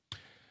plugin.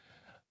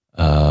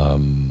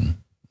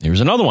 Here's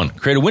another one.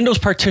 Create a Windows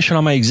partition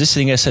on my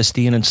existing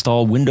SSD and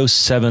install Windows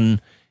 7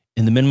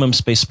 in the minimum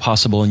space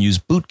possible and use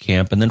Boot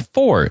Camp. And then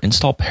 4,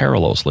 install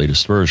Parallels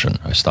latest version.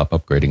 I stop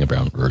upgrading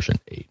around version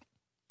 8.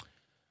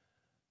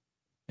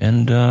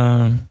 And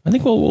I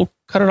think we'll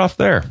cut it off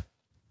there.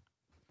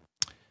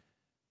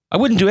 I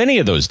wouldn't do any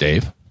of those,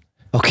 Dave.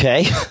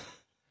 Okay.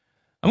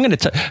 I'm going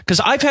to because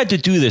I've had to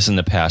do this in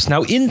the past.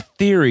 Now, in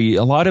theory,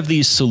 a lot of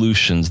these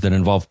solutions that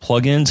involve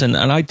plugins, and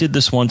I did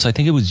this once, I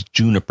think it was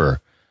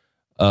Juniper,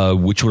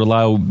 which would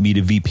allow me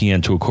to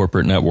VPN to a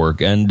corporate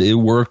network, and it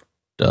worked.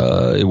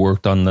 It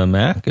worked on the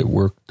Mac, it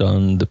worked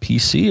on the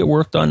PC, it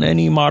worked on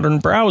any modern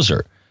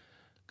browser,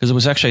 because it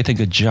was actually, I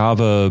think, a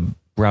Java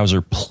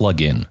browser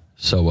plugin.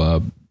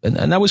 So,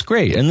 and that was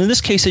great. And in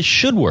this case, it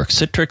should work.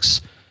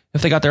 Citrix,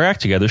 if they got their act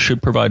together,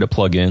 should provide a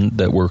plugin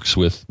that works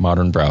with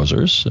modern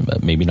browsers,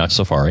 maybe not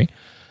Safari.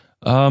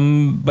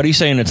 But he's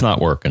saying it's not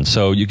working.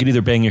 So you could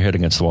either bang your head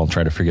against the wall and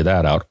try to figure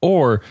that out,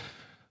 or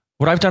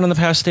what I've done in the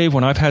past, Dave,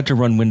 when I've had to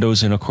run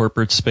Windows in a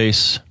corporate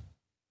space.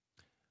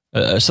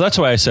 So that's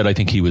why I said I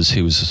think he was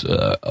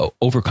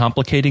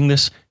overcomplicating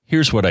this.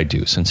 Here's what I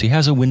do. Since he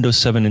has a Windows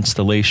 7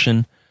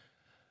 installation,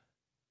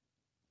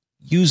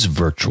 use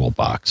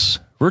VirtualBox.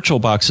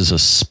 VirtualBox is a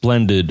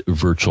splendid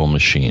virtual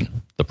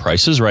machine. The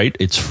price is right.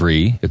 It's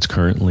free. It's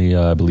currently,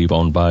 I believe,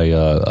 owned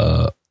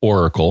by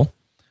Oracle.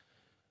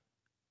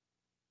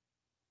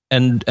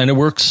 And it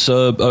works,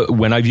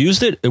 when I've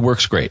used it, it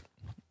works great.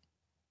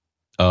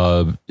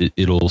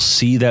 It'll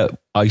see that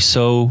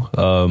ISO,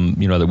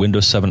 the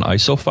Windows 7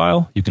 ISO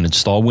file. You can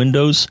install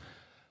Windows.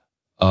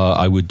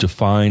 I would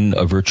define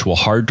a virtual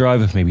hard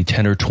drive of maybe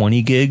 10 or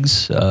 20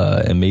 gigs,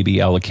 and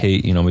maybe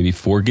allocate, maybe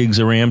 4 gigs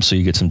of RAM so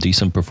you get some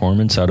decent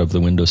performance out of the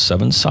Windows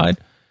 7 side.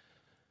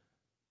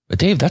 But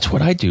Dave, that's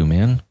what I do,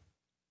 man.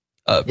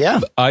 Yeah.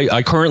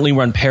 I currently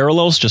run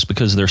Parallels just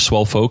because they're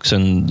swell folks,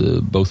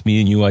 and both me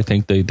and you, I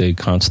think they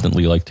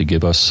constantly like to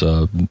give us,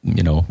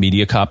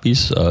 media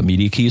copies,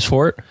 media keys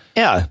for it.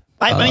 Yeah.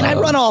 I mean, I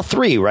run all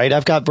three, right?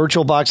 I've got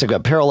VirtualBox, I've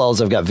got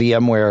Parallels, I've got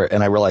VMware,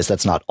 and I realize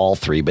that's not all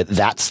three, but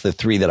that's the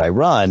three that I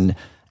run.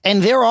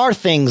 And there are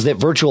things that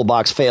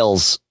VirtualBox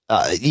fails,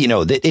 I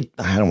don't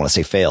want to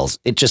say fails.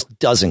 It just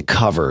doesn't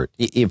cover.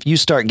 If you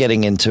start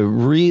getting into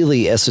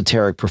really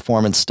esoteric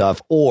performance stuff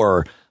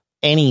or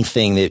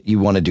anything that you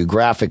want to do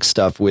graphic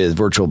stuff with,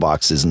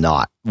 VirtualBox is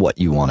not what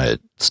you want to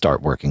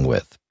start working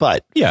with.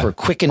 But for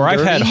quick and dirty,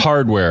 I've had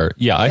hardware.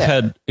 Yeah, I've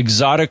had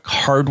exotic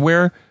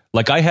hardware.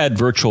 Like I had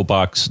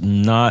VirtualBox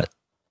not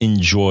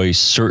enjoy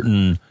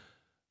certain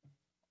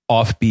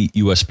offbeat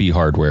USB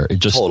hardware. It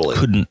just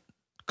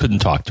couldn't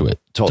talk to it.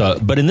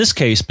 Totally. But in this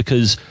case,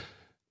 because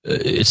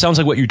it sounds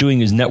like what you're doing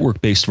is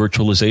network-based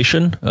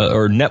virtualization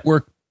or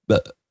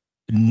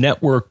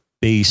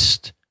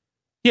network-based.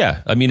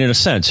 Yeah, I mean, in a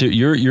sense,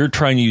 you're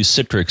trying to use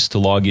Citrix to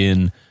log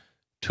in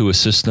to a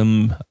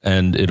system,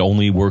 and it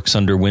only works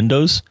under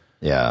Windows.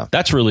 Yeah,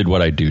 that's really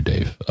what I do,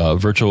 Dave. Again,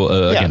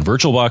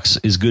 VirtualBox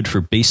is good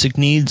for basic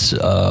needs,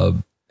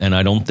 and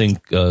I don't think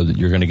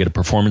you're going to get a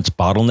performance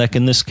bottleneck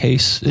in this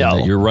case.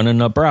 No. You're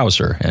running a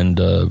browser, and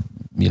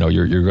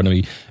you're going to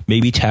be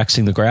maybe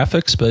taxing the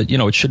graphics, but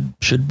it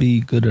should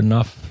be good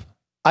enough.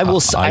 I will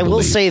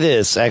say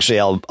this. Actually,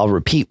 I'll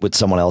repeat what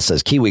someone else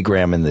says.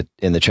 KiwiGram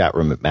in the chat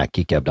room at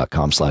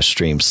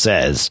MacGeekGab.com/stream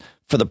says,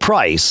 for the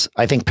price,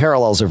 I think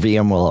Parallels or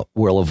VM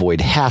will avoid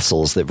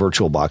hassles that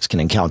VirtualBox can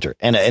encounter.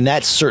 And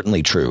that's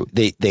certainly true.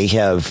 They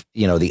have,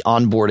 the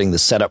onboarding, the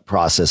setup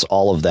process,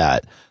 all of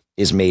that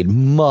is made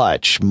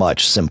much,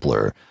 much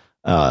simpler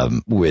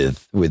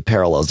with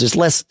Parallels. There's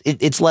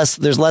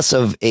less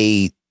of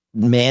a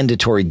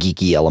mandatory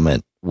geeky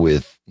element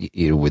with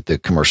the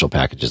commercial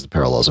packages, the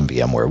Parallels and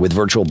VMware. With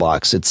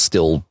VirtualBox, it's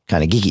still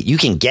kind of geeky. You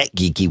can get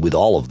geeky with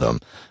all of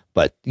them,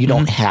 but you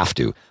don't have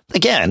to.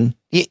 Again,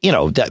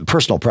 that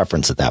personal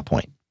preference at that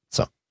point.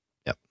 So,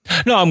 yep.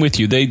 No, I'm with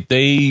you.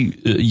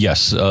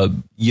 Yes,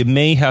 you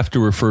may have to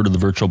refer to the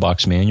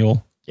VirtualBox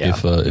manual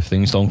if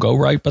things don't go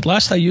right. But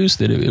last I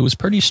used it, it was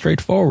pretty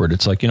straightforward.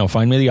 It's like,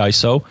 find me the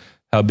ISO.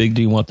 How big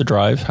do you want the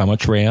drive? How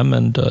much RAM?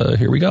 And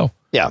here we go.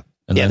 Yeah.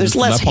 And yeah, then there's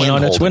from less that point on,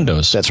 it's hand-holding.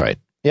 Windows. That's right.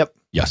 Yep.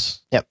 Yes.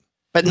 Yep.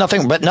 But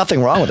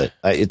nothing wrong with it.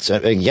 It's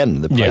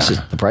again,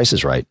 the price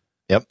is right.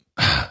 Yep.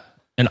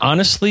 And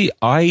honestly,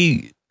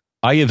 I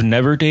have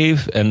never,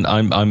 Dave, and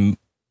I'm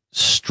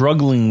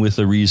struggling with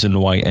the reason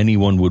why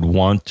anyone would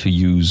want to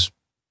use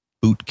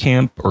Boot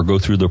Camp or go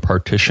through the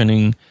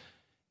partitioning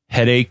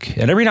headache.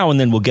 And every now and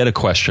then we'll get a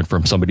question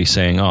from somebody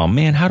saying, "Oh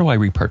man, how do I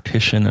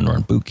repartition and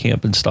run Boot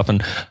Camp and stuff?"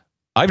 And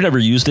I've never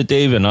used it,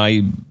 Dave, and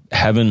I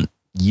haven't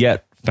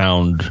yet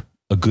found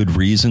a good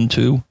reason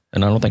to,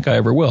 and I don't think I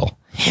ever will.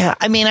 Yeah,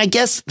 I mean, I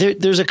guess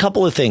there's a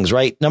couple of things,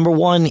 right? Number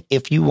one,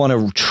 if you want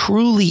to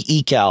truly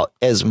eke out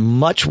as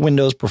much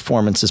Windows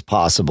performance as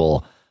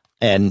possible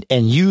and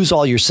use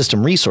all your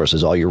system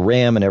resources, all your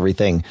RAM and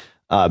everything,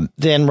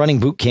 then running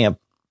Boot Camp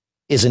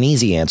is an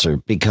easy answer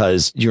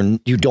because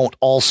you don't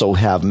also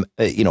have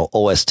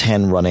OS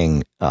 10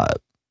 running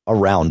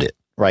around it,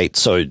 right?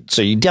 So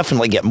you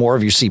definitely get more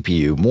of your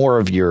CPU, more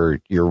of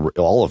your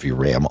all of your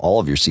RAM, all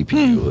of your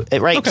CPU,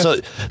 right?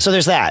 Okay. So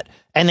there's that,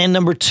 and then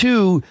number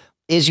two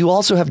is you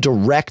also have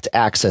direct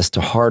access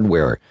to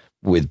hardware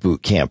with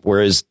Boot Camp,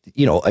 whereas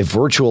a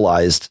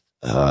virtualized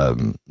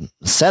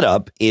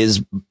setup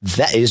is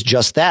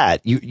just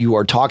that. You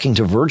are talking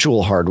to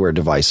virtual hardware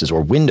devices,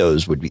 or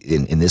Windows would be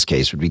in this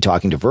case would be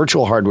talking to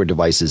virtual hardware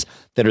devices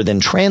that are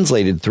then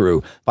translated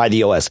through by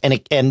the OS.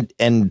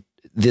 And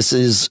this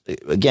is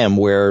again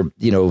where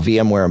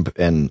VMware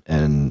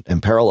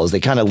and Parallels, they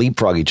kind of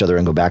leapfrog each other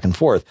and go back and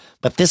forth.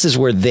 But this is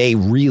where they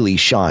really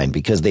shine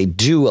because they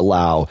do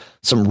allow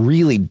some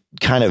really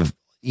kind of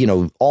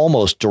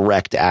almost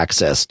direct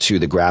access to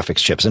the graphics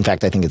chips. In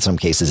fact, I think in some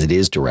cases it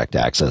is direct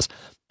access.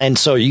 And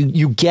so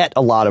you get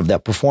a lot of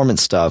that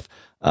performance stuff,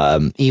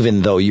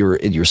 even though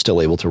you're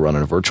still able to run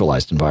in a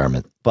virtualized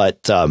environment.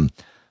 But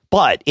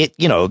it,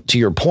 to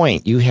your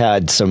point, you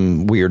had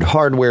some weird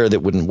hardware that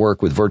wouldn't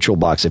work with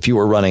VirtualBox. If you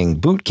were running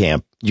Boot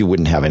Camp, you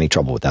wouldn't have any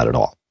trouble with that at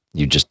all.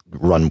 You just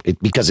run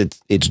it because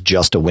it's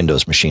just a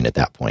Windows machine at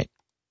that point,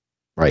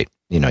 right?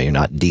 You're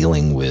not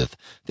dealing with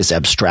this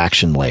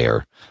abstraction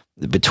layer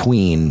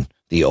between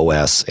the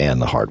OS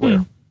and the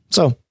hardware.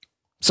 So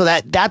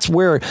that's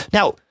where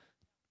now,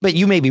 but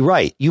you may be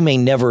right. You may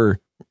never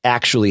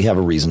actually have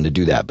a reason to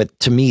do that. But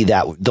to me,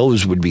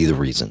 those would be the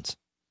reasons,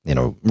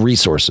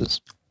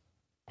 resources,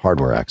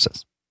 hardware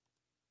access.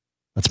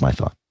 That's my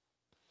thought.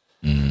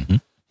 Mm-hmm.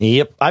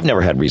 Yep. I've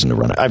never had reason to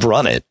run it. I've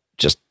run it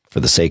just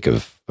for the sake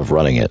of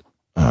running it.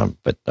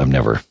 But I've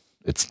never,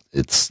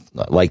 it's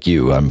not like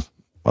you. I'm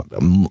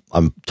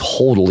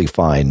totally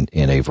fine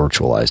in a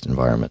virtualized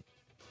environment.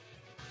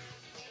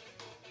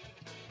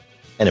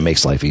 And it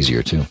makes life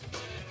easier too.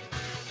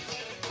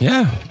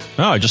 Yeah.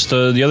 Oh, just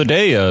the other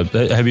day,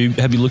 have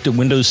you looked at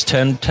Windows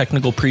 10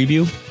 technical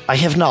preview? I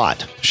have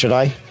not. Should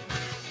I?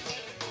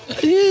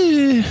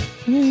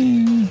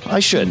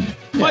 I should.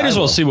 Might as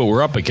well see what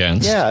we're up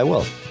against. Yeah, I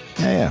will.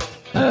 Yeah.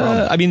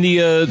 I mean,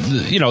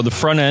 the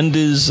front end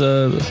is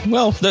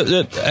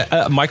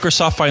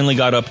Microsoft finally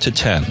got up to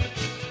 10.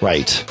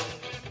 Right.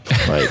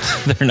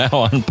 They're now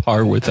on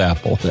par with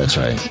Apple. That's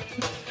right.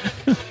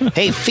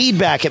 Hey,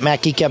 feedback at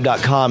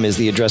MacGeekGab.com is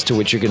the address to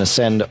which you're going to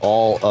send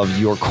all of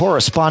your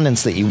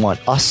correspondence that you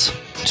want us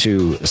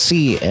to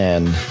see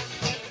and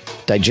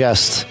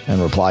digest and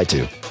reply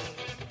to.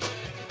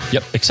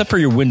 Yep, except for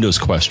your Windows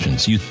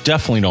questions. You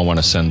definitely don't want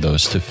to send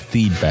those to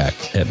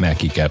feedback at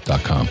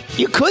MacGeekGab.com.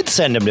 You could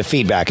send them to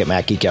feedback at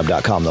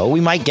MacGeekGab.com, though. We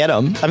might get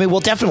them. I mean,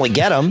 we'll definitely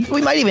get them.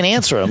 We might even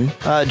answer them.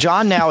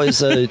 John now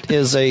is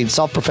a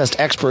self-professed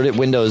expert at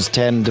Windows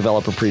 10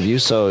 developer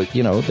preview, so,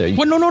 there you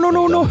go.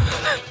 No.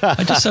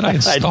 I just said I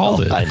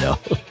installed it. I know.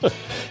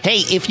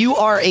 Hey, if you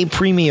are a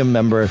premium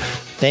member,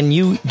 then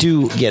you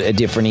do get a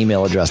different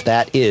email address.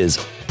 That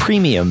is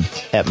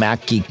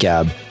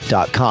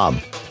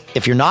premium@MacGeekGab.com.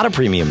 If you're not a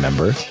premium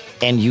member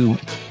and you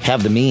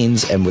have the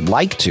means and would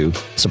like to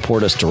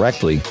support us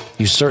directly,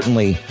 we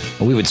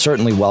would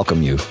certainly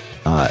welcome you,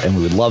 and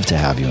we would love to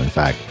have you. In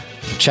fact,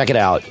 check it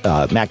out.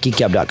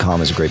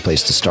 MacGeekGab.com is a great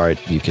place to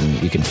start. You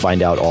can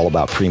find out all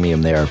about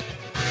premium there.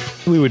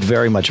 We would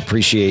very much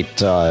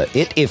appreciate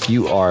it if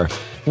you are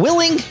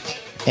willing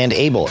and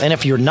able. And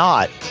if you're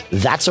not,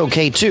 that's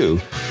okay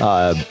too.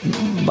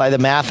 By the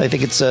math, I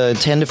think it's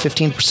 10 to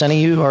 15% of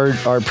you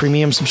are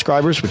premium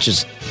subscribers, which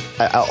is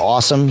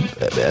awesome.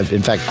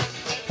 In fact,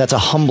 that's a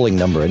humbling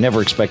number. I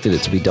never expected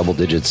it to be double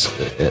digits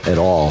at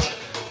all.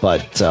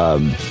 But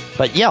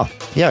yeah,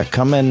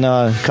 come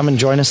and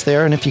join us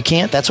there. And if you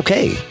can't, that's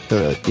okay.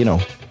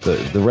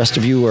 The rest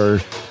of you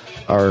are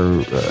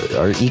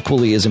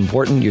equally as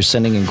important. You're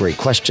sending in great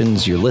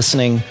questions. You're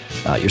listening.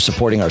 You're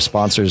supporting our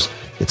sponsors.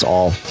 It's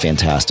all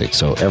fantastic.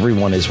 So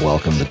everyone is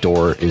welcome. The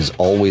door is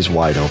always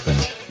wide open,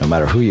 no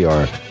matter who you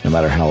are, no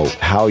matter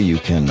how you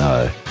can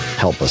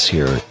help us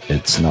here.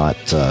 It's not,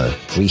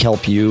 we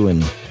help you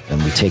and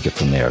we take it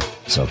from there.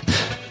 So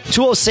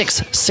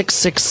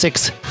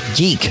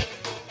 206-666-GEEK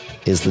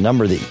is the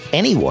number that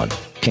anyone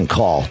can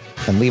call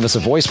and leave us a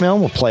voicemail.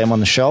 We'll play them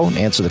on the show and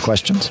answer the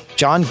questions.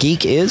 John,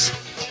 GEEK is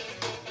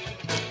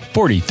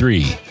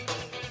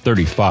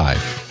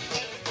 4335.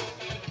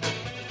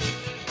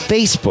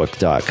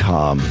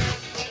 Facebook.com.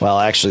 Well,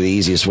 actually, the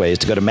easiest way is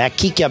to go to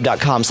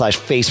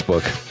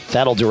MacGeekGab.com/Facebook.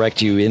 That'll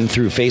direct you in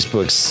through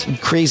Facebook's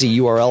crazy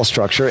URL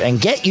structure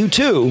and get you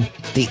to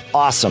the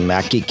awesome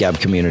Mac Geek Gab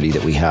community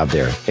that we have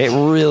there. It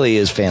really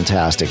is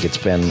fantastic. It's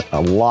been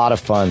a lot of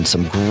fun.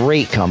 Some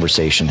great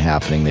conversation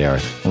happening there.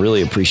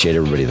 Really appreciate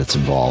everybody that's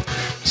involved.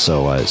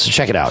 So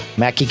check it out.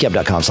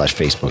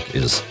 MacGeekGab.com/Facebook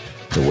is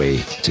the way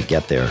to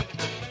get there.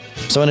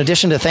 So in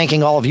addition to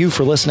thanking all of you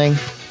for listening,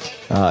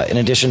 in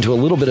addition to a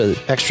little bit of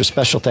extra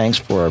special thanks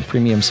for our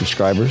premium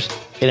subscribers,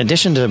 in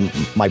addition to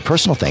my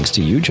personal thanks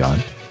to you,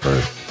 John,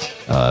 for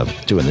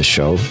doing this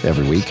show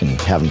every week and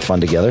having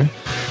fun together,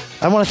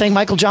 I want to thank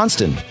Michael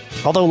Johnston.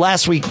 Although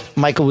last week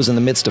Michael was in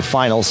the midst of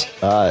finals,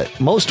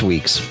 most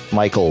weeks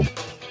Michael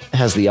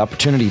has the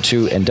opportunity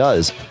to and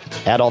does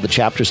add all the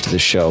chapters to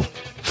this show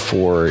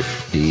for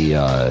the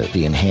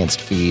enhanced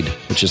feed,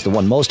 which is the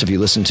one most of you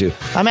listen to.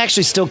 I'm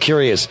actually still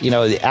curious. You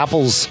know,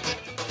 Apple's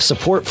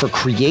support for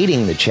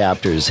creating the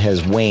chapters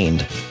has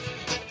waned,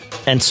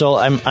 and so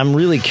I'm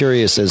really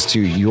curious as to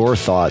your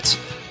thoughts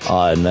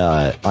on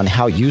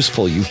how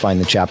useful you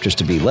find the chapters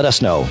to be. Let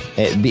us know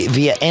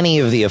via any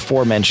of the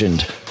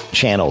aforementioned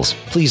channels.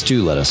 Please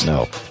do let us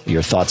know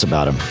your thoughts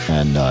about them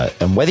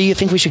and whether you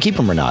think we should keep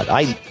them or not.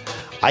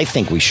 I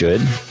think we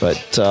should, but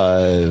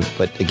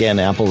again,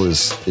 Apple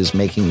is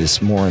making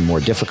this more and more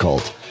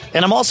difficult.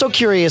 And I'm also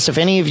curious if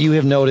any of you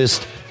have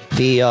noticed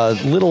the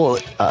little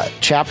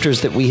chapters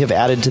that we have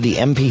added to the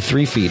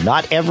MP3 feed.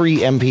 Not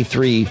every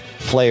MP3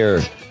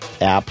 player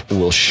app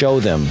will show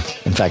them.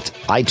 In fact,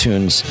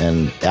 iTunes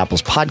and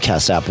Apple's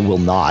podcast app will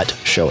not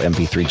show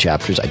MP3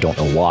 chapters. I don't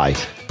know why.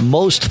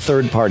 Most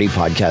third-party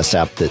podcast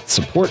apps that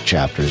support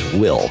chapters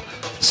will.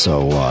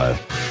 So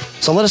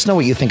let us know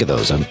what you think of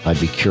those. I'd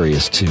be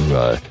curious to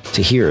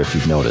hear if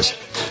you've noticed.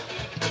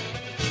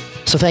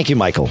 So thank you,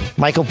 Michael.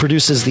 Michael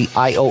produces the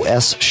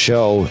iOS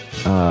Show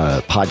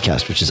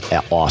podcast, which is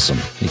awesome.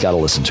 You got to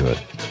listen to it.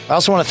 I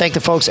also want to thank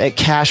the folks at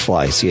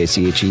CacheFly,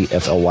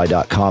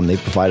 CacheFly.com. They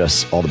provide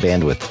us all the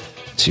bandwidth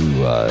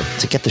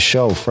to get the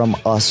show from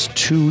us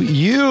to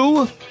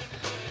you.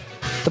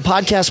 The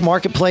podcast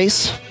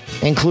marketplace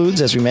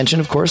includes, as we mentioned,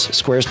 of course,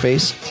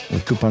 Squarespace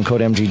with coupon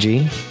code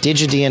MGG.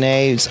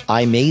 DigiDNA's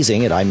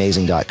iMazing at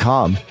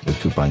iMazing.com with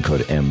coupon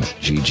code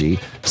MGG.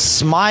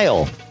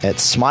 Smile at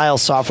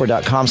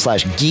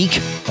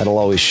smilesoftware.com/geek. That'll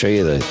always show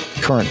you the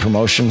current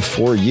promotion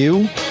for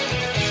you.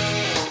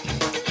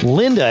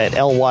 Lynda at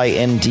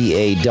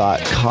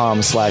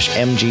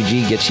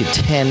lynda.com/MGG gets you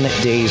 10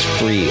 days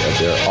free of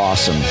their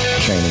awesome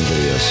training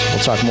videos. We'll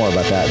talk more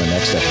about that in the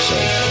next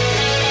episode.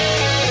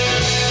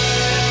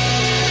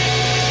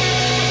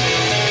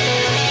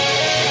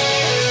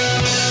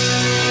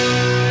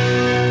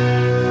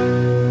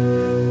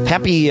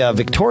 Happy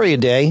Victoria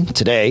Day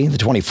today, the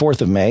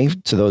 24th of May,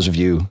 to those of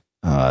you,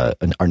 our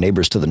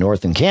neighbors to the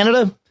north in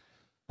Canada.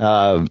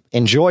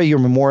 Enjoy your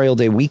Memorial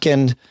Day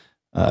weekend,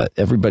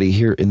 everybody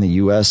here in the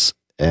U.S.,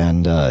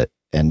 and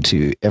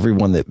to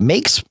everyone that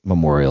makes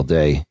Memorial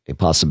Day a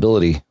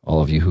possibility,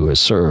 all of you who have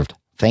served,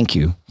 thank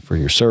you for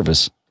your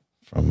service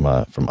from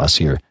us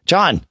here.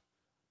 John,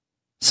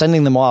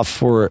 sending them off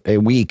for a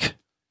week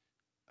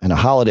and a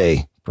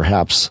holiday,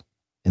 perhaps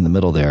in the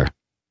middle there.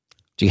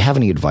 Do you have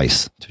any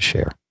advice to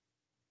share?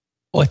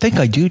 Well, I think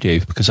I do,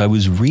 Dave, because I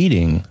was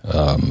reading,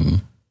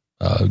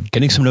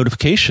 getting some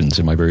notifications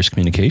in my various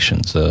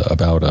communications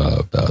about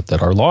that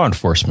our law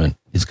enforcement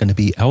is going to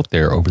be out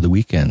there over the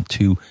weekend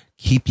to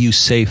keep you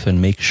safe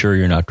and make sure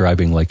you're not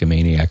driving like a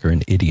maniac or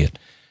an idiot.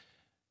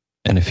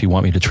 And if you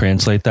want me to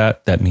translate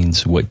that, that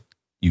means what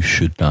you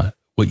should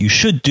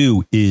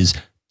do is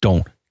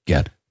don't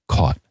get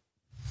caught.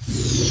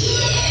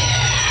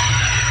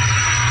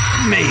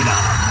 Made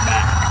up.